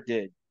Taylor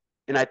did,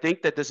 and I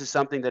think that this is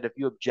something that if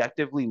you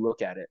objectively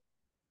look at it,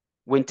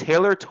 when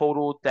Taylor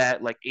totaled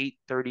that like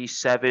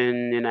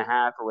 837 and a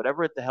half or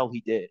whatever the hell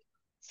he did,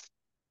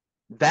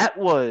 that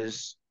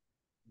was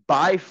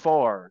by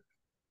far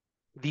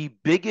the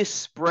biggest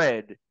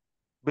spread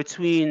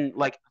between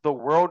like the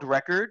world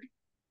record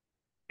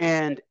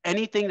and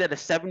anything that a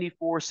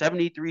 74,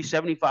 73,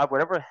 75,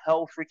 whatever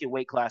hell freaking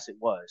weight class it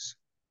was,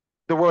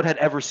 the world had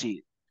ever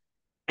seen.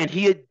 And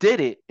he had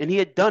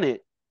done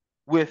it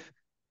with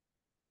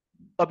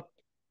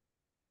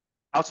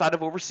outside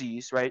of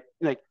overseas, right?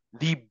 Like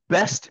the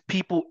best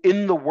people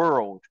in the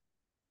world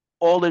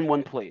all in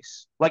one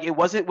place. Like it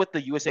wasn't with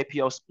the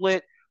USAPL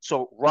split.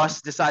 So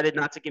Russ decided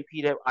not to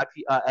compete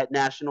at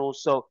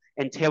nationals. So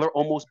and Taylor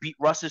almost beat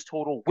Russ's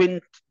total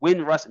when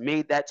Russ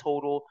made that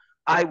total.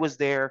 I was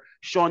there.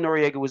 Sean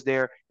Noriega was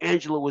there.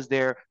 Angela was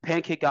there.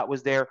 Pancake God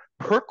was there.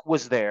 Perk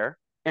was there,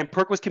 and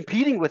Perk was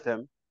competing with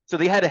him. So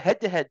they had a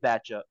head-to-head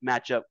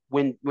matchup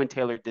when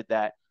Taylor did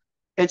that.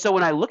 And so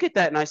when I look at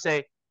that and I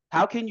say,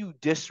 how can you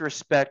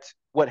disrespect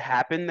what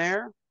happened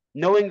there,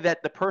 knowing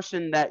that the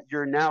person that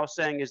you're now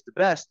saying is the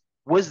best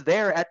was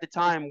there at the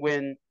time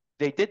when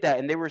they did that,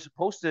 and they were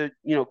supposed to,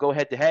 go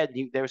head to head.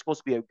 They were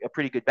supposed to be a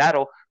pretty good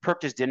battle.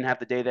 Perk just didn't have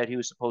the day that he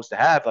was supposed to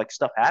have. Like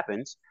stuff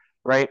happens,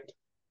 right?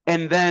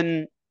 And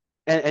then,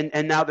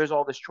 and now there's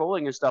all this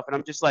trolling and stuff, and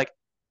I'm just like,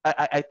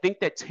 I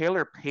think that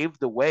Taylor paved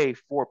the way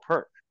for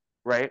Perk,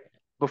 right?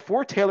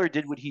 Before Taylor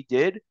did what he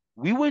did,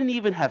 we wouldn't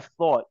even have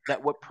thought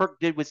that what Perk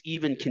did was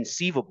even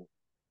conceivable,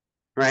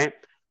 right?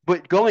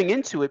 But going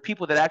into it,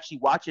 people that actually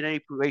watch it in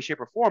any way,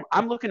 shape, or form,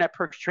 I'm looking at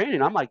Perk's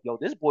training. I'm like, yo,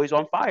 this boy's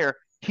on fire.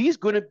 He's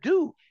going to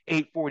do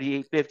 840,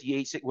 850,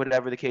 86,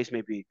 whatever the case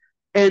may be.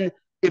 And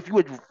if you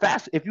had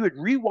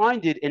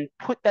rewinded and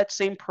put that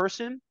same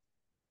person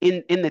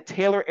in the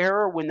Taylor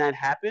era when that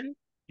happened,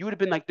 you would have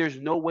been like, there's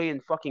no way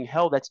in fucking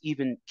hell that's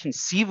even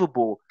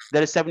conceivable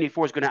that a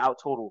 74 is going to out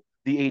total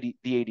the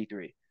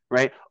 83,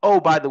 right? Oh,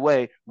 by the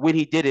way, when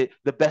he did it,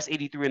 the best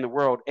 83 in the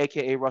world,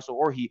 aka Russel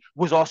Orhii,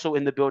 was also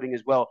in the building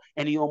as well,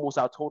 and he almost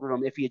out-totaled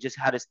him if he had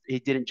just he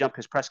didn't jump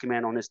his press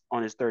command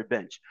on his third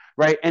bench,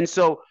 right? And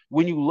so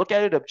when you look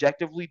at it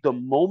objectively, the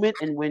moment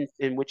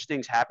in which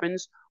things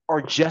happens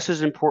are just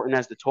as important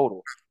as the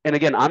total. And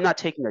again, I'm not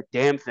taking a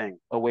damn thing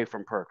away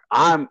from Perk.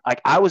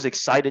 I was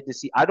excited to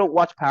see. I don't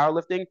watch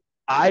powerlifting.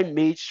 I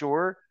made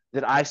sure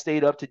that I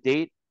stayed up to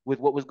date with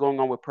what was going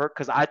on with Perk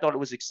because I thought it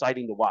was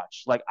exciting to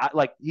watch.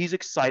 He's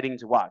exciting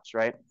to watch,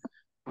 right?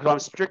 But I'm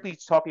strictly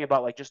talking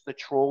about like just the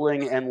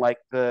trolling and like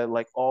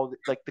the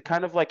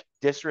kind of like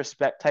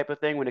disrespect type of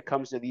thing when it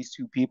comes to these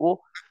two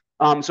people.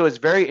 So it's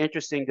very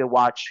interesting to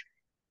watch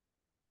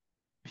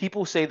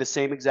people say the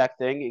same exact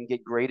thing and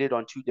get graded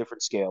on two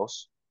different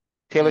scales.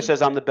 Taylor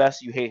says I'm the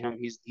best. You hate him.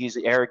 He's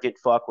an arrogant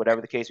fuck,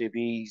 whatever the case may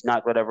be. He's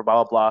not whatever,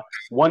 blah blah blah.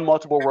 Won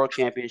multiple world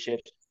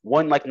championships.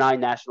 Won like 9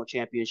 national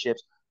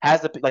championships.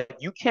 Has the like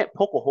you can't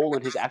poke a hole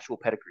in his actual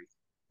pedigree,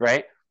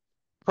 right?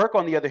 Perk,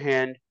 on the other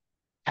hand,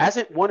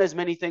 hasn't won as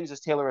many things as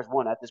Taylor has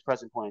won at this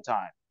present point in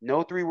time.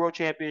 No 3 world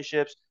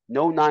championships.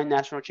 No 9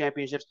 national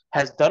championships.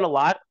 Has done a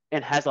lot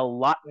and has a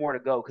lot more to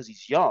go because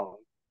he's young.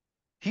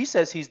 He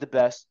says he's the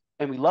best,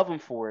 and we love him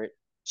for it.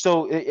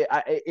 So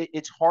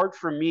it's hard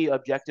for me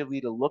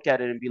objectively to look at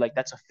it and be like,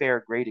 that's a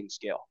fair grading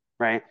scale,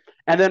 right?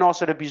 And then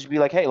also to be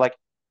like, hey, like,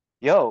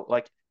 yo,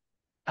 like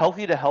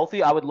healthy to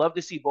healthy, I would love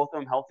to see both of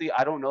them healthy.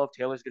 I don't know if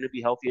Taylor's going to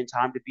be healthy in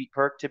time to beat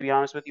Perk, to be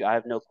honest with you. I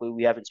have no clue.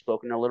 We haven't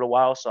spoken in a little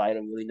while, so I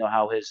don't really know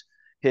how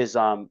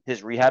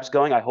his rehab's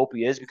going. I hope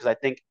he is because I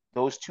think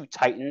those two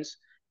titans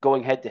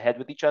going head to head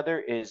with each other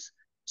is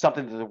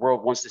something that the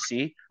world wants to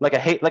see. Like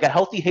a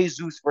healthy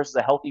Jesus versus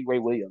a healthy Ray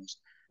Williams.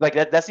 Like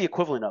that's the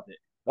equivalent of it,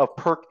 of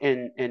Perk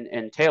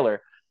and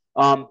Taylor.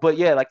 But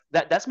yeah, like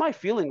that's my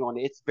feeling on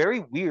it. It's very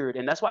weird,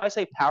 and that's why I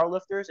say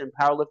powerlifters and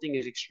powerlifting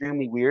is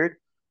extremely weird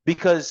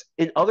because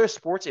in other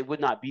sports it would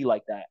not be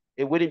like that.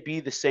 It wouldn't be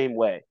the same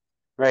way,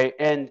 right?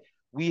 And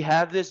we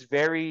have this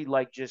very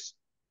like just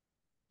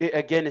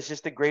again, it's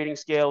just the grading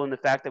scale and the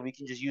fact that we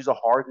can just use a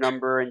hard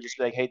number and just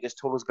be like, hey, this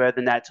total is better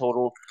than that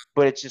total.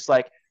 But it's just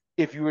like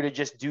if you were to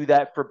just do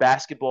that for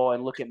basketball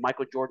and look at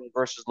Michael Jordan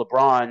versus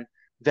LeBron,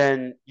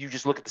 then you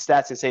just look at the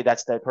stats and say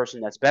that's the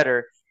person that's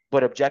better.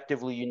 But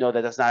objectively, you know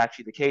that that's not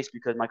actually the case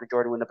because Michael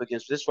Jordan went up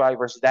against this guy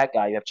versus that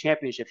guy. You have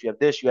championships, you have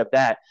this, you have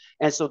that.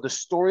 And so the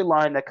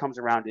storyline that comes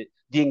around it,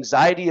 the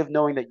anxiety of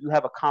knowing that you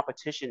have a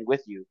competition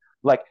with you.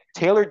 Like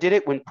Taylor did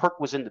it when Perk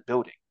was in the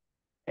building.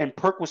 And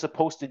Perk was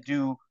supposed to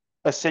do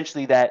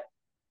essentially that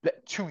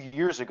 2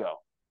 years ago.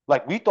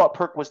 Like we thought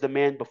Perk was the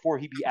man before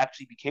he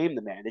actually became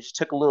the man. It just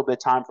took a little bit of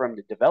time for him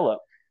to develop.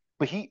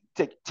 But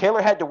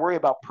Taylor had to worry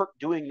about Perk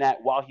doing that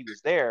while he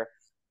was there.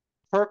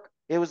 Perk,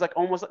 it was like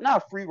almost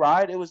not a free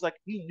ride. It was like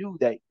he knew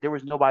that there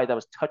was nobody that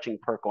was touching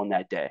Perk on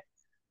that day.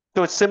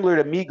 So it's similar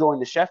to me going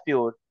to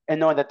Sheffield and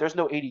knowing that there's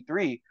no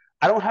 83.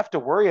 I don't have to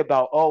worry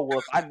about, oh, well,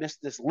 if I miss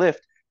this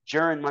lift,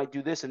 Jaron might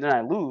do this and then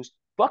I lose.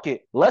 Fuck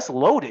it. Let's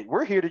load it.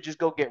 We're here to just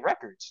go get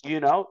records, you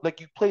know?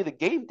 Like you play the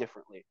game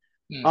differently.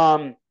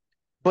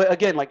 But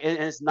again, like and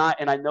it's not,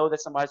 and I know that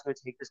somebody's going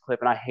to take this clip,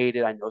 and I hate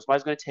it. I know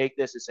somebody's going to take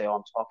this and say, "Oh,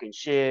 I'm talking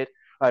shit.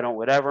 I don't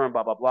whatever," and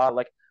blah blah blah.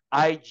 Like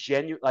I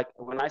genuinely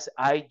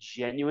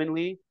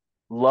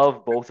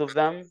love both of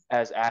them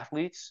as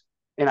athletes,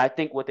 and I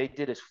think what they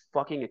did is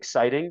fucking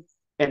exciting.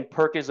 And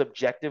Perk is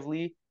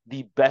objectively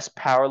the best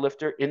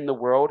powerlifter in the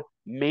world,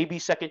 maybe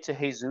second to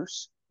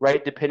Jesus,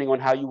 right? Depending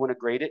on how you want to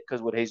grade it,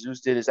 because what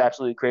Jesus did is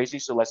absolutely crazy.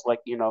 So let's like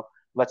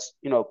let's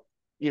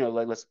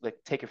like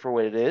take it for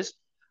what it is.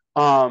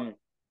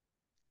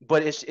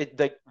 But it's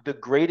the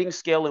grading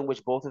scale in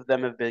which both of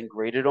them have been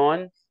graded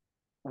on,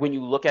 when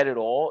you look at it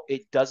all,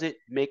 it doesn't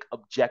make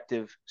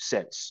objective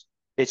sense.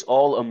 It's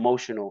all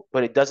emotional,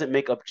 but it doesn't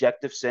make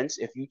objective sense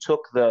if you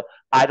took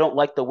I don't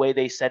like the way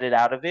they set it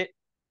out of it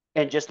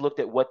and just looked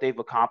at what they've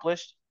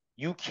accomplished.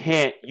 You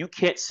can't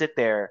sit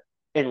there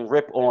and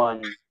rip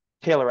on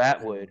Taylor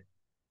Atwood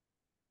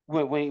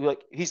when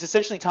like he's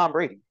essentially Tom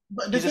Brady.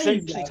 But he's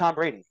essentially Tom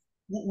Brady.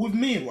 With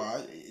me,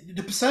 right,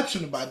 the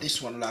perception about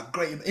this one, like,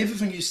 great,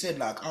 everything you said,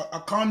 like,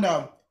 I kind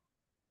of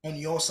on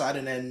your side,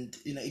 and then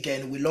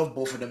again, we love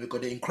both of them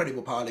because they're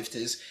incredible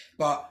powerlifters,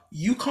 but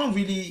you can't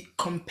really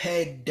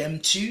compare them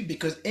two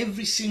because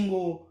every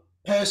single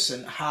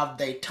person have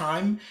their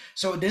time.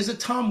 So there's a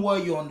time where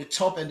you're on the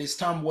top, and there's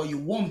time where you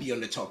won't be on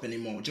the top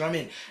anymore. Do you know what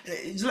I mean?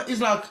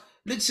 It's like,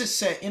 let's just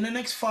say in the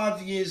next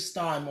 5 years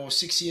time or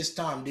 6 years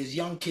time, there's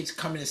young kids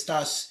coming and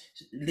starts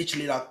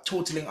literally like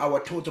totaling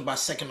our total by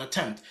second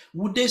attempt.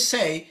 Would they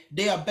say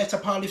they are better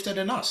powerlifter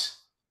than us?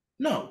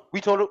 No. We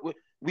told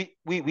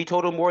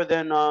him more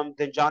than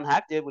John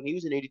Hack did when he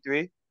was in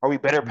 83. Are we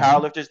better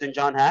powerlifters than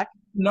John Hack?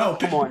 No.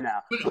 Come on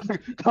now.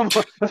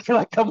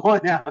 Come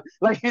on now.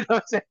 Like, you know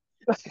what I'm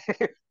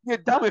saying? You're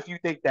dumb if you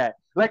think that.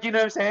 Like, you know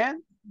what I'm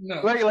saying?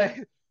 No.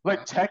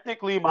 Like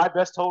technically my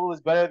best total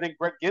is better than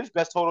Brett Gibbs'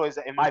 best total.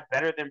 Am I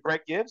better than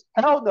Brett Gibbs?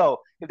 Hell no.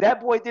 If that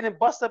boy didn't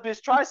bust up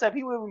his tricep,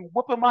 he would be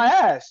whooping my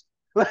ass.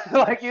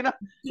 like, you know,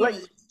 like,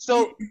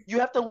 so you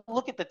have to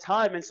look at the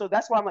time. And so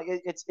that's why I'm like,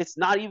 it's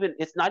not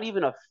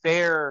even a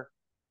fair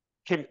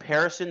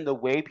comparison the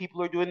way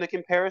people are doing the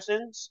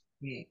comparisons,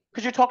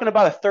 because you're talking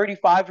about a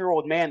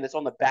 35-year-old man that's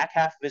on the back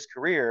half of his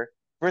career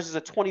versus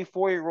a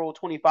 24-year-old,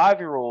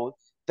 25-year-old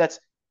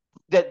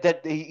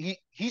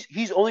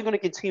he's only going to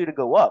continue to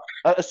go up,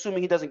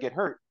 assuming he doesn't get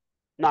hurt.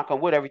 Knock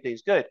on wood,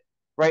 everything's good,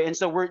 right? And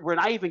so we're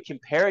not even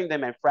comparing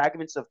them in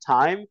fragments of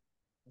time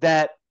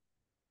that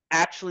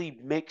actually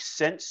makes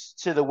sense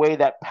to the way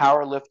that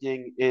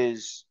powerlifting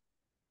is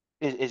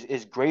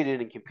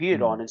graded and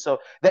competed on. And so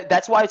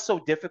that's why it's so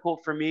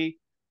difficult for me.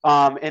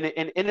 And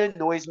it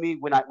annoys me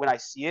when I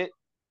see it.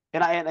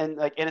 And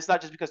it's not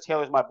just because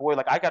Taylor's my boy.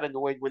 Like, I got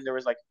annoyed when there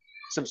was like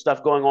some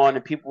stuff going on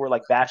and people were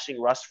like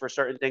bashing Russ for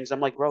certain things. I'm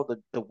like, bro,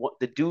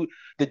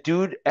 the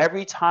dude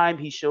every time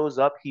he shows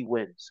up, he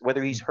wins,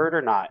 whether he's hurt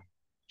or not.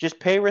 Just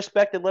pay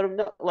respect and let him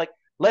know. Like,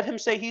 let him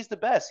say he's the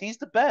best. He's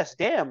the best.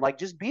 Damn, like,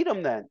 just beat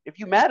him then. If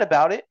you're mad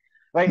about it,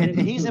 right? And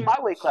he's in my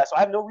weight class, so I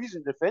have no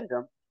reason to defend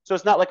him. So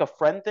it's not like a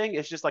friend thing.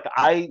 It's just like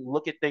I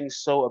look at things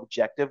so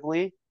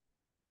objectively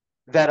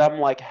that I'm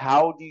like,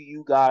 how do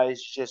you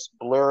guys just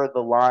blur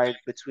the line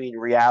between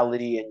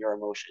reality and your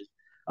emotion?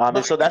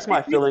 And so that's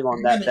my feeling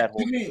on that whole.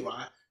 To me,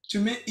 right? To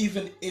me,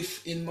 even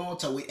if in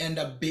Malta we end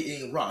up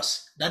beating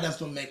Russ, that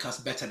doesn't make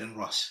us better than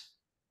Russ.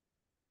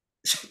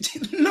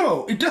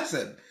 No, it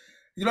doesn't.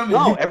 You know what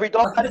I mean? No, every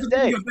dog got his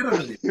day.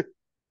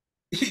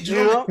 You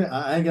know?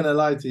 I ain't gonna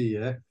lie to you,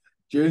 yeah.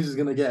 Jones is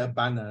gonna get a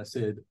banner that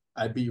said,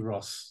 "I beat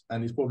Ross,"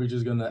 and he's probably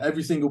just gonna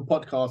every single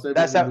podcast.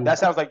 That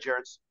sounds like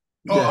Jones.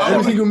 Yeah,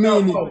 every single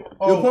meeting,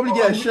 you'll probably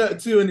get a shirt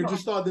too, and you'll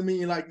just start the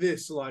meeting like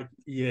this, like,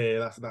 yeah,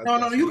 that's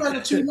No, you guys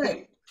are too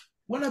late.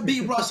 When I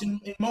beat Russ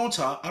in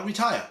Malta, I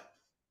retire.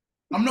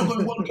 I'm not going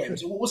to World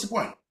Games. What's the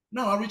point?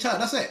 No, I retire.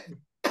 That's it.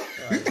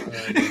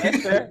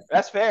 That's fair.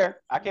 That's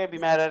fair. I can't be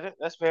mad at it.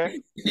 That's fair.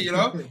 You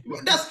know,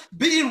 that's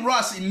beating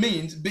Russ. It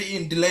means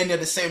beating Delaney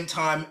at the same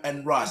time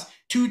and Russ,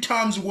 2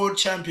 times world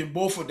champion,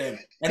 both of them,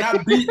 and I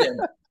beat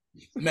them.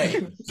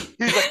 Man,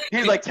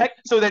 he's like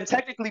so then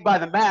technically by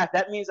the math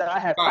that means that I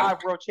have 5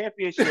 world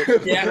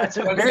championships. Yeah, I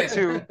took their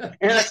 2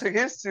 and I took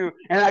his 2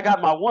 and I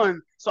got my 1,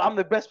 so I'm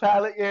the best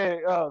pilot. Yeah,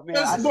 oh man,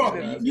 I'm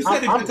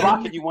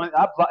blocking you one.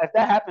 If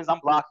that happens, I'm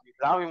blocking you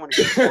because I don't even want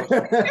to hear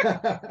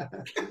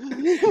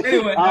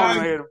anyway, I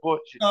don't hear the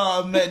bullshit.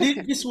 Oh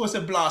man, this was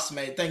a blast,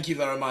 mate. Thank you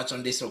very much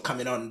on this for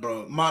coming on,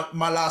 bro.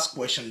 My last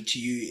question to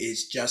you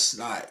is just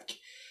like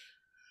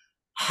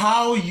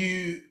how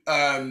you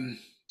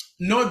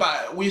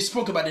we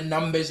spoke about the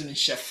numbers in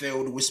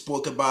Sheffield. We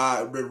spoke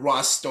about the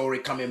Ross story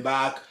coming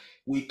back.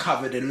 We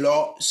covered a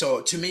lot.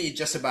 So to me, it's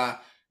just about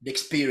the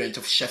experience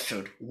of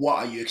Sheffield. What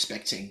are you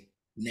expecting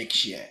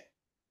next year?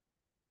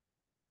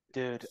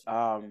 Dude,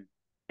 and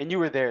you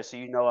were there, so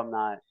you know I'm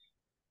not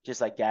just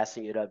like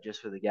gassing it up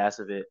just for the gas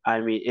of it.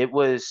 I mean,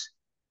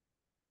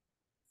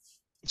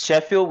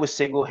 Sheffield was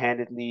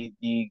single-handedly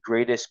the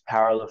greatest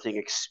powerlifting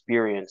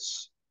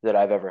experience that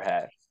I've ever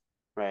had,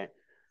 right?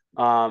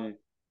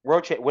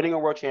 Winning a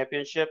world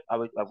championship, I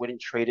wouldn't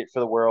trade it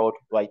for the world.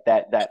 Like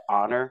that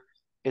honor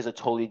is a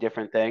totally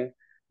different thing.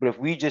 But if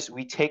we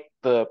take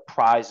the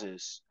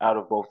prizes out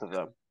of both of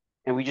them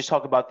and we just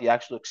talk about the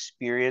actual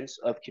experience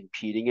of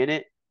competing in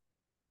it,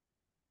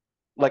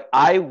 like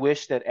I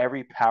wish that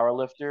every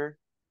powerlifter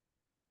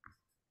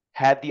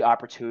had the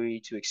opportunity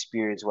to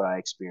experience what I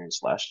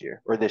experienced last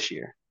year or this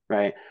year,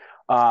 right?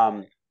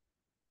 And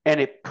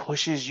it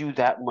pushes you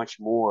that much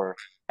more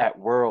at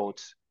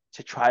Worlds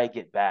to try to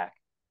get back.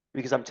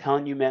 Because I'm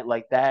telling you, man,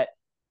 like that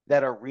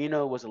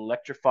arena was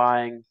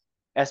electrifying.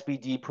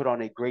 SBD put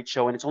on a great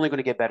show, and it's only going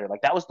to get better.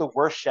 Like that was the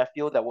worst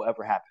Sheffield that will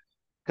ever happen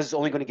because it's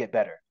only going to get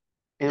better.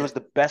 And it was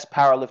the best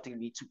powerlifting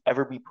meet to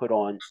ever be put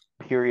on,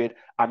 period.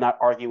 I'm not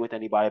arguing with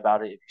anybody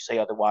about it. If you say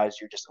otherwise,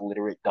 you're just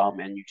illiterate,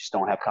 dumb, and you just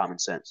don't have common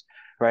sense,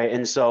 right?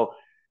 And so,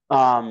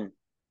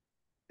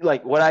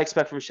 like what I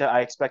expect from Sheffield,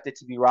 I expect it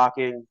to be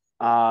rocking.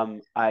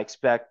 I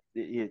expect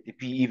it to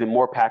be even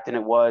more packed than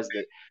it was.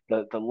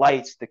 The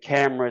lights, the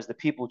cameras, the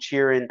people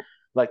cheering,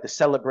 like the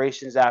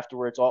celebrations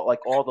afterwards, all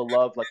the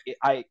love. Like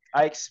I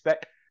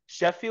expect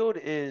Sheffield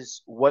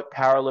is what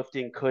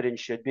powerlifting could and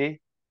should be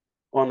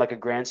on like a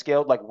grand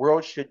scale. Like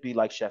World should be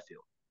like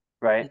Sheffield,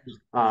 right?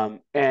 Mm-hmm.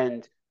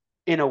 And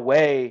in a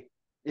way,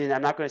 and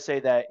I'm not going to say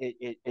that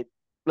it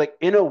like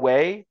in a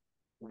way,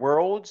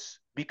 Worlds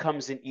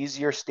becomes an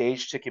easier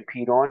stage to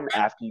compete on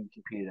after you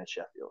competed at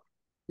Sheffield.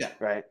 Yeah.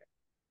 Right.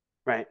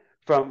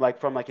 From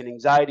an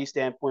anxiety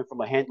standpoint,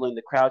 from a handling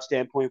the crowd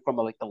standpoint, from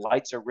like the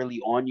lights are really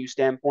on you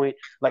standpoint,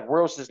 like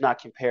Worlds does not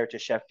compare to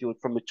Sheffield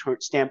from a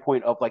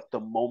standpoint of like the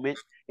moment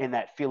and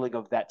that feeling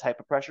of that type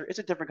of pressure. It's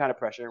a different kind of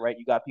pressure, right?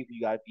 You got people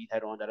you got to beat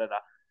head on,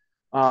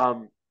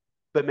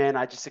 But man,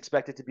 I just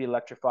expect it to be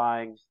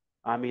electrifying.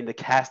 I mean, the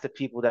cast of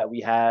people that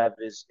we have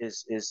is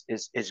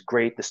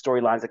great. The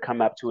storylines that come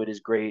up to it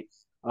is great.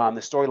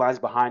 The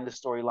storylines behind the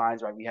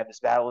storylines, right? We have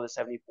this battle of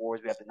the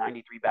 74s, we have the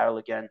 93 battle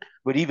again.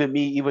 But even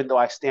me, even though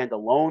I stand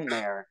alone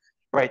there,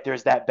 right,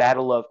 there's that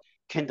battle of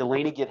can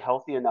Delaney get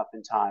healthy enough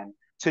in time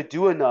to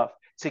do enough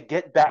to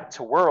get back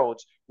to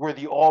Worlds where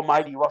the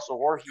almighty Russel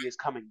Orhii is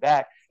coming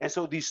back. And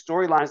so these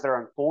storylines that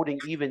are unfolding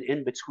even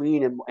in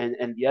between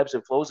and the ebbs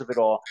and flows of it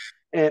all.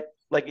 And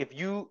like,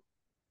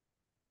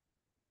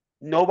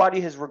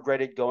 nobody has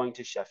regretted going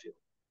to Sheffield.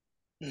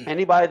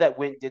 Anybody that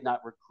went did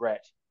not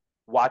regret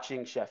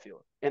watching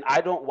Sheffield. And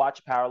I don't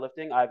watch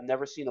powerlifting. I've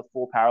never seen a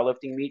full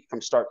powerlifting meet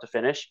from start to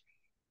finish.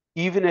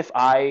 Even if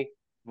I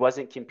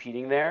wasn't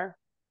competing there,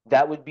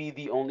 that would be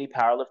the only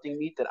powerlifting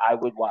meet that I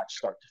would watch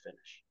start to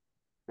finish.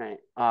 Right.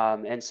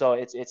 And so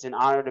it's an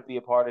honor to be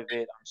a part of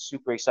it. I'm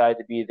super excited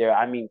to be there.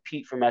 I mean,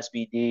 Pete from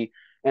SBD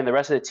and the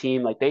rest of the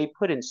team, like, they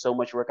put in so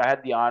much work. I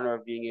had the honor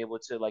of being able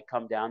to like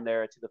come down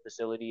there to the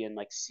facility and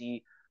like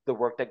see the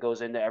work that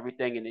goes into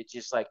everything. And it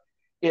just like,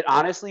 it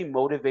honestly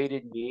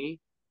motivated me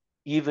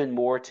even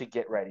more to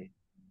get ready,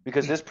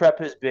 because this prep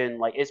has been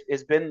like,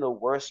 it's been the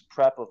worst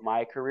prep of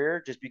my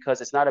career, just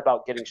because it's not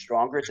about getting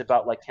stronger. It's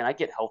about like, can I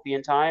get healthy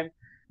in time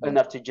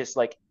enough to just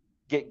like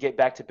get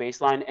back to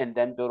baseline and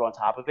then build on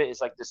top of it. It's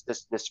like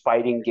this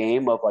fighting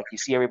game of like, you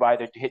see everybody,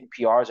 they're hitting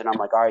PRs and I'm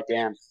like, all right,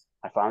 damn,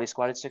 I finally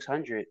squatted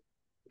 600.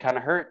 Kind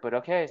of hurt, but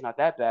okay, it's not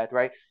that bad,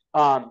 right?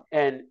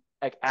 And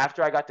like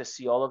after I got to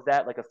see all of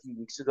that like a few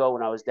weeks ago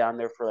when I was down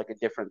there for like a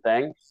different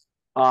thing,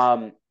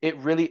 it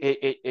really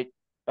it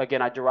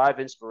again, I derive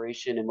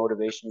inspiration and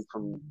motivation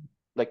from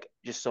like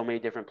just so many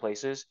different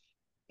places.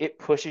 It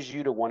pushes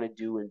you to want to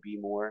do and be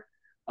more.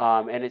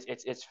 And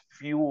it's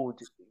fueled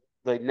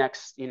the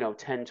next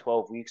 10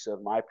 12 weeks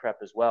of my prep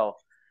as well.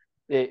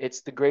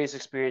 It's the greatest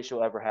experience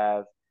you'll ever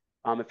have.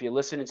 If you're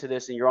listening to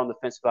this and you're on the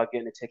fence about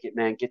getting a ticket,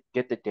 man,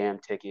 get the damn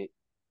ticket.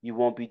 You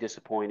won't be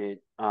disappointed.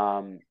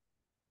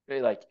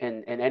 Like,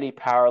 and any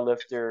power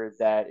lifter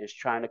that is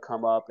trying to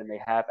come up and they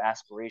have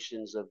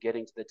aspirations of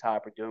getting to the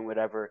top or doing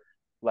whatever,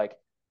 like,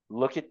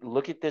 look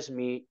at this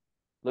meet,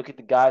 look at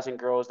the guys and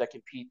girls that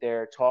compete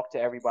there, talk to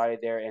everybody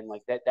there, and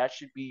like that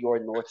should be your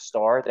North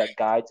Star that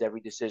guides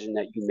every decision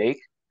that you make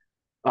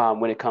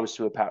when it comes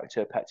to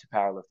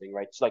powerlifting,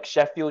 right? It's like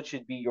Sheffield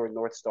should be your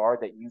North Star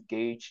that you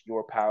gauge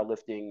your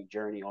powerlifting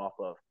journey off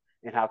of.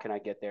 And how can I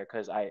get there?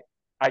 Because I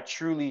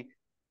truly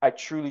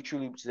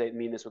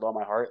mean this with all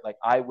my heart. Like,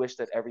 I wish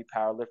that every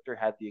powerlifter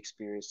had the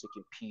experience to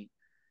compete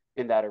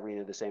in that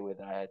arena the same way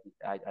that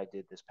I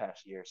did this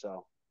past year.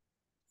 So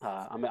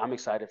I'm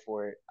excited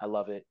for it. I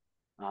love it,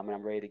 and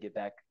I'm ready to get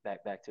back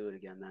to it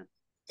again, man.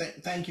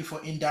 Thank you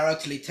for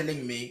indirectly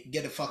telling me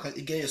get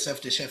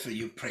yourself to Sheffield,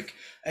 you prick.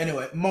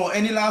 Anyway, Mo,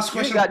 any last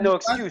question? You got no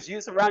excuse. You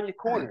just around your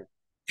corner.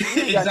 You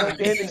ain't got no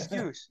damn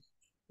excuse.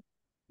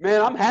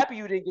 Man, I'm happy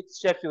you didn't get to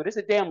Sheffield. It's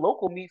a damn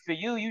local meet for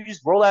you. You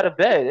just roll out of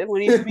bed. It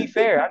wouldn't even be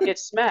fair. I'd get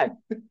smacked.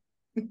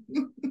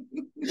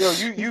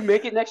 You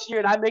make it next year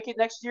and I make it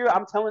next year.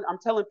 I'm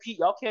telling Pete,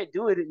 y'all can't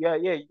do it.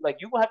 Yeah. Like,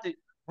 you gonna have to.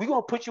 We're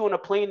gonna put you on a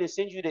plane and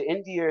send you to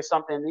India or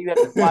something. And you have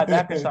to fly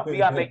back or something. We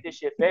gotta make this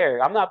shit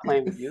fair. I'm not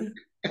playing with you.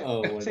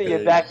 It's in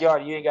your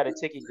backyard. You ain't got a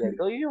ticket yet.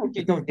 You don't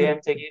get no damn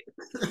ticket.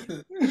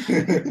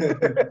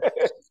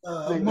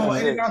 Mo,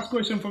 any last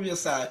question from your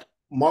side?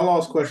 My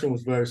last question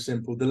was very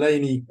simple.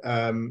 Delaney,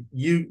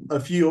 you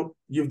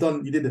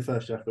did the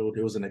first Sheffield.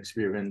 It was an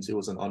experience. It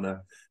was an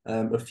honor.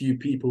 A few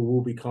people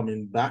will be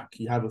coming back.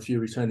 You have a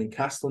few returning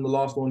cast on the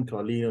last one.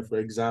 Carlina, for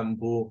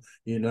example,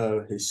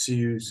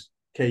 Jesus,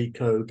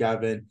 Keiko,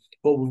 Gavin.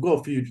 But we've got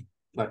a few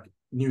like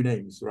new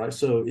names, right?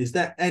 So is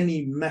there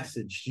any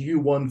message you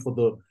want for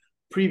the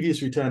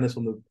previous returners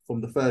from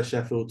the first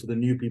Sheffield to the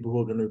new people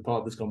who are going to be part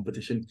of this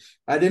competition?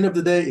 At the end of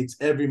the day, it's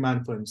every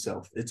man for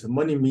himself. It's a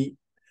money meet.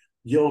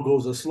 Your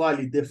goals are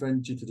slightly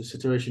different due to the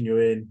situation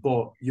you're in,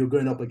 but you're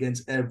going up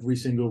against every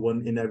single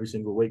one in every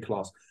single weight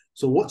class.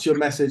 So what's your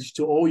message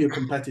to all your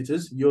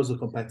competitors? You're a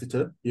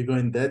competitor. You're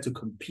going there to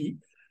compete.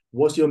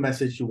 What's your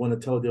message you want to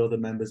tell the other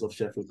members of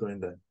Sheffield going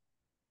there?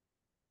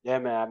 Yeah,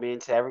 man. I mean,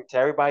 to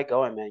everybody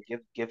going, man,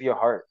 give your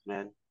heart,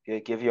 man.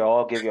 Give your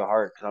all, give your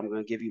heart, because I'm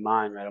going to give you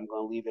mine, right? I'm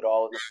going to leave it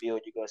all in the field.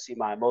 You're going to see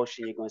my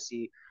emotion. You're going to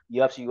see the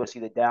ups. You're going to see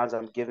the downs.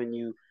 I'm giving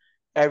you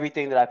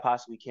everything that I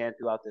possibly can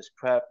throughout this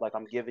prep. Like,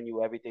 I'm giving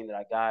you everything that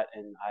I got,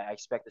 and I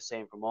expect the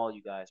same from all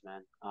you guys,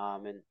 man.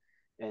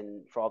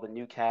 And for all the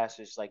new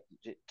casters, like,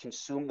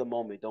 consume the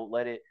moment. Don't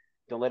let it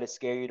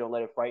scare you. Don't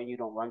let it frighten you.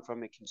 Don't run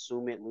from it.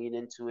 Consume it. Lean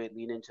into it.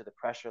 Lean into the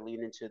pressure.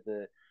 Lean into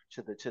the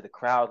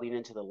crowd. Lean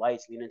into the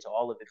lights. Lean into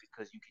all of it,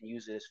 because you can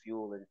use it as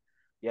fuel. And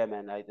yeah,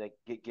 man,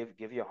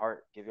 give your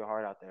heart. Give your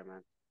heart out there,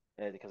 man.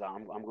 Because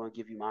I'm going to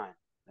give you mine.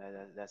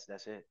 That's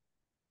it.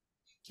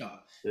 Oh,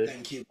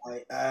 thank you.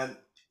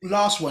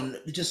 Last one.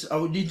 I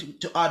would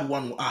need to add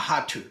one. I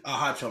had to.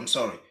 I'm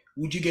sorry.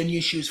 Would you get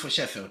new shoes for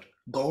Sheffield?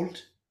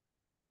 Gold,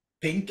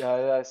 pink.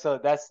 So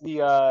that's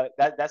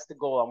that's the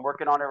goal. I'm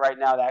working on it right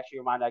now. To actually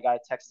remind, I got to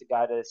text the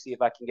guy to see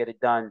if I can get it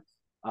done.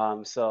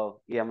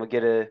 So yeah, I'm gonna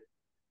get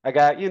I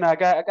got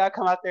to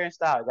come out there in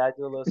style. I got to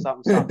do a little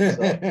something.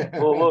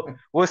 So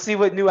we'll see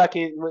what new I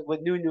can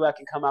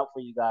come out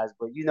for you guys.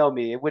 But you know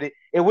me, it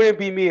wouldn't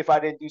be me if I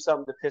didn't do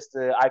something to piss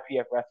the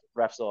IPF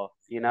refs off.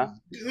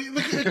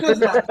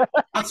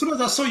 As soon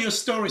as I saw your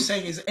story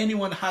saying, "Is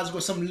anyone has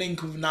got some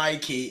link with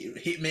Nike?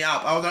 Hit me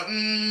up." I was like,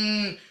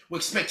 we're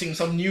expecting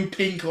some new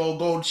pink or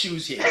gold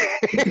shoes here.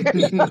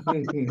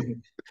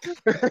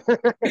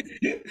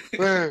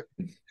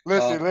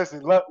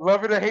 Listen,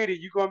 love it or hate it,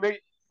 you gonna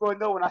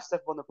know when I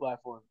step on the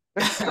platform.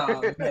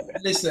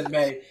 Listen,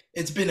 mate,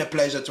 it's been a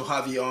pleasure to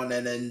have you on,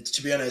 and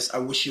to be honest, I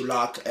wish you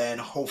luck, and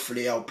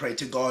hopefully I'll pray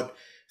to God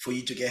for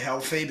you to get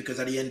healthy, because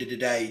at the end of the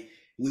day,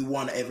 we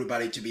want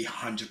everybody to be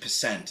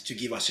 100% to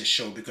give us a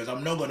show, because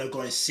I'm not gonna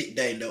go and sit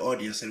there in the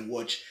audience and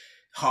watch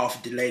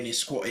half Delaney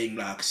squatting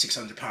like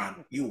 600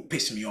 pounds. You will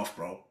piss me off,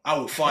 bro. I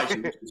will fight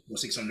you for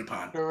 600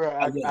 pounds.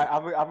 I'm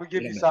gonna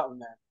give you something,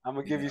 man. I'm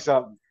gonna give you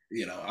something.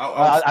 You know,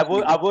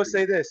 I will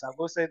say this.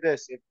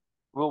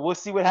 We'll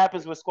see what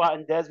happens with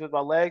squatting deads with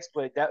my legs,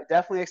 but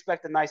definitely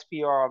expect a nice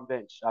PR on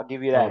bench. I'll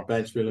give you that. Oh,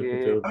 bench will look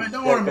good. I mean,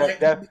 don't worry,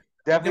 man.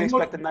 Definitely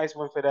expect a nice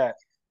one for that.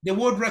 The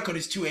world record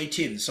is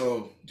 218,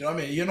 so do you know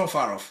what I mean? You're not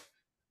far off.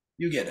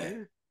 You get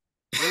it.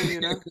 Yeah,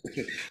 you know.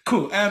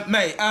 Cool.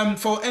 Mate,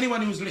 for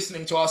anyone who's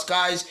listening to us,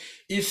 guys,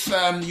 if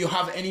you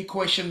have any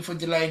question for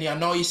Delaney, I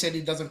know he said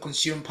he doesn't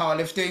consume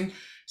powerlifting.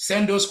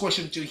 Send those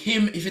questions to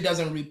him. If he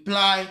doesn't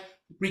reply,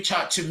 reach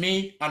out to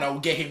me and I'll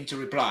get him to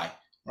reply.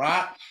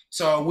 Right?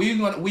 So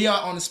we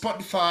are on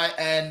Spotify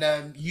and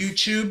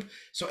YouTube.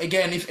 So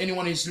again, if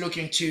anyone is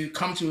looking to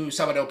come to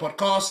Sabado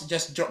podcast,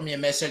 just drop me a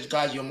message,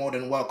 guys. You're more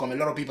than welcome. A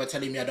lot of people are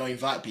telling me I don't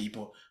invite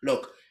people.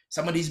 Look,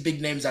 some of these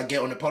big names I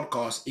get on the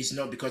podcast is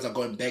not because I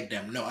go and beg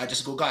them. No, I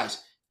just go,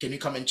 guys, can you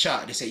come and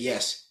chat? They say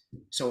yes.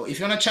 So if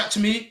you want to chat to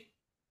me,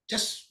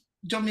 just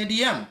drop me a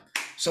DM.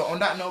 So on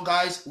that note,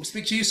 guys, we'll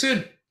speak to you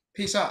soon.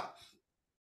 Peace out.